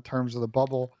some of the terms of the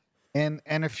bubble, and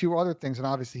a few other things. And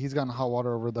obviously, he's gotten hot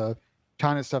water over the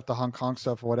China stuff, the Hong Kong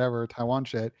stuff, or whatever, Taiwan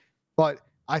shit. But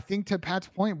I think to Pat's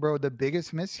point, bro, the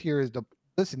biggest miss here is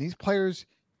listen. These players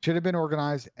should have been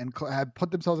organized and had put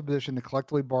themselves in a position to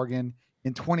collectively bargain.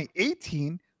 In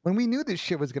 2018, when we knew this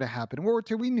shit was going to happen, in World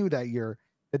War II, we knew that year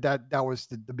that was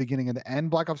the beginning of the end.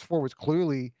 Black Ops 4 was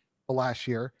clearly the last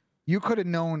year. You could have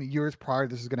known years prior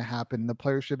this is going to happen. The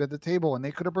players should be at the table, and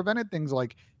they could have prevented things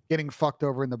like getting fucked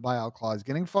over in the buyout clause,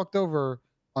 getting fucked over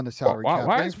on the salary cap.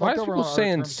 Why is people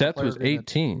saying Seth was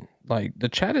 18? Like, the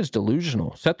chat is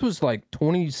delusional. Seth was like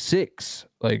 26.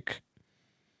 Like,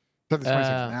 Seth is 26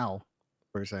 now.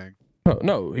 What you're saying?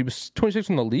 No, he was 26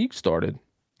 when the league started.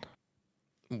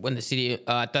 When the city,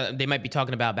 I thought they might be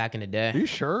talking about back in the day. Are you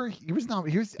sure? He was not.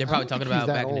 He was. They're probably talking about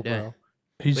back in the day. Bro.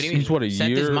 He's what, a Seth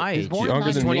year? Is my age.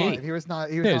 Younger than me. He was not.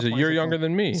 He was he's a year younger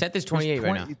than me. Seth is 28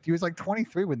 right now. He was like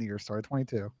 23 when the year started,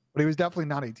 22. But he was definitely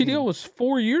not 18. TDL was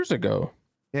 4 years ago.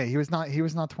 Yeah, he was not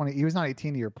 20. He was not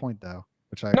 18 to your point though.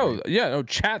 Which I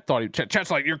Chat thought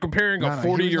Chat's like, you're comparing a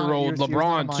 40-year-old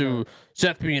LeBron to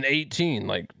Seth being 18.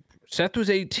 Like, Seth was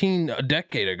 18 a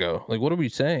decade ago. Like, what are we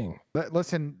saying? But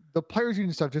listen, the players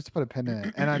union stuff, just to put a pin in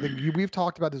it, and I think we've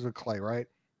talked about this with Clay, right?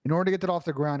 In order to get that off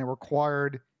the ground, it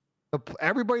required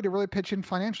everybody to really pitch in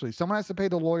financially. Someone has to pay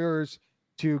the lawyers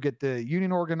to get the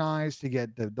union organized, to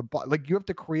get the like, you have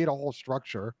to create a whole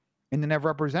structure, and then have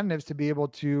representatives to be able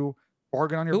to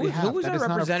bargain on your behalf. Who was our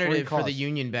representative for the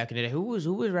union back in the day? Who was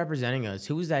representing us?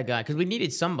 Who was that guy? Because we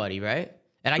needed somebody, right?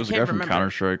 And I can't remember.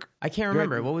 Counter-Strike. I can't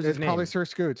remember. What was his name? Probably Sir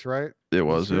Scoots, right? It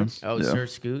was him. Oh, yeah. Sir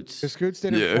Scoots. Sir Scoots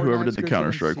did it. Yeah, whoever did the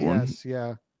Counter-Strike one.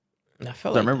 Yeah. I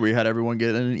remember we had everyone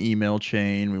get in an email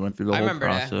chain. We went through the whole process. I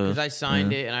remember that because I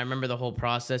signed it, and I remember the whole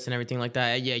process and everything like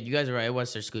that. Yeah, you guys are right. It was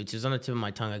Sir Scoots. It was on the tip of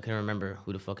my tongue. I couldn't remember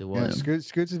who the fuck it was. Yeah,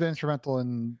 Scoots has been instrumental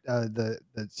in the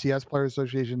CS Players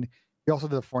Association. He also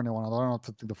did the Fortnite one, although I don't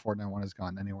think the Fortnite one has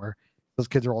gone anywhere. Those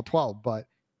kids are all 12, but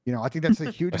I think that's a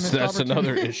huge missed opportunity. That's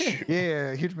another issue.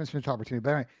 Yeah, huge missed opportunity. But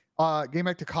anyway, getting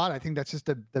back to COD, I think that's just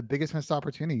the biggest missed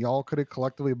opportunity. Y'all could have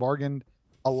collectively bargained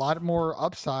a lot more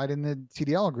upside in the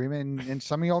CDL agreement, and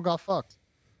some of y'all got fucked.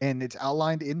 And it's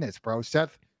outlined in this, bro.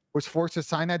 Seth was forced to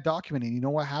sign that document, and you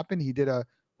know what happened? He did a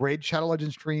Raid Shadow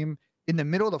Legends stream in the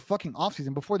middle of the fucking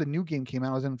offseason before the new game came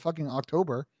out. It was in fucking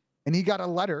October, and he got a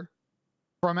letter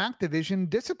from Activision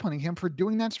disciplining him for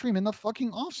doing that stream in the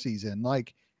fucking offseason.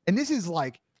 Like, and this is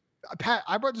like, Pat,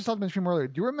 I brought this up in the stream earlier.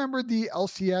 Do you remember the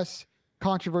LCS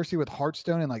controversy with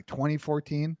Hearthstone in like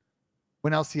 2014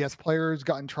 when LCS players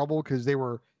got in trouble because they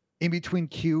were in between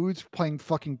queues playing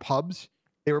fucking pubs?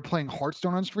 They were playing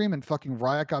Hearthstone on stream and fucking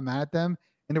Riot got mad at them.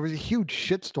 And there was a huge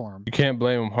shitstorm. You can't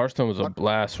blame them. Hearthstone was a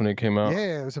blast when it came out.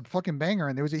 Yeah, it was a fucking banger.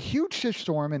 And there was a huge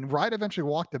shitstorm and Riot eventually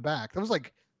walked it back. That was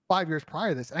like 5 years prior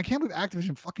to this. And I can't believe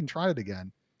Activision fucking tried it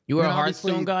again. You were a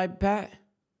Hearthstone guy, Pat?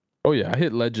 Oh yeah, I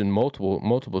hit Legend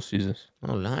multiple seasons.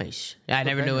 Oh nice. I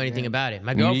never knew anything about it.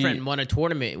 My girlfriend won a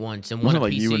tournament once and won a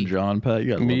like PC. You and John, Pat.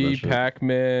 You me,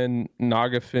 Pac-Man,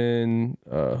 Nagafin.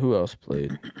 Who else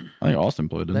played? I think Austin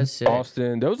played it. That's sick.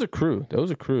 Austin. That was a crew.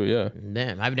 Yeah.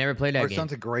 Damn, I've never played that game.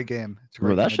 Hearthstone's a great game. It's a great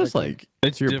game. That's just like,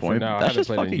 it's to your point. Now. That's just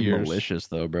fucking malicious,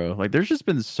 though, bro. Like, there's just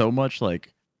been so much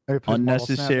like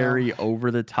unnecessary,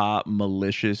 over the top,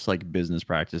 malicious like business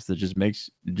practice that just makes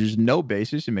no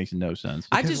basis. It makes no sense.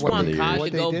 I just want COD to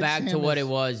go back to what it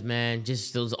was, man.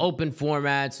 Just those open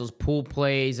formats, those pool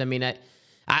plays. I mean,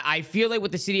 I feel like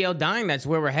with the CDL dying, that's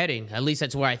where we're heading. At least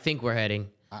that's where I think we're heading.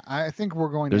 I think we're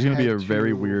going. There's going to be a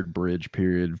very weird bridge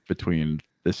period between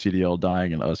the CDL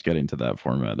dying and us getting to that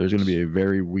format. There's going to be a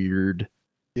very weird,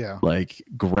 like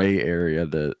gray area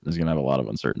that is going to have a lot of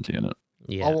uncertainty in it.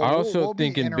 Yeah, I also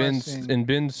think in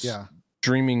Ben's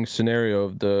dreaming scenario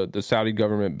of the Saudi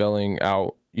government bailing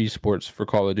out esports for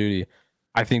Call of Duty,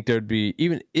 I think there'd be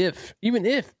even if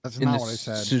that's in this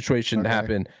situation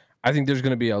happened, I think there's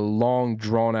going to be a long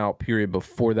drawn out period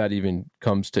before that even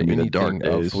comes to anything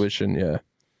of fruition. Yeah,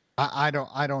 I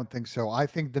don't think so. I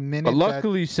think the minute. But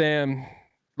luckily, Sam,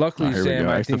 I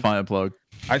think find a plug.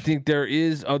 I think there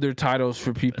is other titles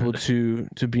for people to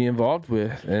be involved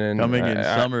with, and coming in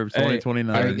summer of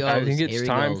 2029. I think it's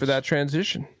time for that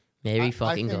transition. There he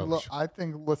fucking goes. I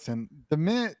think. Listen, the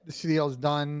minute the CDL is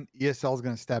done, ESL is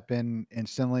going to step in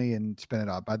instantly and spin it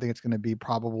up. I think it's going to be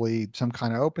probably some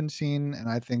kind of open scene, and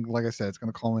I think, like I said, it's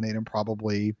going to culminate in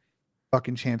probably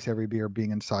fucking Champs Every Beer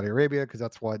being in Saudi Arabia because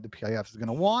that's what the PIF is going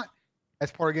to want.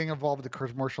 as part of getting involved with the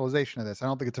commercialization of this. I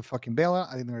don't think it's a fucking bailout.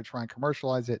 I think they're going to try and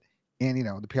commercialize it. And,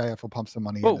 the PIF will pump some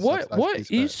money. But what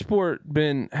esport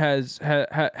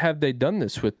have they done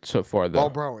this with so far, though? Oh,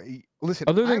 bro, listen.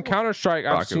 Other than Counter-Strike,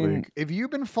 I've seen. League. If you've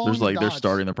been following, they're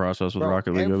starting the process with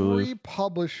Rocket League. Every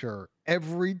publisher,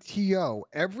 every TO,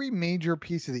 every major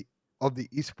piece of the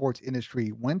esports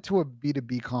industry went to a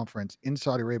B2B conference in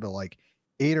Saudi Arabia like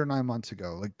 8 or 9 months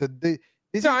ago. Like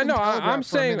I know. I'm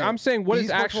saying what has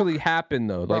actually happened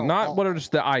though. Like not what are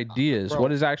just the ideas.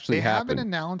 What has actually happened? They haven't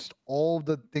announced all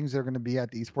the things that are going to be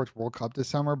at the Esports World Cup this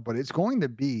summer, but it's going to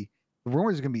be. The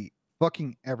rumor is going to be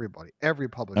fucking everybody, every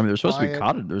publisher. I mean, there's supposed to be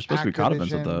COD. There's supposed to be COD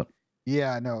events at that.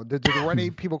 Yeah, no. There's already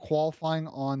people qualifying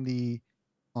on the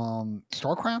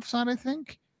StarCraft side. I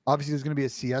think. Obviously, there's going to be a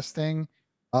CS thing.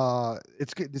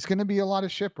 It's going to be a lot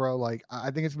of shit, bro. Like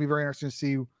I think it's going to be very interesting to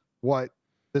see what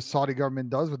the Saudi government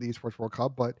does with the Esports World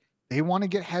Cup, but they want to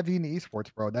get heavy in the esports,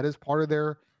 bro. That is part of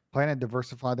their plan to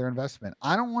diversify their investment.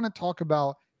 I don't want to talk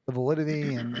about the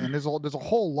validity and there's a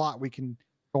whole lot we can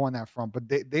go on that front, but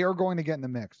they are going to get in the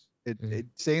mix.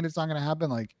 Saying it's not going to happen,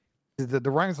 like the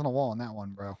writing's on the wall on that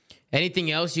one, bro. Anything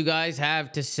else you guys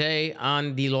have to say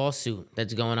on the lawsuit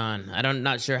that's going on? I'm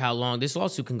not sure how long this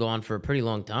lawsuit can go on for a pretty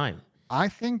long time. I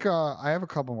think I have a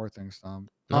couple more things, Tom.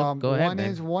 Go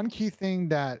ahead. One key thing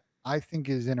that I think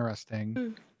is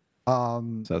interesting.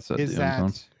 I'm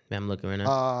looking right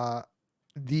now.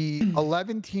 The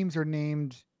 11 teams are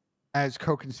named as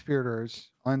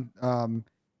co-conspirators.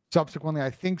 Subsequently,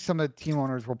 I think some of the team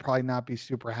owners will probably not be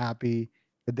super happy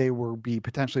that they will be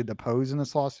potentially deposed in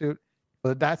this lawsuit.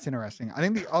 But that's interesting. I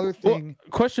think the other thing.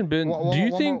 Question, Ben. Do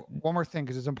you think one more thing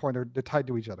because it's important? They're tied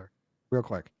to each other. Real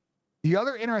quick. The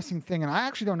other interesting thing, and I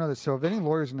actually don't know this. So if any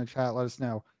lawyers in the chat, let us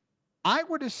know. I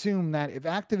would assume that if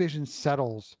Activision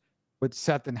settles with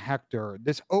Seth and Hector,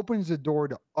 this opens the door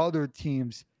to other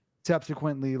teams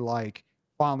subsequently like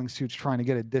filing suits trying to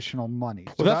get additional money.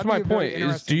 So that's my point.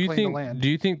 Do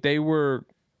you think they were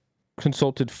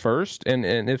consulted first? And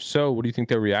if so, what do you think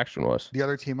their reaction was? The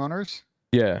other team owners?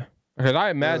 Yeah. Because I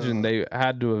imagine they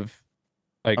had to have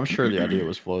I'm sure the idea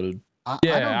was floated. I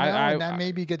don't know, and that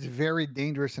maybe gets very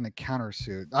dangerous in a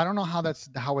countersuit. I don't know how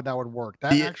that would work.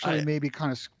 That maybe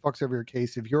kind of fucks over your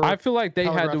case if you're. I feel like they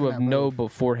had to have known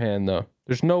beforehand, though.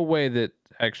 There's no way that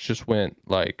X just went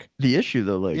like the issue,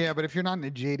 though. Like, yeah, but if you're not in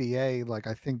the JDA, like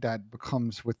I think that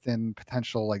becomes within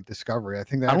potential like discovery. I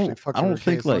think that actually fucks over your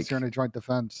case unless you're in a joint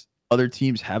defense. Other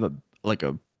teams have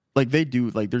they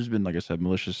do, like there's been, like I said,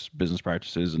 malicious business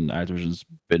practices, and Activision's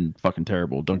been fucking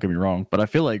terrible. Don't get me wrong, but I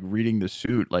feel like reading the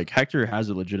suit, like Hector has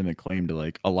a legitimate claim to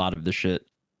like a lot of the shit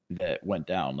that went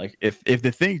down. Like if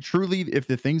the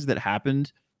things that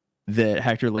happened that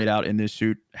Hector laid out in this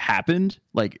suit happened,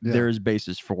 like there is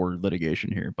basis for litigation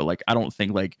here. But like I don't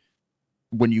think like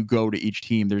when you go to each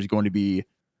team, there's going to be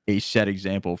a set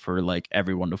example for like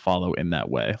everyone to follow in that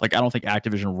way. Like I don't think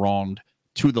Activision wronged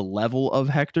to the level of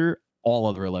Hector all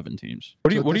other 11 teams. What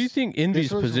do you think Envy's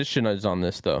position is on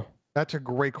this, though? That's a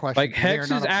great question. Like Hex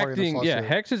is acting,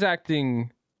 Hex is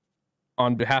acting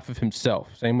on behalf of himself.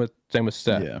 Same with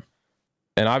Seth. Yeah.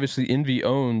 And obviously Envy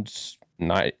owns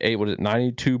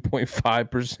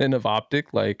 92.5% of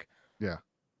Optic. Like, yeah.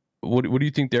 What do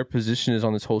you think their position is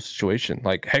on this whole situation?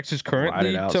 Like Hex is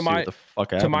currently,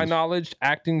 to my knowledge,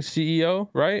 acting CEO,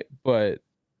 right? But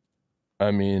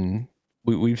I mean,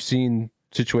 we've seen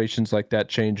situations like that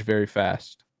change very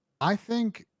fast. I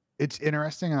think it's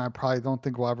interesting, and I probably don't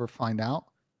think we'll ever find out.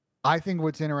 I think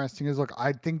what's interesting is, look,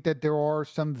 I think that there are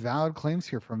some valid claims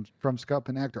here from Scup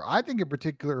and Hector. I think in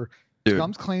particular,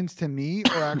 Scump's claims to me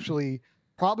are actually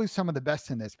probably some of the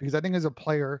best in this, because I think as a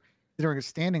player, during his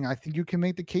standing, I think you can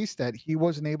make the case that he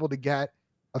wasn't able to get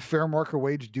a fair market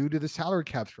wage due to the salary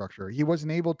cap structure. He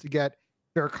wasn't able to get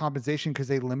fair compensation because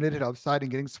they limited upside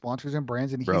and getting sponsors and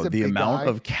brands. And he's a big amount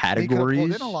of categories.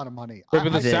 Pulled in a lot of money.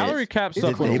 But the salary cap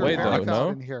stuff went away, though.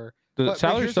 No, the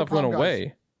salary stuff went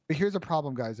away. But here's a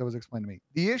problem, guys. That was explained to me.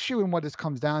 The issue and what this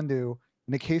comes down to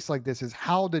in a case like this is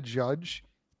how the judge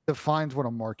defines what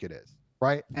a market is,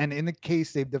 right? And in the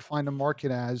case, they've defined a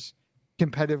market as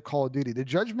competitive Call of Duty. The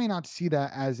judge may not see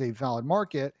that as a valid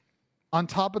market. On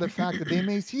top of the fact that they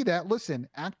may see that, listen,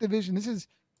 Activision, this is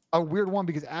a weird one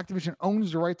because Activision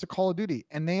owns the right to Call of Duty,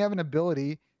 and they have an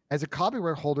ability as a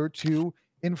copyright holder to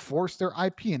enforce their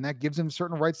IP, and that gives them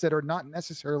certain rights that are not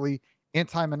necessarily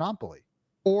anti-monopoly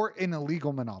or an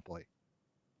illegal monopoly.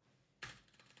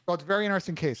 So it's a very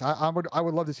interesting case. I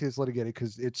would love to see this litigated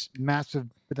because it's massive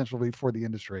potentially for the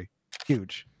industry.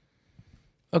 Huge.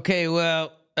 Okay,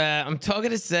 well, I'm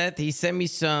talking to Seth. He sent me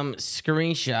some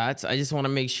screenshots. I just want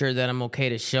to make sure that I'm okay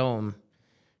to show him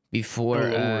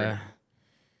before.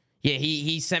 Yeah,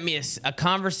 he sent me a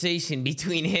conversation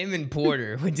between him and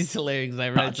Porter, which is hilarious. I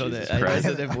read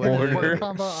something.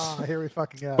 Porter. Here we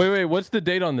fucking go. Wait. What's the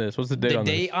date on this? The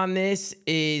date on this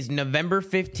is November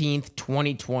 15th,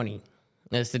 2020.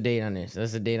 That's the date on this.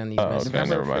 That's the date on these messages. Okay,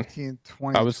 never mind. 15th,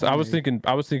 2020.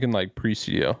 I was thinking like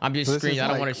pre-CDO. I'm just screening. I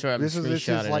don't want to show up. This is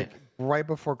like right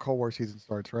before Cold War season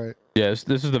starts, right? Yes,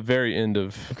 this is the very end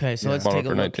of. Okay, so let's take a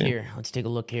look here. Let's take a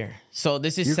look here. So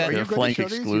this is Seth. Are you Flank good to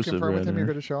show these? exclusive. You confirm with him you're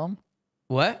good to show them?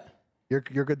 What? You're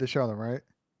good to show them, right?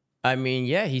 I mean,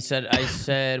 yeah. He said. I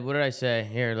said. What did I say?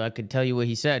 Here, I could tell you what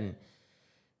he said.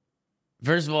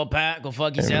 First of all, Pat, go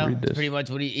fuck yourself. That's pretty much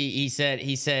what he said.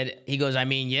 He goes, I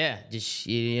mean, yeah, just,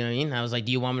 you know what I mean? I was like,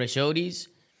 do you want me to show these?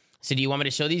 I said, do you want me to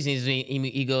show these? And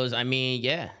he goes, I mean,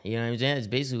 yeah. You know what I'm saying? It's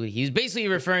basically, he was basically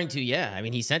referring to, yeah. I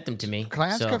mean, he sent them to me. Can I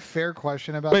ask a fair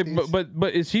question about these?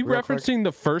 But is he referencing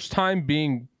the first time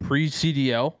being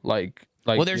pre-CDL? Like,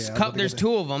 well, there's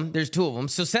two of them. There's two of them.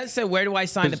 So Seth said, where do I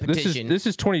sign the petition? This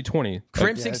is 2020.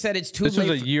 Crimson said it's too late. This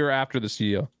was a year after the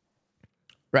CDL.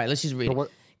 Right, let's just read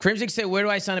it. Crimson said, where do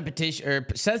I sign a petition? Or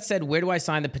Seth said, where do I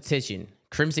sign the petition?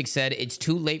 Crimson said, it's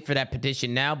too late for that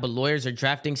petition now, but lawyers are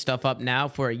drafting stuff up now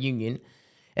for a union.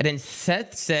 And then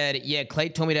Seth said, yeah, Clay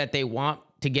told me that they want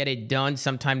to get it done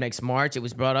sometime next March. It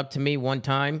was brought up to me one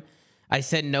time. I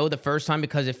said no the first time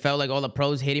because it felt like all the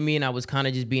pros hated me and I was kind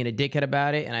of just being a dickhead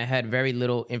about it, and I had very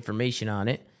little information on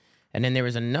it. And then there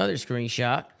was another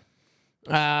screenshot.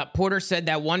 Porter said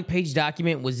that one-page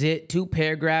document was it. 2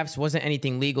 paragraphs, wasn't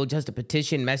anything legal, just a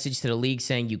petition message to the league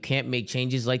saying you can't make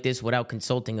changes like this without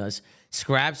consulting us.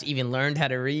 Scraps even learned how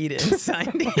to read and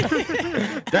signed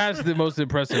it. That's the most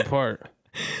impressive part.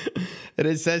 And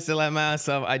it says to let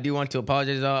myself, I do want to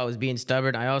apologize though. I was being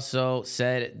stubborn. I also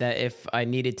said that if I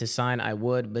needed to sign, I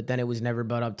would, but then it was never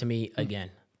brought up to me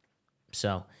again.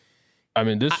 So... I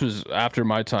mean, this was after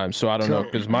my time, so I don't know,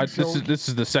 because this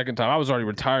is the second time. I was already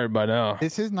retired by now.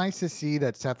 This is nice to see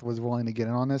that Seth was willing to get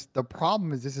in on this. The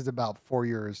problem is this is about 4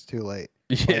 years too late.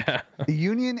 Yeah. Like, the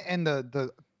union and the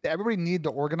everybody needed to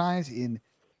organize in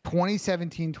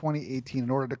 2017, 2018 in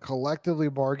order to collectively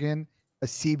bargain a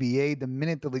CBA the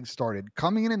minute the league started.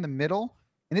 Coming in the middle,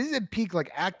 and this is at peak, like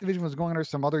Activision was going under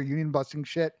some other union busting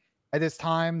shit at this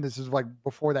time. This is like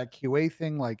before that QA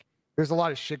thing. Like there's a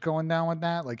lot of shit going down with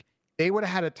that. Like they would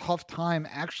have had a tough time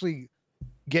actually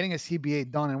getting a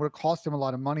CBA done, and would have cost them a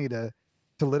lot of money to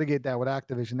litigate that with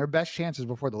Activision. Their best chances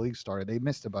before the league started, they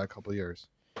missed it by a couple of years.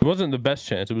 It wasn't the best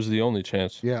chance; it was the only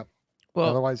chance. Yeah. Well,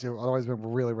 otherwise, it would be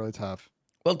really, really tough.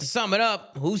 Well, to sum it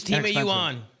up, whose team are you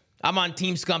on? I'm on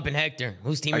Team Scump and Hector.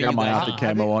 Whose team are you guys on? I got my Optic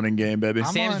camo on in game, baby.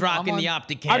 Sam's rocking the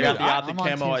Optic camo. I got the Optic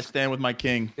camo. I stand with my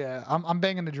king. Yeah, I'm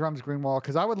banging the drums, Greenwall,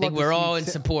 because I would love to see. We're all in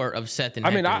support of Seth and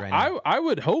Hector right now. I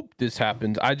would hope this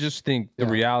happens. I just think the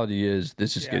reality is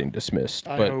this is getting dismissed.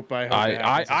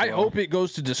 I hope it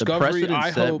goes to discovery. I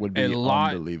hope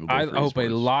a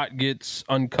lot gets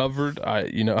uncovered.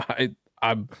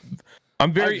 I'm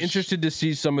very interested to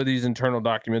see some of these internal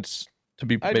documents to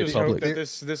be made just public. Hope that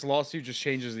this lawsuit just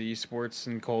changes the esports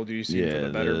and Call of Duty scene for the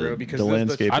better, bro. Because the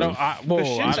landscape. I don't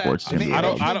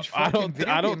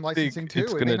think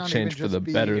it's gonna change for the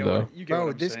better, though.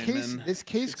 Bro, this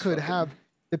case could have,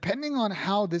 depending on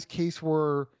how this case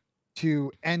were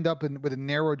to end up with a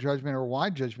narrow judgment or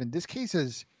wide judgment, this case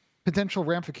has potential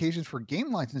ramifications for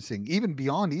game licensing, even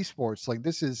beyond esports. Like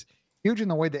this is huge in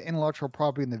the way that intellectual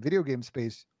property in the video game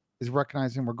space is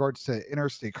recognized in regards to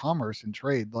interstate commerce and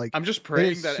trade. Like I'm just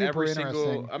praying that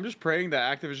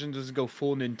Activision doesn't go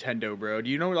full Nintendo, bro.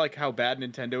 Do you know like how bad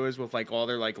Nintendo is with like all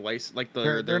their like license, like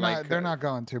they're not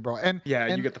going to, bro. And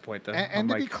you get the point though. And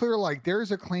to be clear, like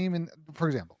there's a claim in, for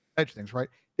example, Edge things, right?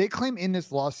 They claim in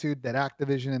this lawsuit that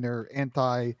Activision and their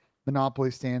anti-monopoly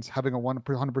stance, having a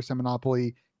 100%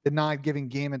 monopoly, denied giving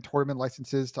game and tournament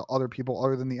licenses to other people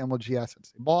other than the MLG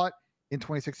assets they bought in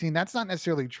 2016. That's not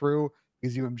necessarily true.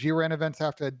 Because UMG ran events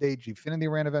after that date,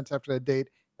 Gfinity ran events after that date,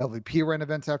 LVP ran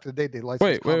events after the date. They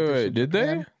licensed. Wait, did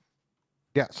they?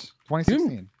 Yes,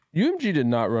 2016. UMG did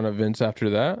not run events after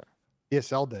that.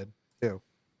 ESL did too.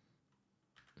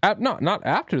 Not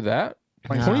after that.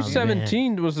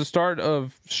 2017 was the start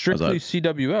of strictly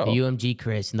CWL. UMG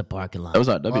Chris in the parking lot. That was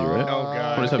IW, right? Oh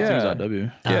god. 2017 was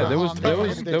IW. Yeah, there was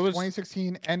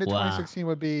 2016. End of 2016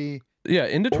 would be. Yeah,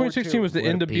 end of 2016 was the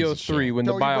end of BO3 when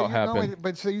the buyout happened.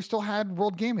 But so you still had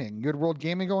World Gaming. You had World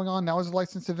Gaming going on. That was a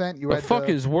licensed event. The fuck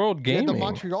is World Gaming? The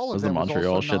Montreal event. It was the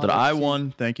Montreal shit that I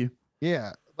won. Thank you.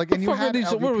 Yeah. Like, and you had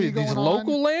these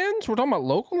local lands? We're talking about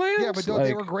local lands? Yeah, but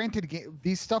they were granted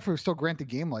these stuff were still granted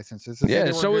game licenses.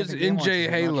 Yeah, so is NJ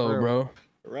Halo, bro.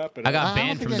 I got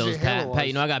banned from those. Pat,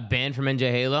 I got banned from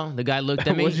NJ Halo. The guy looked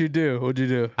at me. What'd you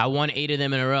do? I won 8 of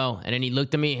them in a row, and then he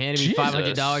looked at me, handed me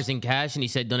 $500 in cash, and he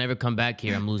said, "Don't ever come back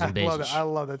here. I'm losing business." I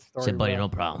love that story. I said, "Buddy, no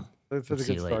problem. That's such a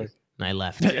good story." And I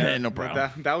left. Yeah, no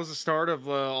problem. That was the start of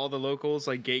all the locals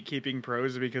like gatekeeping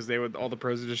pros because all the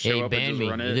pros would just show up and just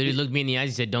run it. He literally looked me in the eyes.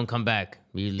 He said, "Don't come back.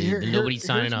 Nobody's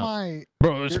signing up."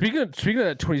 Bro, speaking of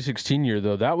that 2016 year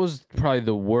though, that was probably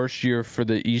the worst year for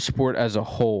the esport as a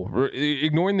whole.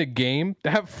 Ignoring the game,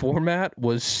 that format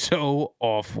was so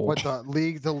awful. What the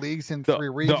leagues in 3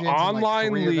 regions, the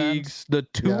online like leagues, the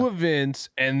 2 events,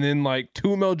 and then like 2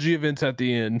 MLG events at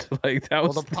the end. Like that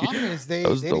was. Well, the problem is they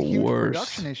had a huge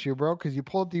production issue, bro. Because you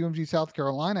pulled up the UMG South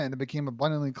Carolina, and it became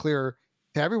abundantly clear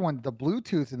to everyone the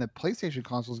Bluetooth and the PlayStation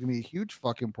console is gonna be a huge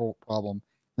fucking problem.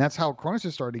 And that's how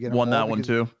Cronus started to get won that one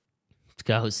too. Let's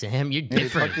go, Sam. You're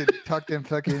different. Tucked in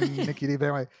fucking Nicky D. But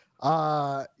anyway,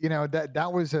 that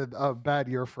was a bad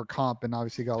year for comp, and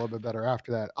obviously got a little bit better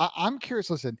after that. I'm curious.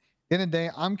 Listen, in the day,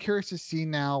 I'm curious to see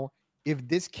now if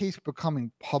this case becoming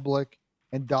public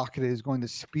and docketed is going to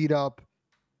speed up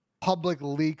public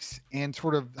leaks and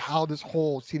sort of how this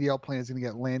whole CDL plan is going to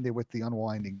get landed with the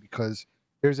unwinding, because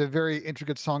there's a very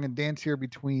intricate song and dance here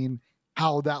between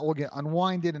how that will get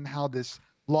unwinded and how this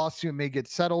lawsuit may get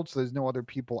settled, so there's no other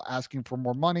people asking for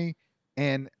more money.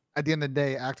 And at the end of the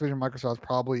day, Activision and Microsoft is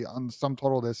probably on some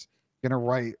total of this going to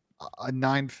write a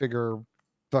 9-figure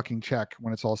fucking check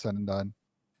when it's all said and done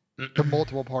to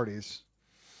multiple parties.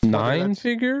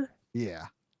 9-figure? Yeah.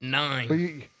 9. But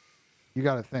you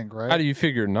got to think, right? How do you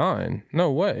figure 9?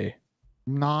 No way.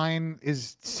 9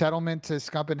 is settlement to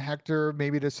Scump and Hector,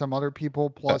 maybe to some other people,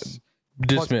 plus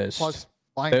dismiss. Plus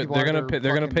they're gonna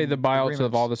pay the buyouts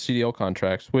of all the CDL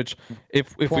contracts. Which,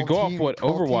 if we go off what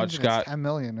Overwatch got, 10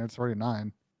 million. It's already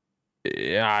 9.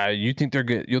 Yeah, you think they'll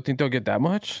get that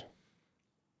much?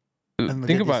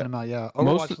 Think about it. Yeah,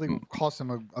 Overwatch cost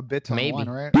them a bit ton of one,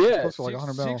 right? Yeah, close to like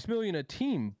 $100 million a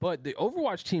team. But the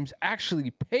Overwatch teams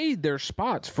actually paid their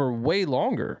spots for way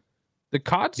longer. The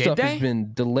COD stuff has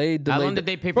been delayed. How long did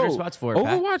they pay for their spots for?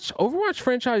 Overwatch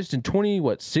franchised in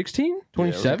 2016,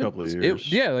 2017.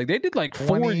 Yeah, like they did like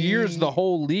 4 years the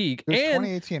whole league. It was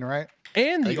 2018, right?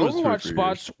 And the Overwatch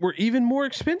spots were even more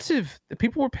expensive. The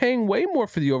people were paying way more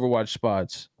for the Overwatch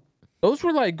spots. Those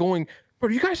were like going, bro.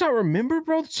 Do you guys not remember,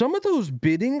 bro? Some of those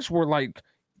biddings were like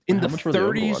in the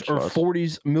 30s or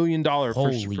 40s $1 million for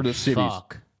the cities.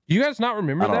 Fuck. Do you guys not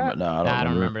remember that? No, I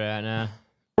don't remember that. No.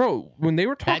 Bro, when they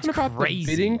were talking about the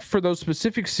bidding for those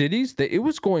specific cities, it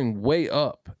was going way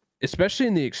up, especially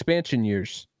in the expansion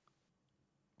years.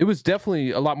 It was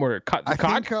definitely a lot more. COD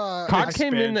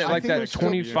came in at like that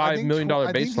 $25 million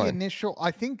baseline. I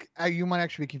think you might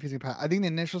actually be confusing, Pat. I think the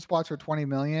initial spots were 20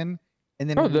 million, and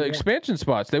then the expansion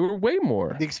spots, they were way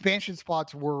more. The expansion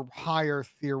spots were higher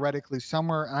theoretically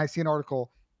somewhere, and I see an article.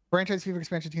 Franchise FIFA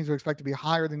expansion teams are expected to be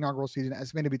higher than the inaugural season,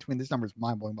 estimated between, this number is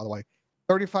mind blowing, by the way,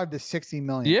 35 to 60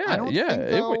 million.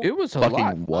 It was a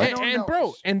lot.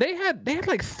 And they had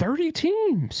like 30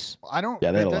 teams. It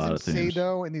doesn't say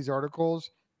though in these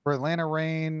articles for Atlanta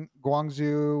Reign,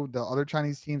 Guangzhou, the other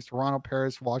Chinese teams, Toronto,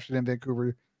 Paris, Washington,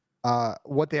 Vancouver,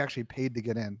 what they actually paid to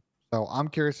get in. So I'm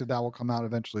curious if that will come out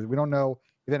eventually. We don't know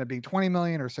if it ended up being 20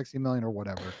 million or 60 million or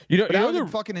whatever. That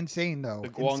was fucking insane though. The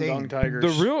Guangdong Tigers.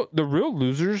 The real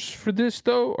losers for this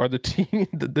though are the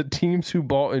teams who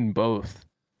bought in both.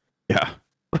 Yeah.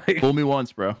 Fool me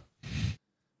once, bro.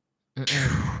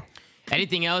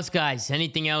 Anything else, guys?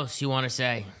 Anything else you want to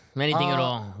say? Anything at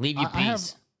all? Leave your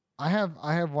peace. I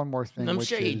have one more thing. I'm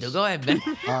sure you do. Go ahead, Ben.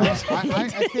 I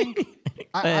think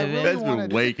I really want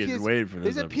to waiting for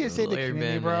this. There's a PSA to the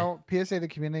community, bro. PSA to the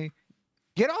community.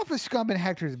 Get off of Scump and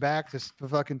Hector's back to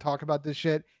fucking talk about this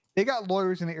shit. They got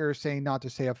lawyers in the ear saying not to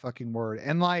say a fucking word.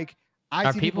 And like,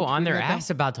 are people on their ass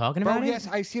about talking about it? Yes,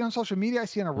 I see it on social media. I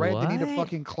see it on Reddit. They need to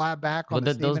fucking clap back on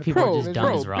the those people are just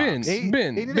dumb as rocks. They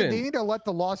need to let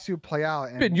the lawsuit play out.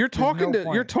 Ben, you're talking to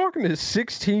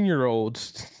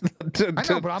 16-year-olds I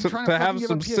know, but I'm trying to have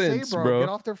some PSA, sense, bro. Get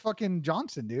off their fucking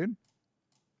Johnson, dude.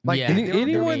 Like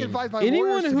anyone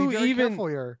who even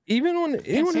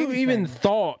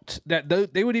thought that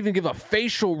they would even give a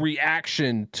facial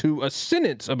reaction to a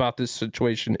sentence about this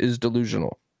situation is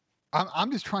delusional.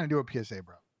 I'm just trying to do a PSA,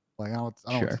 bro. Like I don't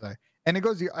know what to say. And it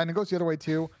goes the other way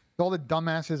too. All the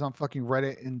dumbasses on fucking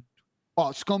Reddit and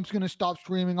Scump's gonna stop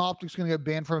streaming, Optic's gonna get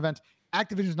banned from events.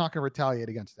 Activision's not gonna retaliate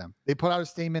against them. They put out a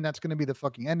statement that's gonna be the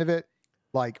fucking end of it.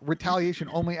 Like retaliation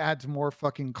only adds more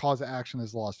fucking cause of action in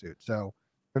this lawsuit. So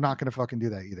they're not gonna fucking do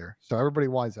that either. So everybody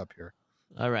wise up here.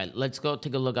 All right, let's go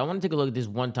take a look. I want to take a look at this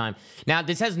one time. Now,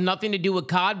 this has nothing to do with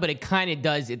COD, but it kind of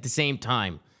does at the same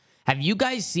time. Have you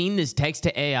guys seen this text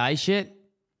to AI shit?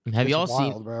 Have y'all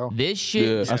seen bro. This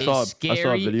shit? Yeah. I saw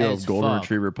a video of golden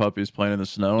retriever puppies playing in the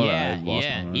snow.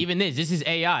 Yeah. Even this is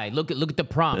AI. Look at the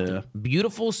prompt. Yeah.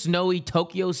 Beautiful snowy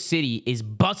Tokyo City is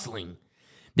bustling.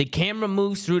 The camera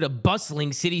moves through the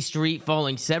bustling city street,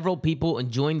 following several people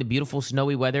enjoying the beautiful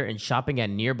snowy weather and shopping at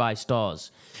nearby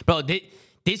stalls. Bro,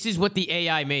 this is what the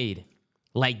AI made.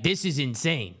 Like, this is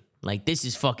insane. Like, this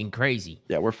is fucking crazy.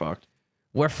 Yeah, we're fucked.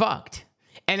 We're fucked.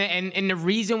 And the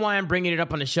reason why I'm bringing it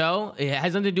up on the show, it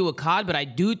has nothing to do with COD, but I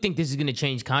do think this is going to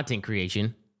change content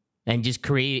creation and just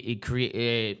create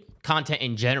content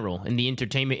in general, in the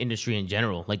entertainment industry in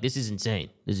general. Like, this is insane.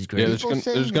 This is crazy. Yeah,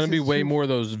 there's going to be way more of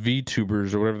those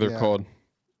VTubers or whatever they're called.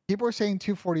 People are saying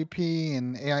 240p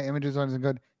and AI images aren't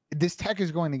good. This tech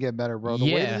is going to get better, bro.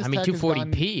 The way this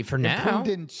 240p for now. Improved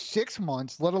in 6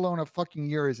 months, let alone a fucking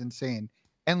year, is insane.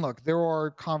 And look, there are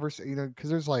conversations, because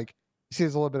there's like, you see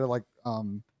there's a little bit of like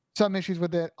some issues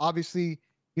with it. Obviously,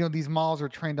 these models are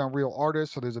trained on real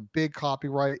artists, so there's a big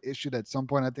copyright issue that at some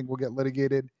point I think will get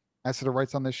litigated as to the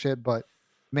rights on this shit. But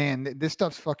man, this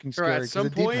stuff's fucking scary. Bro, at some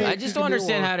point, I just don't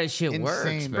understand how this shit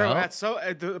works, bro.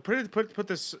 Put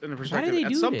this in perspective.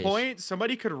 At some point,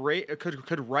 somebody could write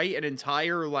an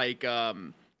entire like a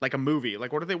movie.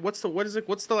 Like what is it?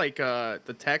 Like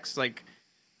the text like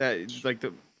that like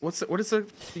the. What is the what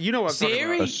I'm talking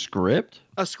about? A script?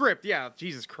 A script, yeah.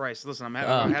 Jesus Christ. Listen,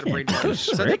 I had a brain fart.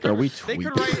 So they could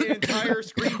write an entire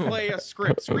screenplay, a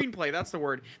script. Screenplay, that's the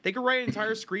word. They could write an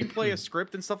entire screenplay, a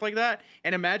script, and stuff like that.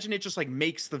 And imagine it just like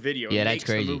makes the video. Yeah, makes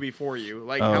that's crazy. The movie for you.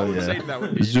 Like how insane that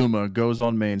would be. ZooMaa goes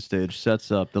on main stage,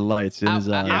 sets up the lights in his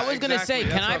eyes. I was gonna say,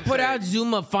 can I put out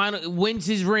ZooMaa wins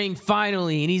his ring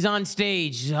finally, and he's on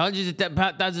stage. Hundreds of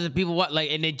thousands of people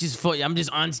and it just I'm just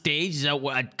on stage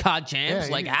at COD champs.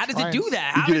 Yeah, like, how does it do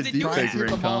that? How does it do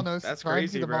that? That's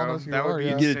crazy, bro.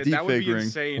 That would be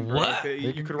insane. What?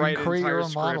 You could write an entire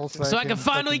script. So I can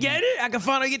finally get it? I can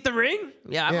finally get the ring?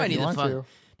 Yeah, I might need the fuck.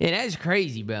 Yeah, that's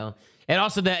crazy, bro. And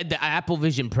also the Apple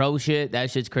Vision Pro shit,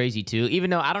 that shit's crazy too. Even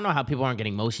though I don't know how people aren't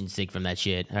getting motion sick from that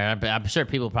shit. I'm sure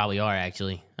people probably are,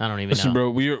 actually. I don't even know. Bro,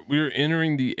 we're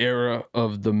entering the era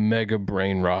of the mega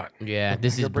brain rot. Yeah,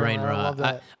 this is brain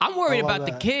rot. I'm worried about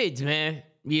the kids, man.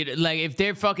 Like, if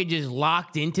they're fucking just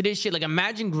locked into this shit. Like,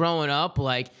 imagine growing up,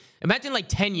 imagine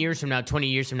 10 years from now, 20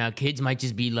 years from now, kids might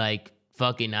just be like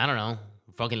fucking, I don't know,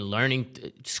 fucking learning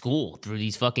school through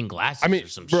these fucking glasses or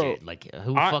some shit. Like,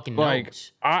 who fucking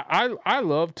knows? I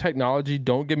love technology,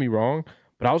 don't get me wrong,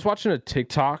 but I was watching a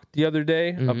TikTok the other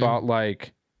day about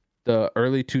the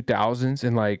early 2000s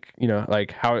and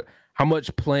how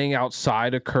much playing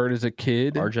outside occurred as a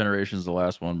kid. Our generation's the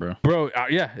last one, bro.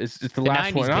 Yeah, it's the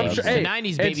last one. I'm sure, the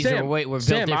 90s babies were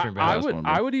built different, bro.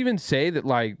 I would even say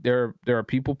that there are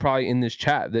people probably in this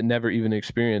chat that never even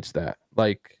experienced that.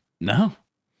 No.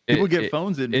 People get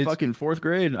phones in fucking fourth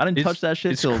grade. I didn't touch that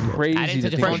shit till crazy. I didn't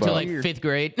touch a phone till fifth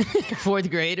grade,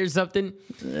 fourth grade or something.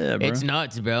 Yeah, bro. It's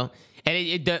nuts, bro.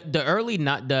 And the early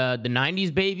the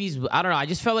 90s babies, I don't know. I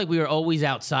just felt like we were always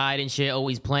outside and shit,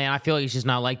 always playing. I feel like it's just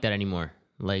not like that anymore.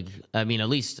 Like, I mean, at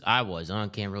least I was. I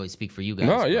can't really speak for you guys.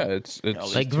 No, yeah, it's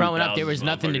like growing up, there was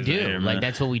nothing to do. Like,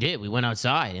 that's what we did. We went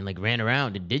outside and ran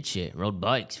around and did shit, rode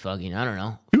bikes, fucking, I don't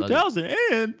know. 2000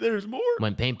 and there's more.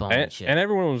 Went paintball and shit. And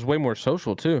everyone was way more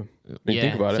social too. When you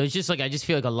think about it. So it's just I just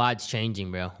feel like a lot's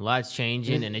changing, bro. A lot's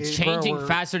changing, and it's changing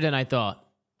faster than I thought.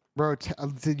 Bro,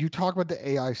 did you talk about the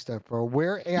AI stuff, bro?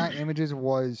 Where AI images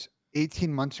was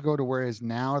 18 months ago to where it is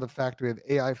now, the fact that we have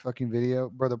AI fucking video,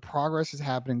 bro, the progress is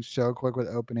happening so quick with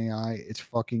OpenAI. It's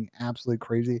fucking absolutely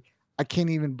crazy. I can't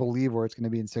even believe where it's going to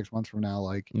be in 6 months from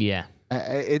now.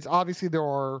 It's obviously there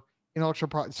are intellectual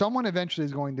property. Someone eventually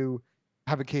is going to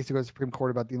have a case to go to the Supreme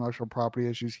Court about the intellectual property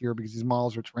issues here because these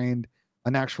models are trained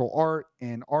on actual art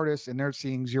and artists, and they're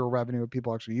seeing zero revenue if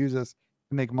people actually use this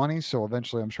to make money. So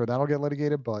eventually, I'm sure that'll get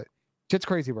litigated. But shit's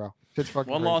crazy, bro. Shit's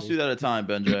fucking one crazy. lawsuit at a time,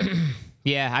 Benjay.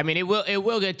 Yeah, I mean, it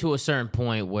will get to a certain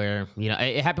point where,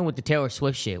 it happened with the Taylor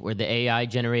Swift shit, where the AI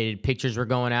generated pictures were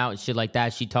going out and shit like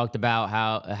that. She talked about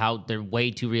how they're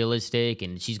way too realistic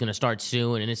and she's gonna start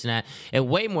suing and this and that. And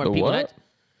way more people.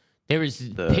 There was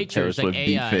pictures Taylor Swift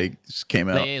AI deepfakes came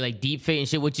out, like deepfake and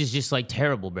shit, which is just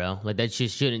terrible, bro. Like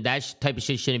that type of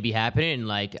shit shouldn't be happening.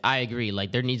 And I agree,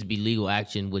 there needs to be legal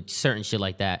action with certain shit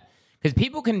like that. Because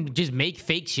people can just make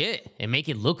fake shit and make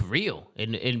it look real.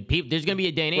 And people, there's going to be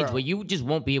a day and age where you just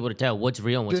won't be able to tell what's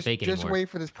real and what's fake anymore. Just wait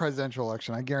for this presidential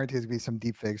election. I guarantee there's going to be some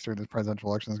deep fakes during this presidential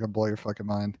election that's going to blow your fucking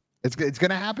mind. It's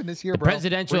gonna happen this year, the bro.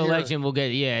 presidential election will get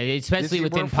especially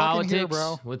within politics,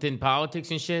 here, within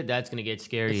politics and shit. That's gonna get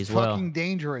scary it's as well. Fucking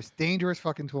dangerous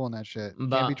fucking tool in that shit.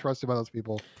 Can't be trusted by those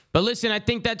people. But listen, I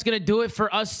think that's gonna do it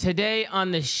for us today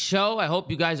on the show. I hope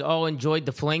you guys all enjoyed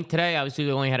the flank today. Obviously,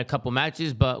 we only had a couple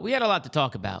matches, but we had a lot to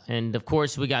talk about, and of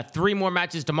course, we got 3 more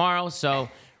matches tomorrow. So.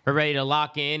 We're ready to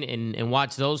lock in and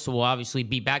watch those, so we'll obviously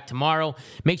be back tomorrow.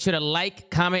 Make sure to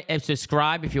like, comment, and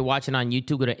subscribe. If you're watching on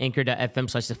YouTube, go to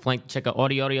anchor.fm/theflank. Check out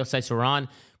audio sites we're on.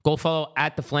 Go follow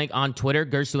 @theflank on Twitter.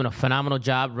 Gert's doing a phenomenal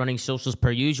job running socials per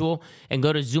usual. And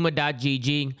go to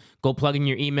ZooMaa.gg. Go plug in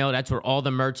your email. That's where all the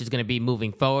merch is going to be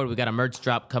moving forward. We got a merch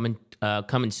drop coming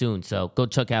soon, so go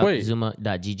check out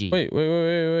ZooMaa.gg.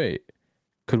 Wait.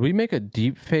 Could we make a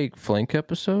deep fake flank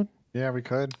episode? Yeah, we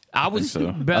could. I was.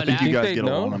 So. I think you guys get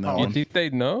along on that one. You think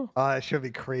they'd know? It should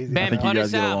be crazy. Ben, put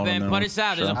us out. Ben, put us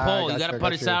out. There's a poll. You got to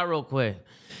put us out real quick.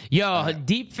 Yo, a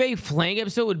deep fake flank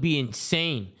episode would be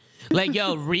insane. Like,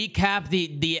 yo, recap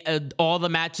the all the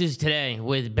matches today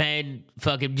with Ben.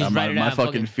 Fucking just write it out. My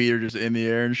fucking feet are just in the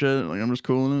air and shit. Like I'm just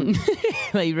cooling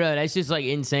it. Like, bro, that's just like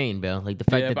insane, bro. Like the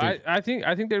fact that I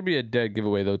think there'd be a dead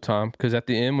giveaway though, Tom. Because at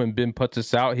the end when Ben puts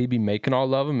us out, he'd be making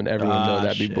all of them, and everyone know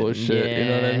that'd be bullshit. Yeah, you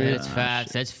know what I mean? That's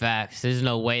facts. That's facts. There's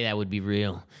no way that would be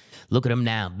real. Look at him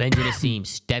now. Benjamin Asim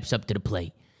steps up to the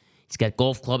plate. He's got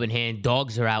golf club in hand.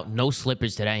 Dogs are out. No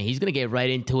slippers today. He's gonna get right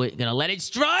into it. Gonna let it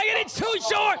strike, and it's too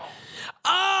short.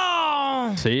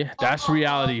 Oh! See, that's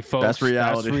reality, folks. That's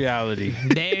reality. That's reality.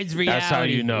 There's reality. That's how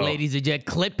you know. Ladies and gentlemen,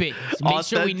 clip it. Make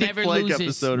sure we never lose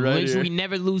this. Make sure we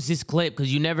never lose this clip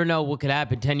because you never know what could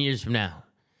happen 10 years from now.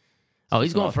 Oh,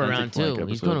 he's going for round 2.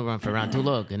 He's going to run for round 2.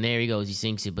 Look, and there he goes. He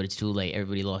sinks it, but it's too late.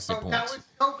 Everybody lost their points.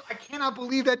 I cannot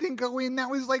believe that didn't go in. That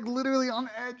was like literally on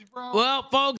edge, bro. Well,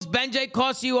 folks, Ben J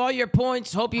cost you all your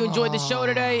points. Hope you enjoyed the show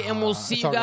today, and we'll see you guys.